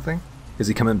smokes or something? Is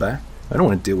he coming back? I don't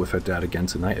want to deal with her dad again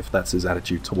tonight if that's his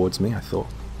attitude towards me, I thought.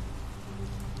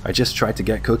 I just tried to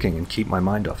get cooking and keep my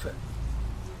mind off it.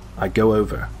 I go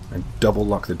over and double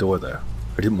lock the door though.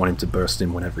 I didn't want him to burst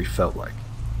in whenever he felt like.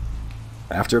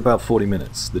 After about 40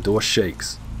 minutes, the door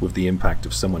shakes with the impact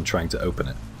of someone trying to open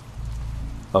it.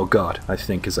 Oh God, I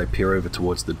think as I peer over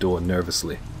towards the door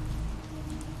nervously.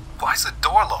 "Why's the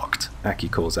door locked?" Aki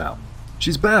calls out.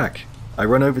 "She's back!" I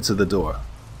run over to the door,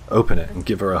 open it and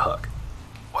give her a hug.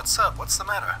 "What's up? What's the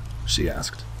matter?" she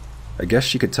asked. I guess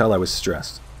she could tell I was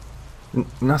stressed.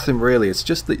 Nothing really, it's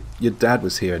just that your dad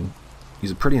was here and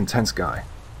he's a pretty intense guy."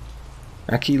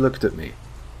 Aki looked at me.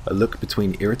 A look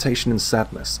between irritation and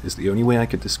sadness is the only way I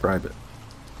could describe it.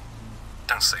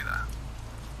 "Don't say that.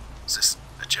 Is this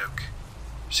a joke?"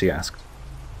 she asked.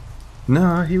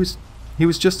 "No, he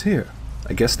was just here.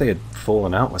 I guess they had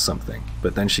fallen out or something,"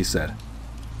 but then she said,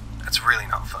 "That's really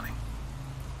not funny.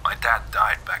 My dad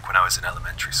died back when I was in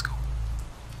elementary school."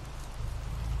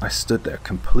 I stood there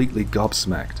completely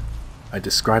gobsmacked. I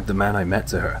described the man I met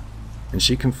to her, and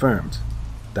she confirmed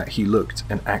that he looked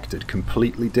and acted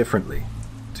completely differently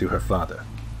to her father.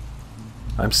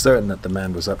 I'm certain that the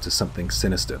man was up to something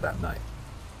sinister that night.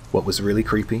 What was really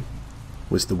creepy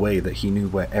was the way that he knew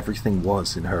where everything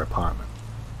was in her apartment.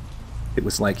 It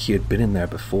was like he had been in there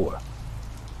before.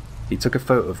 He took a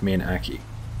photo of me and Aki,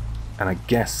 and I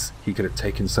guess he could have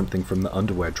taken something from the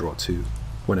underwear drawer too,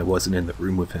 when I wasn't in the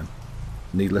room with him.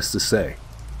 Needless to say,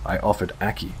 I offered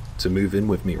Aki to move in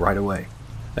with me right away,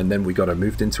 and then we got her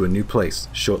moved into a new place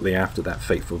shortly after that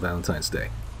fateful Valentine's Day.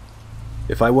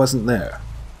 If I wasn't there,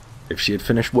 if she had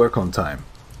finished work on time,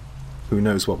 who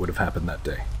knows what would have happened that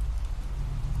day.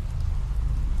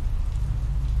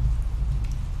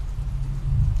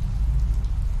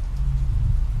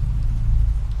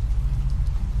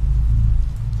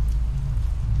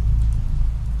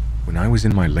 When I was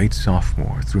in my late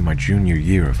sophomore through my junior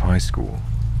year of high school,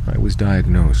 I was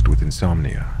diagnosed with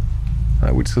insomnia.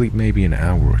 I would sleep maybe an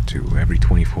hour or two every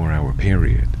 24-hour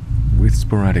period, with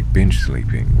sporadic binge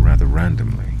sleeping rather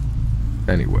randomly.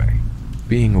 Anyway,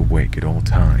 being awake at all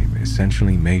time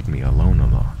essentially made me alone a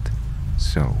lot.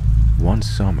 So, one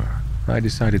summer, I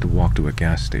decided to walk to a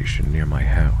gas station near my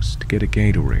house to get a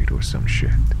Gatorade or some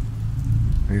shit.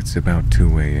 It's about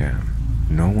 2 a.m.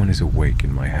 No one is awake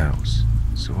in my house,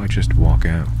 so I just walk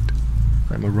out.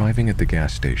 I'm arriving at the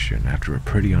gas station after a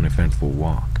pretty uneventful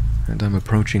walk, and I'm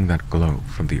approaching that glow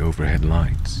from the overhead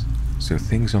lights, so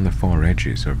things on the far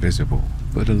edges are visible,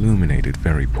 but illuminated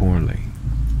very poorly.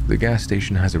 The gas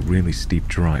station has a really steep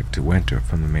drive to enter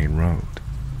from the main road,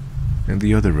 and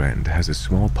the other end has a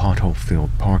small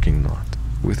pothole-filled parking lot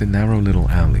with a narrow little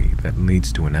alley that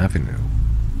leads to an avenue.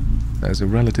 As a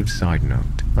relative side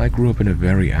note, I grew up in a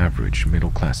very average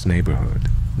middle-class neighborhood,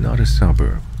 not a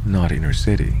suburb, not inner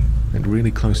city, and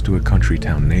really close to a country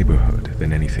town neighborhood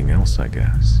than anything else, I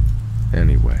guess.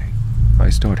 Anyway, I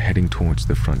start heading towards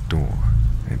the front door,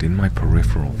 and in my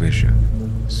peripheral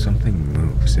vision, something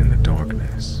moves in the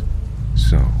darkness.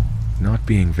 So, not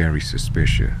being very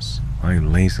suspicious, I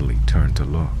lazily turn to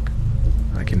look.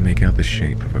 I can make out the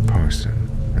shape of a person,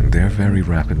 and they're very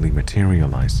rapidly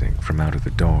materializing from out of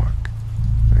the dark.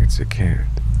 It's a kid,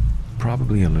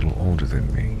 probably a little older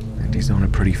than me, and he's on a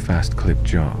pretty fast-clip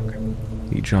jog.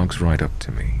 He jogs right up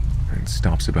to me, and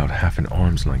stops about half an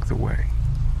arm's length away.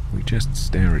 We just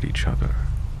stare at each other.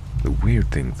 The weird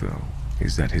thing, though,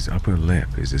 is that his upper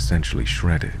lip is essentially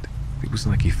shredded. It was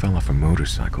like he fell off a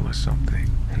motorcycle or something,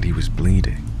 and he was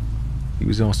bleeding. He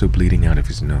was also bleeding out of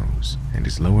his nose, and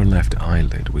his lower left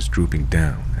eyelid was drooping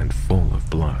down and full of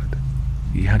blood.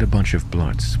 He had a bunch of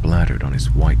blood splattered on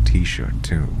his white t-shirt,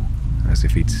 too, as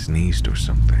if he'd sneezed or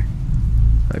something.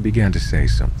 I began to say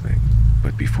something,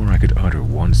 but before I could utter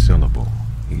one syllable,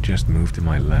 he just moved to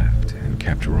my left and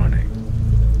kept running.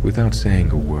 Without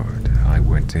saying a word, I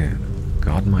went in,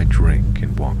 got my drink,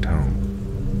 and walked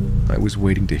home. I was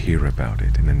waiting to hear about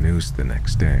it in the news the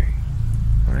next day.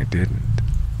 I didn't.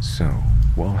 So,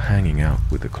 while hanging out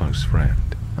with a close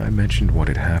friend, I mentioned what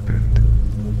had happened.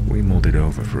 We mulled it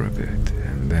over for a bit,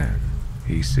 and then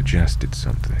he suggested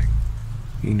something.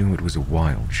 He knew it was a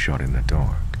wild shot in the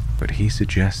dark, but he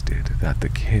suggested that the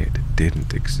kid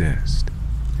didn't exist,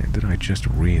 and that I just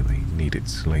really needed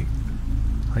sleep.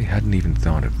 I hadn't even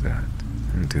thought of that,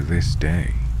 and to this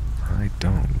day, I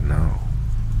don't know.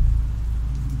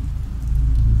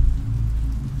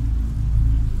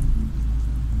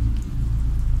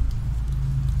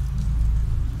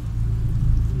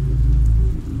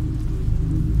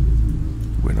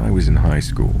 When I was in high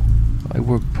school, I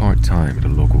worked part-time at a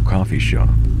local coffee shop.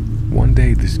 One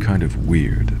day, this kind of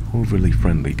weird, overly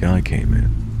friendly guy came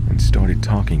in and started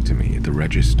talking to me at the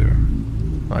register.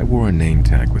 I wore a name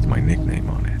tag with my nickname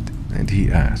on it, and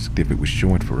he asked if it was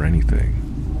short for anything.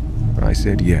 I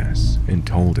said yes, and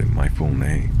told him my full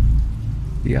name.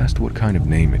 He asked what kind of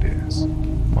name it is.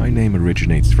 My name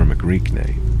originates from a Greek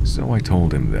name, so I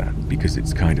told him that because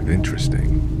it's kind of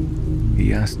interesting.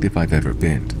 He asked if I've ever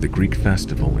been to the Greek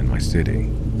festival in my city.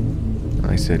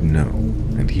 I said no,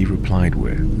 and he replied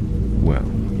with, "Well,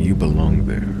 you belong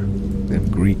there. Them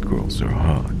Greek girls are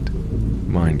hot."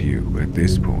 Mind you, at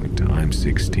this point, I'm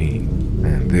 16,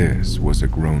 and this was a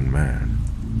grown man.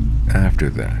 After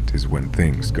that is when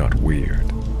things got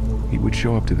weird. He would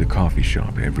show up to the coffee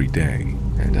shop every day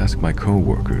and ask my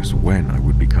co-workers when I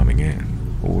would be coming in,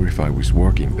 or if I was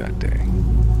working that day.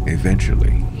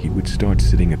 Eventually, he would start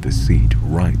sitting at the seat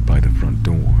right by the front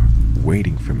door,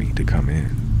 waiting for me to come in.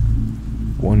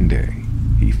 One day,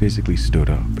 he physically stood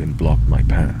up and blocked my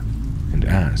path and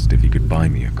asked if he could buy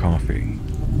me a coffee,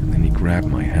 and then he grabbed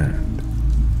my hand.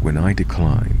 When I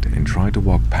declined and tried to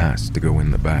walk past to go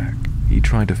in the back, he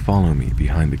tried to follow me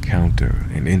behind the counter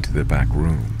and into the back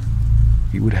room.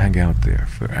 He would hang out there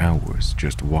for hours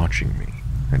just watching me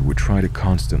and would try to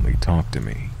constantly talk to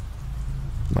me.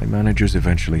 My managers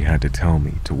eventually had to tell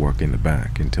me to work in the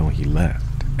back until he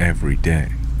left every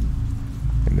day.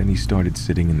 And then he started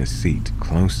sitting in the seat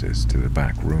closest to the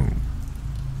back room.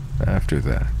 After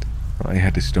that, I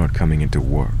had to start coming into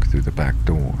work through the back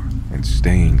door and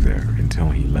staying there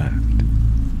until he left.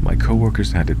 My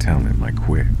coworkers had to tell him I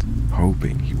quit,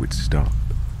 hoping he would stop.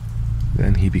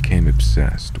 Then he became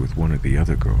obsessed with one of the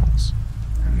other girls,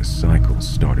 and the cycle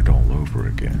started all over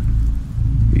again.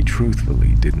 He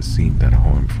truthfully didn't seem that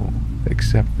harmful,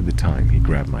 except for the time he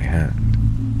grabbed my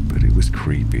hand, but it was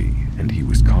creepy and he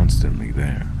was constantly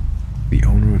there. The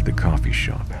owner of the coffee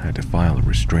shop had to file a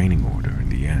restraining order in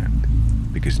the end,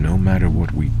 because no matter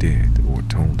what we did or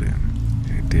told him,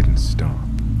 it didn't stop.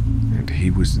 And he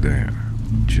was there,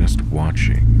 just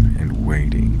watching and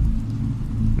waiting.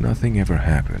 Nothing ever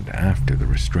happened after the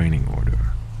restraining order.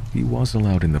 He was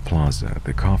allowed in the plaza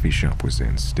the coffee shop was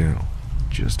in still,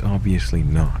 just obviously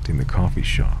not in the coffee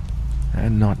shop,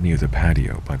 and not near the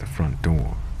patio by the front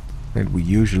door. And we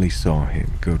usually saw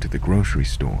him go to the grocery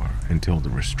store until the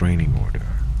restraining order.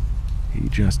 He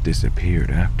just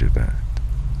disappeared after that.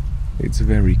 It's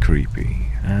very creepy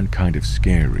and kind of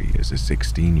scary as a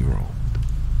 16-year-old.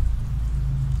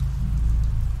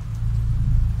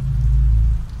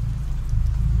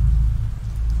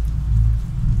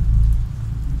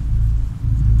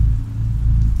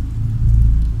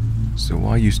 So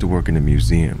I used to work in a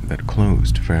museum that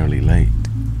closed fairly late.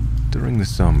 During the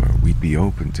summer, we'd be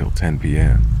open till 10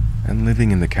 p.m., and living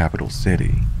in the capital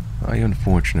city, I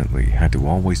unfortunately had to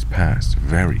always pass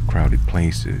very crowded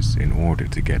places in order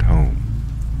to get home.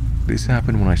 This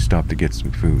happened when I stopped to get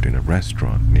some food in a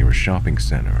restaurant near a shopping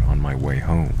center on my way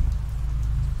home.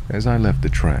 As I left the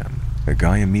tram, a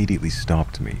guy immediately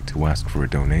stopped me to ask for a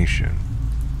donation.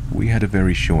 We had a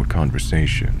very short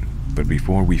conversation, but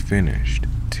before we finished,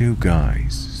 two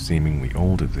guys, seemingly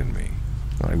older than me,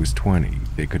 I was 20,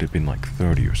 they could have been like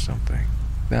 30 or something,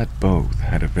 that both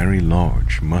had a very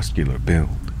large, muscular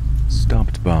build,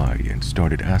 stopped by and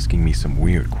started asking me some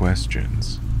weird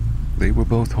questions. They were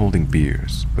both holding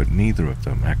beers, but neither of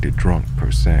them acted drunk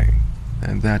per se,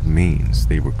 and that means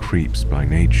they were creeps by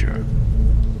nature.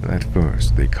 At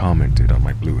first, they commented on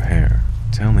my blue hair,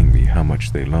 telling me how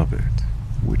much they love it,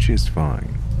 which is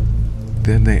fine.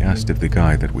 Then they asked if the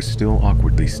guy that was still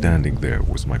awkwardly standing there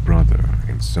was my brother,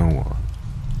 and so on.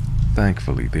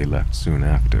 Thankfully, they left soon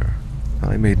after.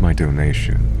 I made my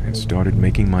donation and started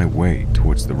making my way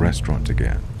towards the restaurant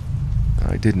again.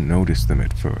 I didn't notice them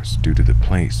at first due to the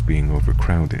place being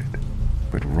overcrowded,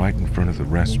 but right in front of the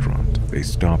restaurant, they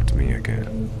stopped me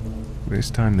again.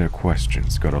 This time their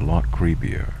questions got a lot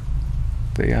creepier.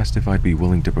 They asked if I'd be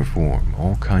willing to perform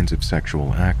all kinds of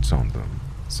sexual acts on them,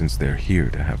 since they're here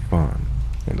to have fun,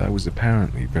 and I was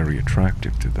apparently very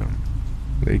attractive to them.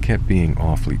 They kept being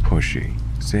awfully pushy,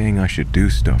 saying I should do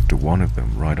stuff to one of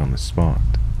them right on the spot.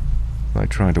 I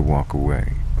tried to walk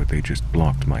away, but they just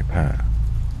blocked my path.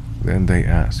 Then they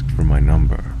asked for my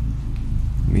number.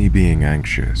 Me being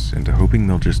anxious and hoping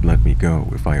they'll just let me go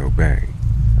if I obey,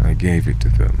 I gave it to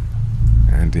them,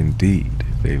 and indeed,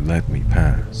 they let me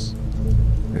pass.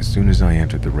 As soon as I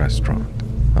entered the restaurant,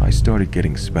 I started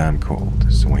getting spam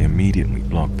called, so I immediately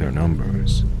blocked their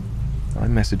numbers. I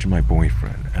messaged my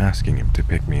boyfriend asking him to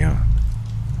pick me up.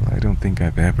 I don't think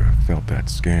I've ever felt that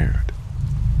scared.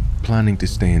 Planning to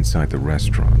stay inside the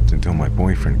restaurant until my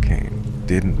boyfriend came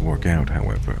didn't work out,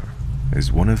 however,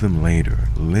 as one of them later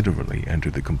literally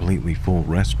entered the completely full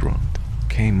restaurant,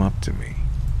 came up to me,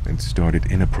 and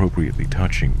started inappropriately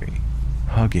touching me,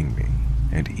 hugging me,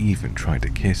 and even tried to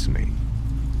kiss me.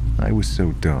 I was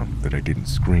so dumb that I didn't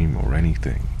scream or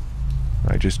anything.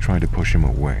 I just tried to push him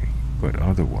away, but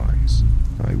otherwise,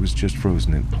 I was just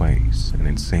frozen in place and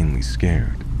insanely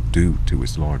scared due to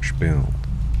his large build.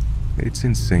 It's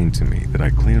insane to me that I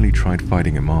clearly tried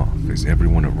fighting him off as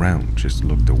everyone around just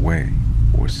looked away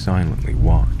or silently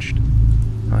watched.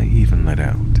 I even let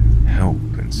out help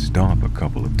and stop a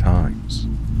couple of times.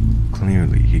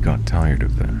 Clearly he got tired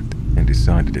of that and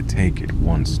decided to take it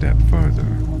one step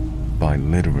further by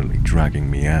literally dragging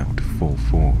me out full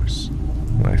force.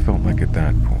 I felt like at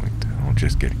that point I'll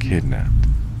just get kidnapped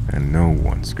and no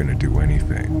one's gonna do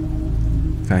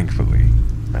anything. Thankfully,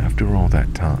 after all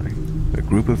that time, a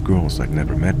group of girls I'd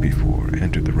never met before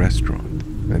entered the restaurant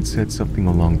and said something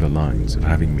along the lines of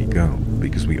having me go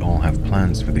because we all have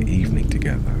plans for the evening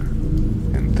together.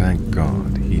 And thank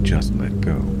God he just let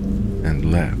go and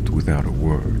left without a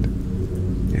word.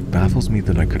 It baffles me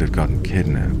that I could have gotten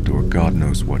kidnapped or God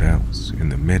knows what else in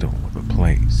the middle of a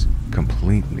place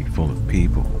completely full of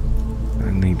people.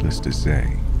 And needless to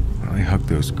say, I hugged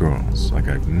those girls like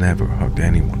I've never hugged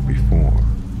anyone before,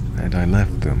 and I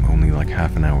left them only like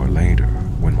half an hour later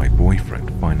when my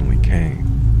boyfriend finally came.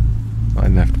 I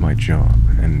left my job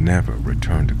and never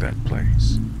returned to that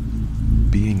place,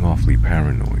 being awfully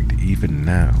paranoid even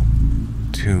now,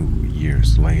 2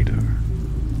 years later.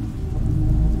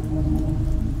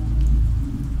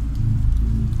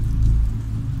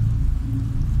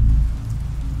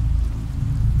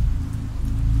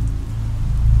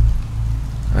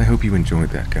 I hope you enjoyed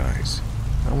that, guys.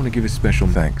 I want to give a special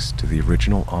thanks to the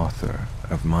original author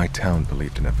of My Town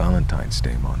Believed in a Valentine's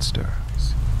Day Monster.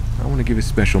 I want to give a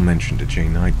special mention to J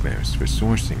Nightmares for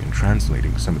sourcing and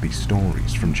translating some of these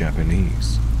stories from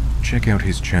Japanese. Check out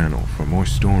his channel for more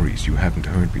stories you haven't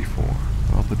heard before.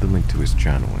 I'll put the link to his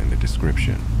channel in the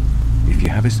description. If you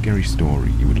have a scary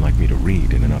story you would like me to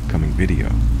read in an upcoming video,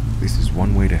 this is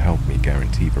one way to help me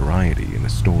guarantee variety in the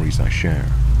stories I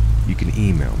share. You can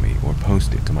email me or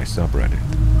post it to my subreddit.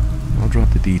 I'll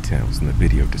drop the details in the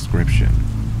video description.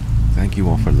 Thank you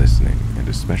all for listening, and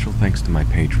a special thanks to my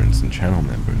patrons and channel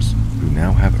members who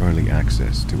now have early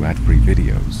access to ad-free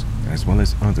videos as well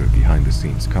as other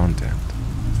behind-the-scenes content.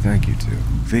 Thank you to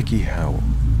Vicky Howell,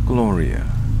 Gloria,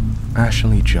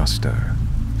 Ashley Juster,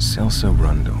 Celso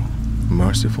Rundle,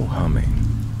 Merciful Humming,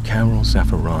 Carol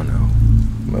Zaffarano,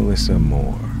 Melissa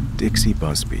Moore, Dixie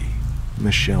Busby,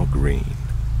 Michelle Green,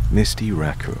 Misty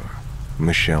Racker,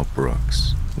 Michelle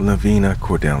Brooks, Lavina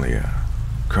Cordelia,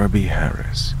 Kirby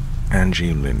Harris,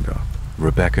 Angie Lindop,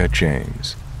 Rebecca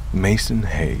James, Mason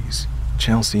Hayes,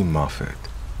 Chelsea Moffat,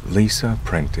 Lisa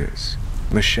Prentice,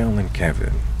 Michelle and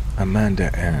Kevin,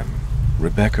 Amanda M.,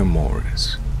 Rebecca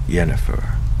Morris,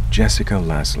 Yennefer, Jessica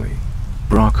Lasley,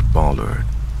 Brock Ballard,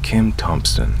 Kim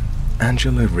Thompson,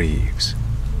 Angela Reeves,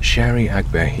 Sherry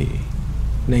Agbehi,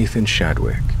 Nathan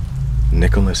Shadwick,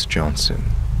 Nicholas Johnson,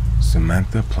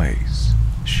 Samantha Place,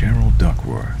 Cheryl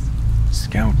Duckworth,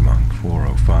 Scout Monk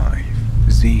 405,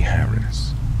 Z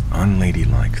Harris,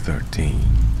 Unladylike 13,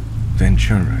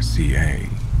 Ventura CA,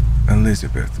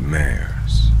 Elizabeth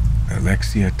Mayers,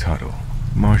 Alexia Tuttle,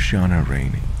 Marciana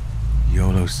Rainey,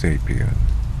 Yolo Sapien,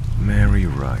 Mary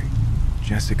Wright,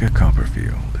 Jessica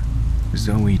Copperfield,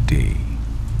 Zoe D,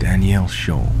 Danielle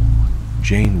Scholl,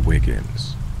 Jane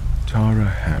Wiggins, Tara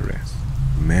Harris,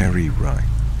 Mary Wright,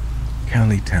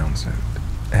 Callie Townsend,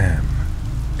 M,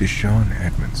 Deshaun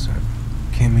Edmondson,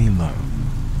 Kimmy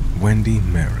Love, Wendy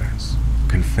Maris,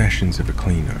 Confessions of a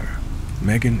Cleaner,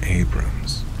 Megan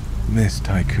Abrams, Miss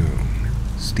Tycoon,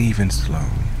 Stephen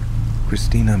Sloan,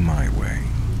 Christina Myway,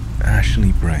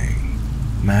 Ashley Bray,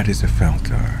 Madisa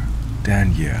Felter,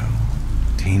 Danielle,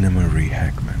 Tina Marie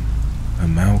Heckman,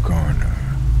 Amal Garner,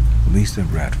 Lisa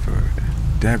Radford,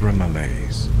 Deborah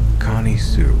Malaise, Connie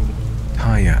Sue,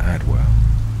 Taya Adwell,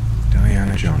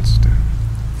 Diana Johnston,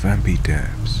 Vampy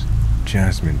Debs,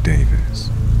 Jasmine Davis,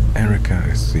 Erica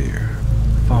Asir,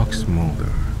 Fox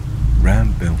Mulder,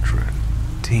 Ram Beltran,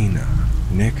 Tina,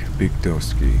 Nick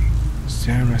Bigdowski,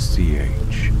 Sarah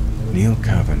C.H., Neil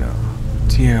Kavanaugh,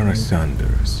 Tiara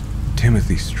Sanders,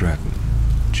 Timothy Stratton,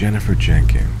 Jennifer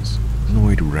Jenkins,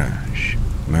 Lloyd Rash,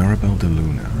 Maribel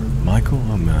DeLuna, Michael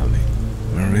O'Malley,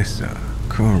 Marissa,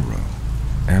 Kuro,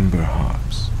 Amber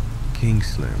Hobbs, King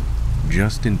Slim,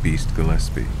 Justin Beast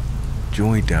Gillespie,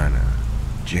 Joy Dana,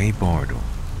 Jay Bardle,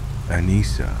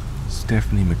 Anissa,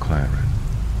 Stephanie McLaren,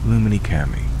 Lumini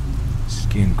Cami,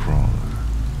 Skincrawler,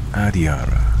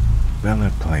 Adiara,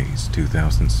 Bella Plays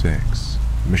 2006,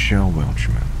 Michelle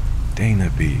Welchman,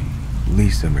 Dana B,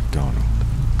 Lisa McDonald,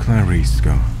 Clarice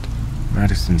Scott,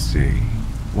 Madison C,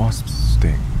 Wasps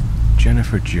Sting,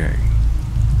 Jennifer J,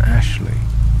 Ashley,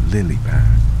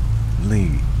 Lilybad,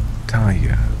 Lee,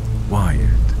 Taya, Wyatt,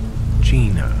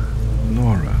 Gina,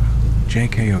 Laura,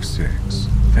 JK06,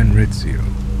 Fenrizio,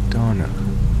 Donna,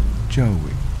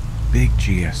 Joey, Big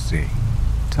GSC,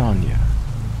 Tanya,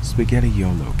 Spaghetti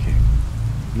YOLO King,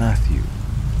 Matthew,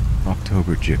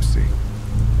 October Gypsy,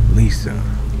 Lisa,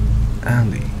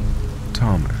 Ali,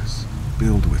 Thomas,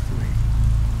 Build With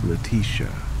Me, Letitia,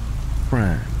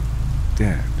 Fran,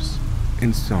 Debs,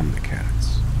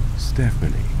 Insomnicats,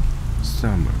 Stephanie,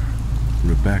 Summer,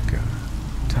 Rebecca,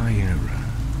 Tyra,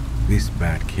 This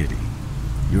Bad Kitty,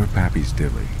 Your Pappy's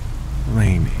Dilly,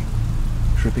 Lainey,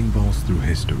 Tripping Balls Through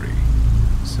History,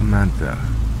 Samantha,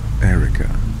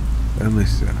 Erica,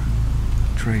 Alyssa,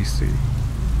 Tracy,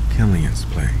 Killian's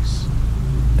Place,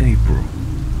 April,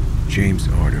 James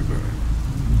Arterburn,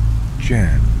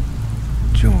 Jen,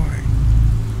 Joy,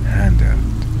 Handout,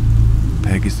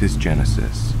 Pegasus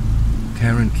Genesis,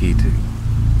 Karen Keating,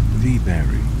 V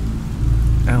Berry,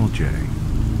 LJ,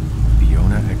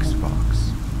 Fiona X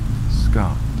Fox,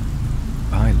 Scott,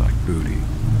 I Like Booty,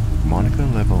 Monica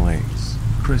Level Ace,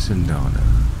 Chris and Donna,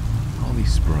 Holly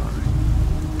Spry,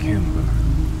 Kimber,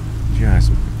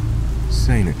 Jasmine,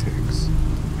 Sanatix,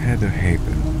 Heather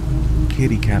Haven,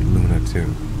 Kitty Cat Luna 2,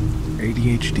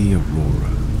 ADHD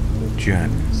Aurora,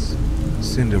 Janice,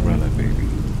 Cinderella Baby,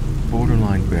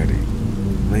 Borderline Betty,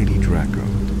 Lady Draco,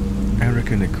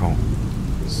 Erica Nicole,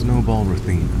 Snowball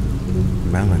Ruthina,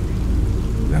 Melanie,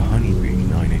 The Honeybee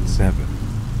 987,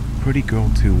 Pretty Girl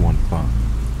 215,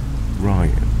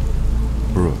 Ryan,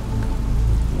 Brooke,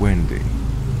 Wendy,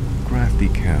 Crafty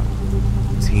Cal,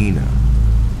 Tina,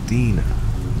 Dina,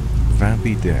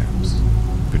 Vampy Debs,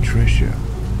 Patricia,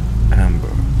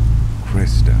 Amber,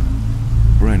 Krista,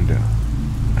 Brenda,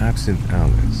 Absinthe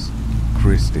Alice,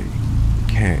 Christy,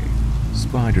 Kay,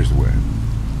 Spider's Web,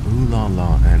 Ooh La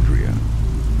La Andrea,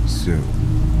 Sue,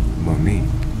 Monique,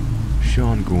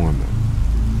 Sean Gorman,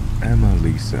 Emma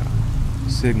Lisa,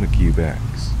 Sigma Cube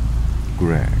X,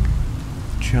 Greg,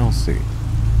 Chelsea,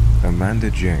 Amanda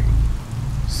Jane,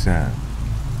 Sam,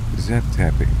 Zep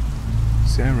Teppy,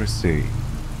 Sarah C,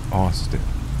 Austin,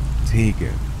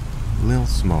 Tegan, Lil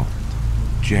Smart,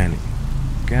 Jenny,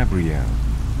 Gabrielle,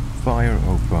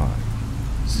 Fire05,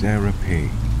 Sarah P,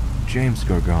 James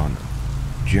Gargano,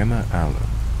 Gemma Allen,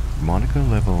 Monica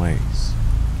Level Ace,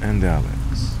 and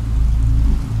Alex.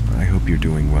 I hope you're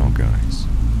doing well, guys.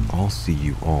 I'll see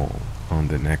you all on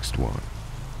the next one.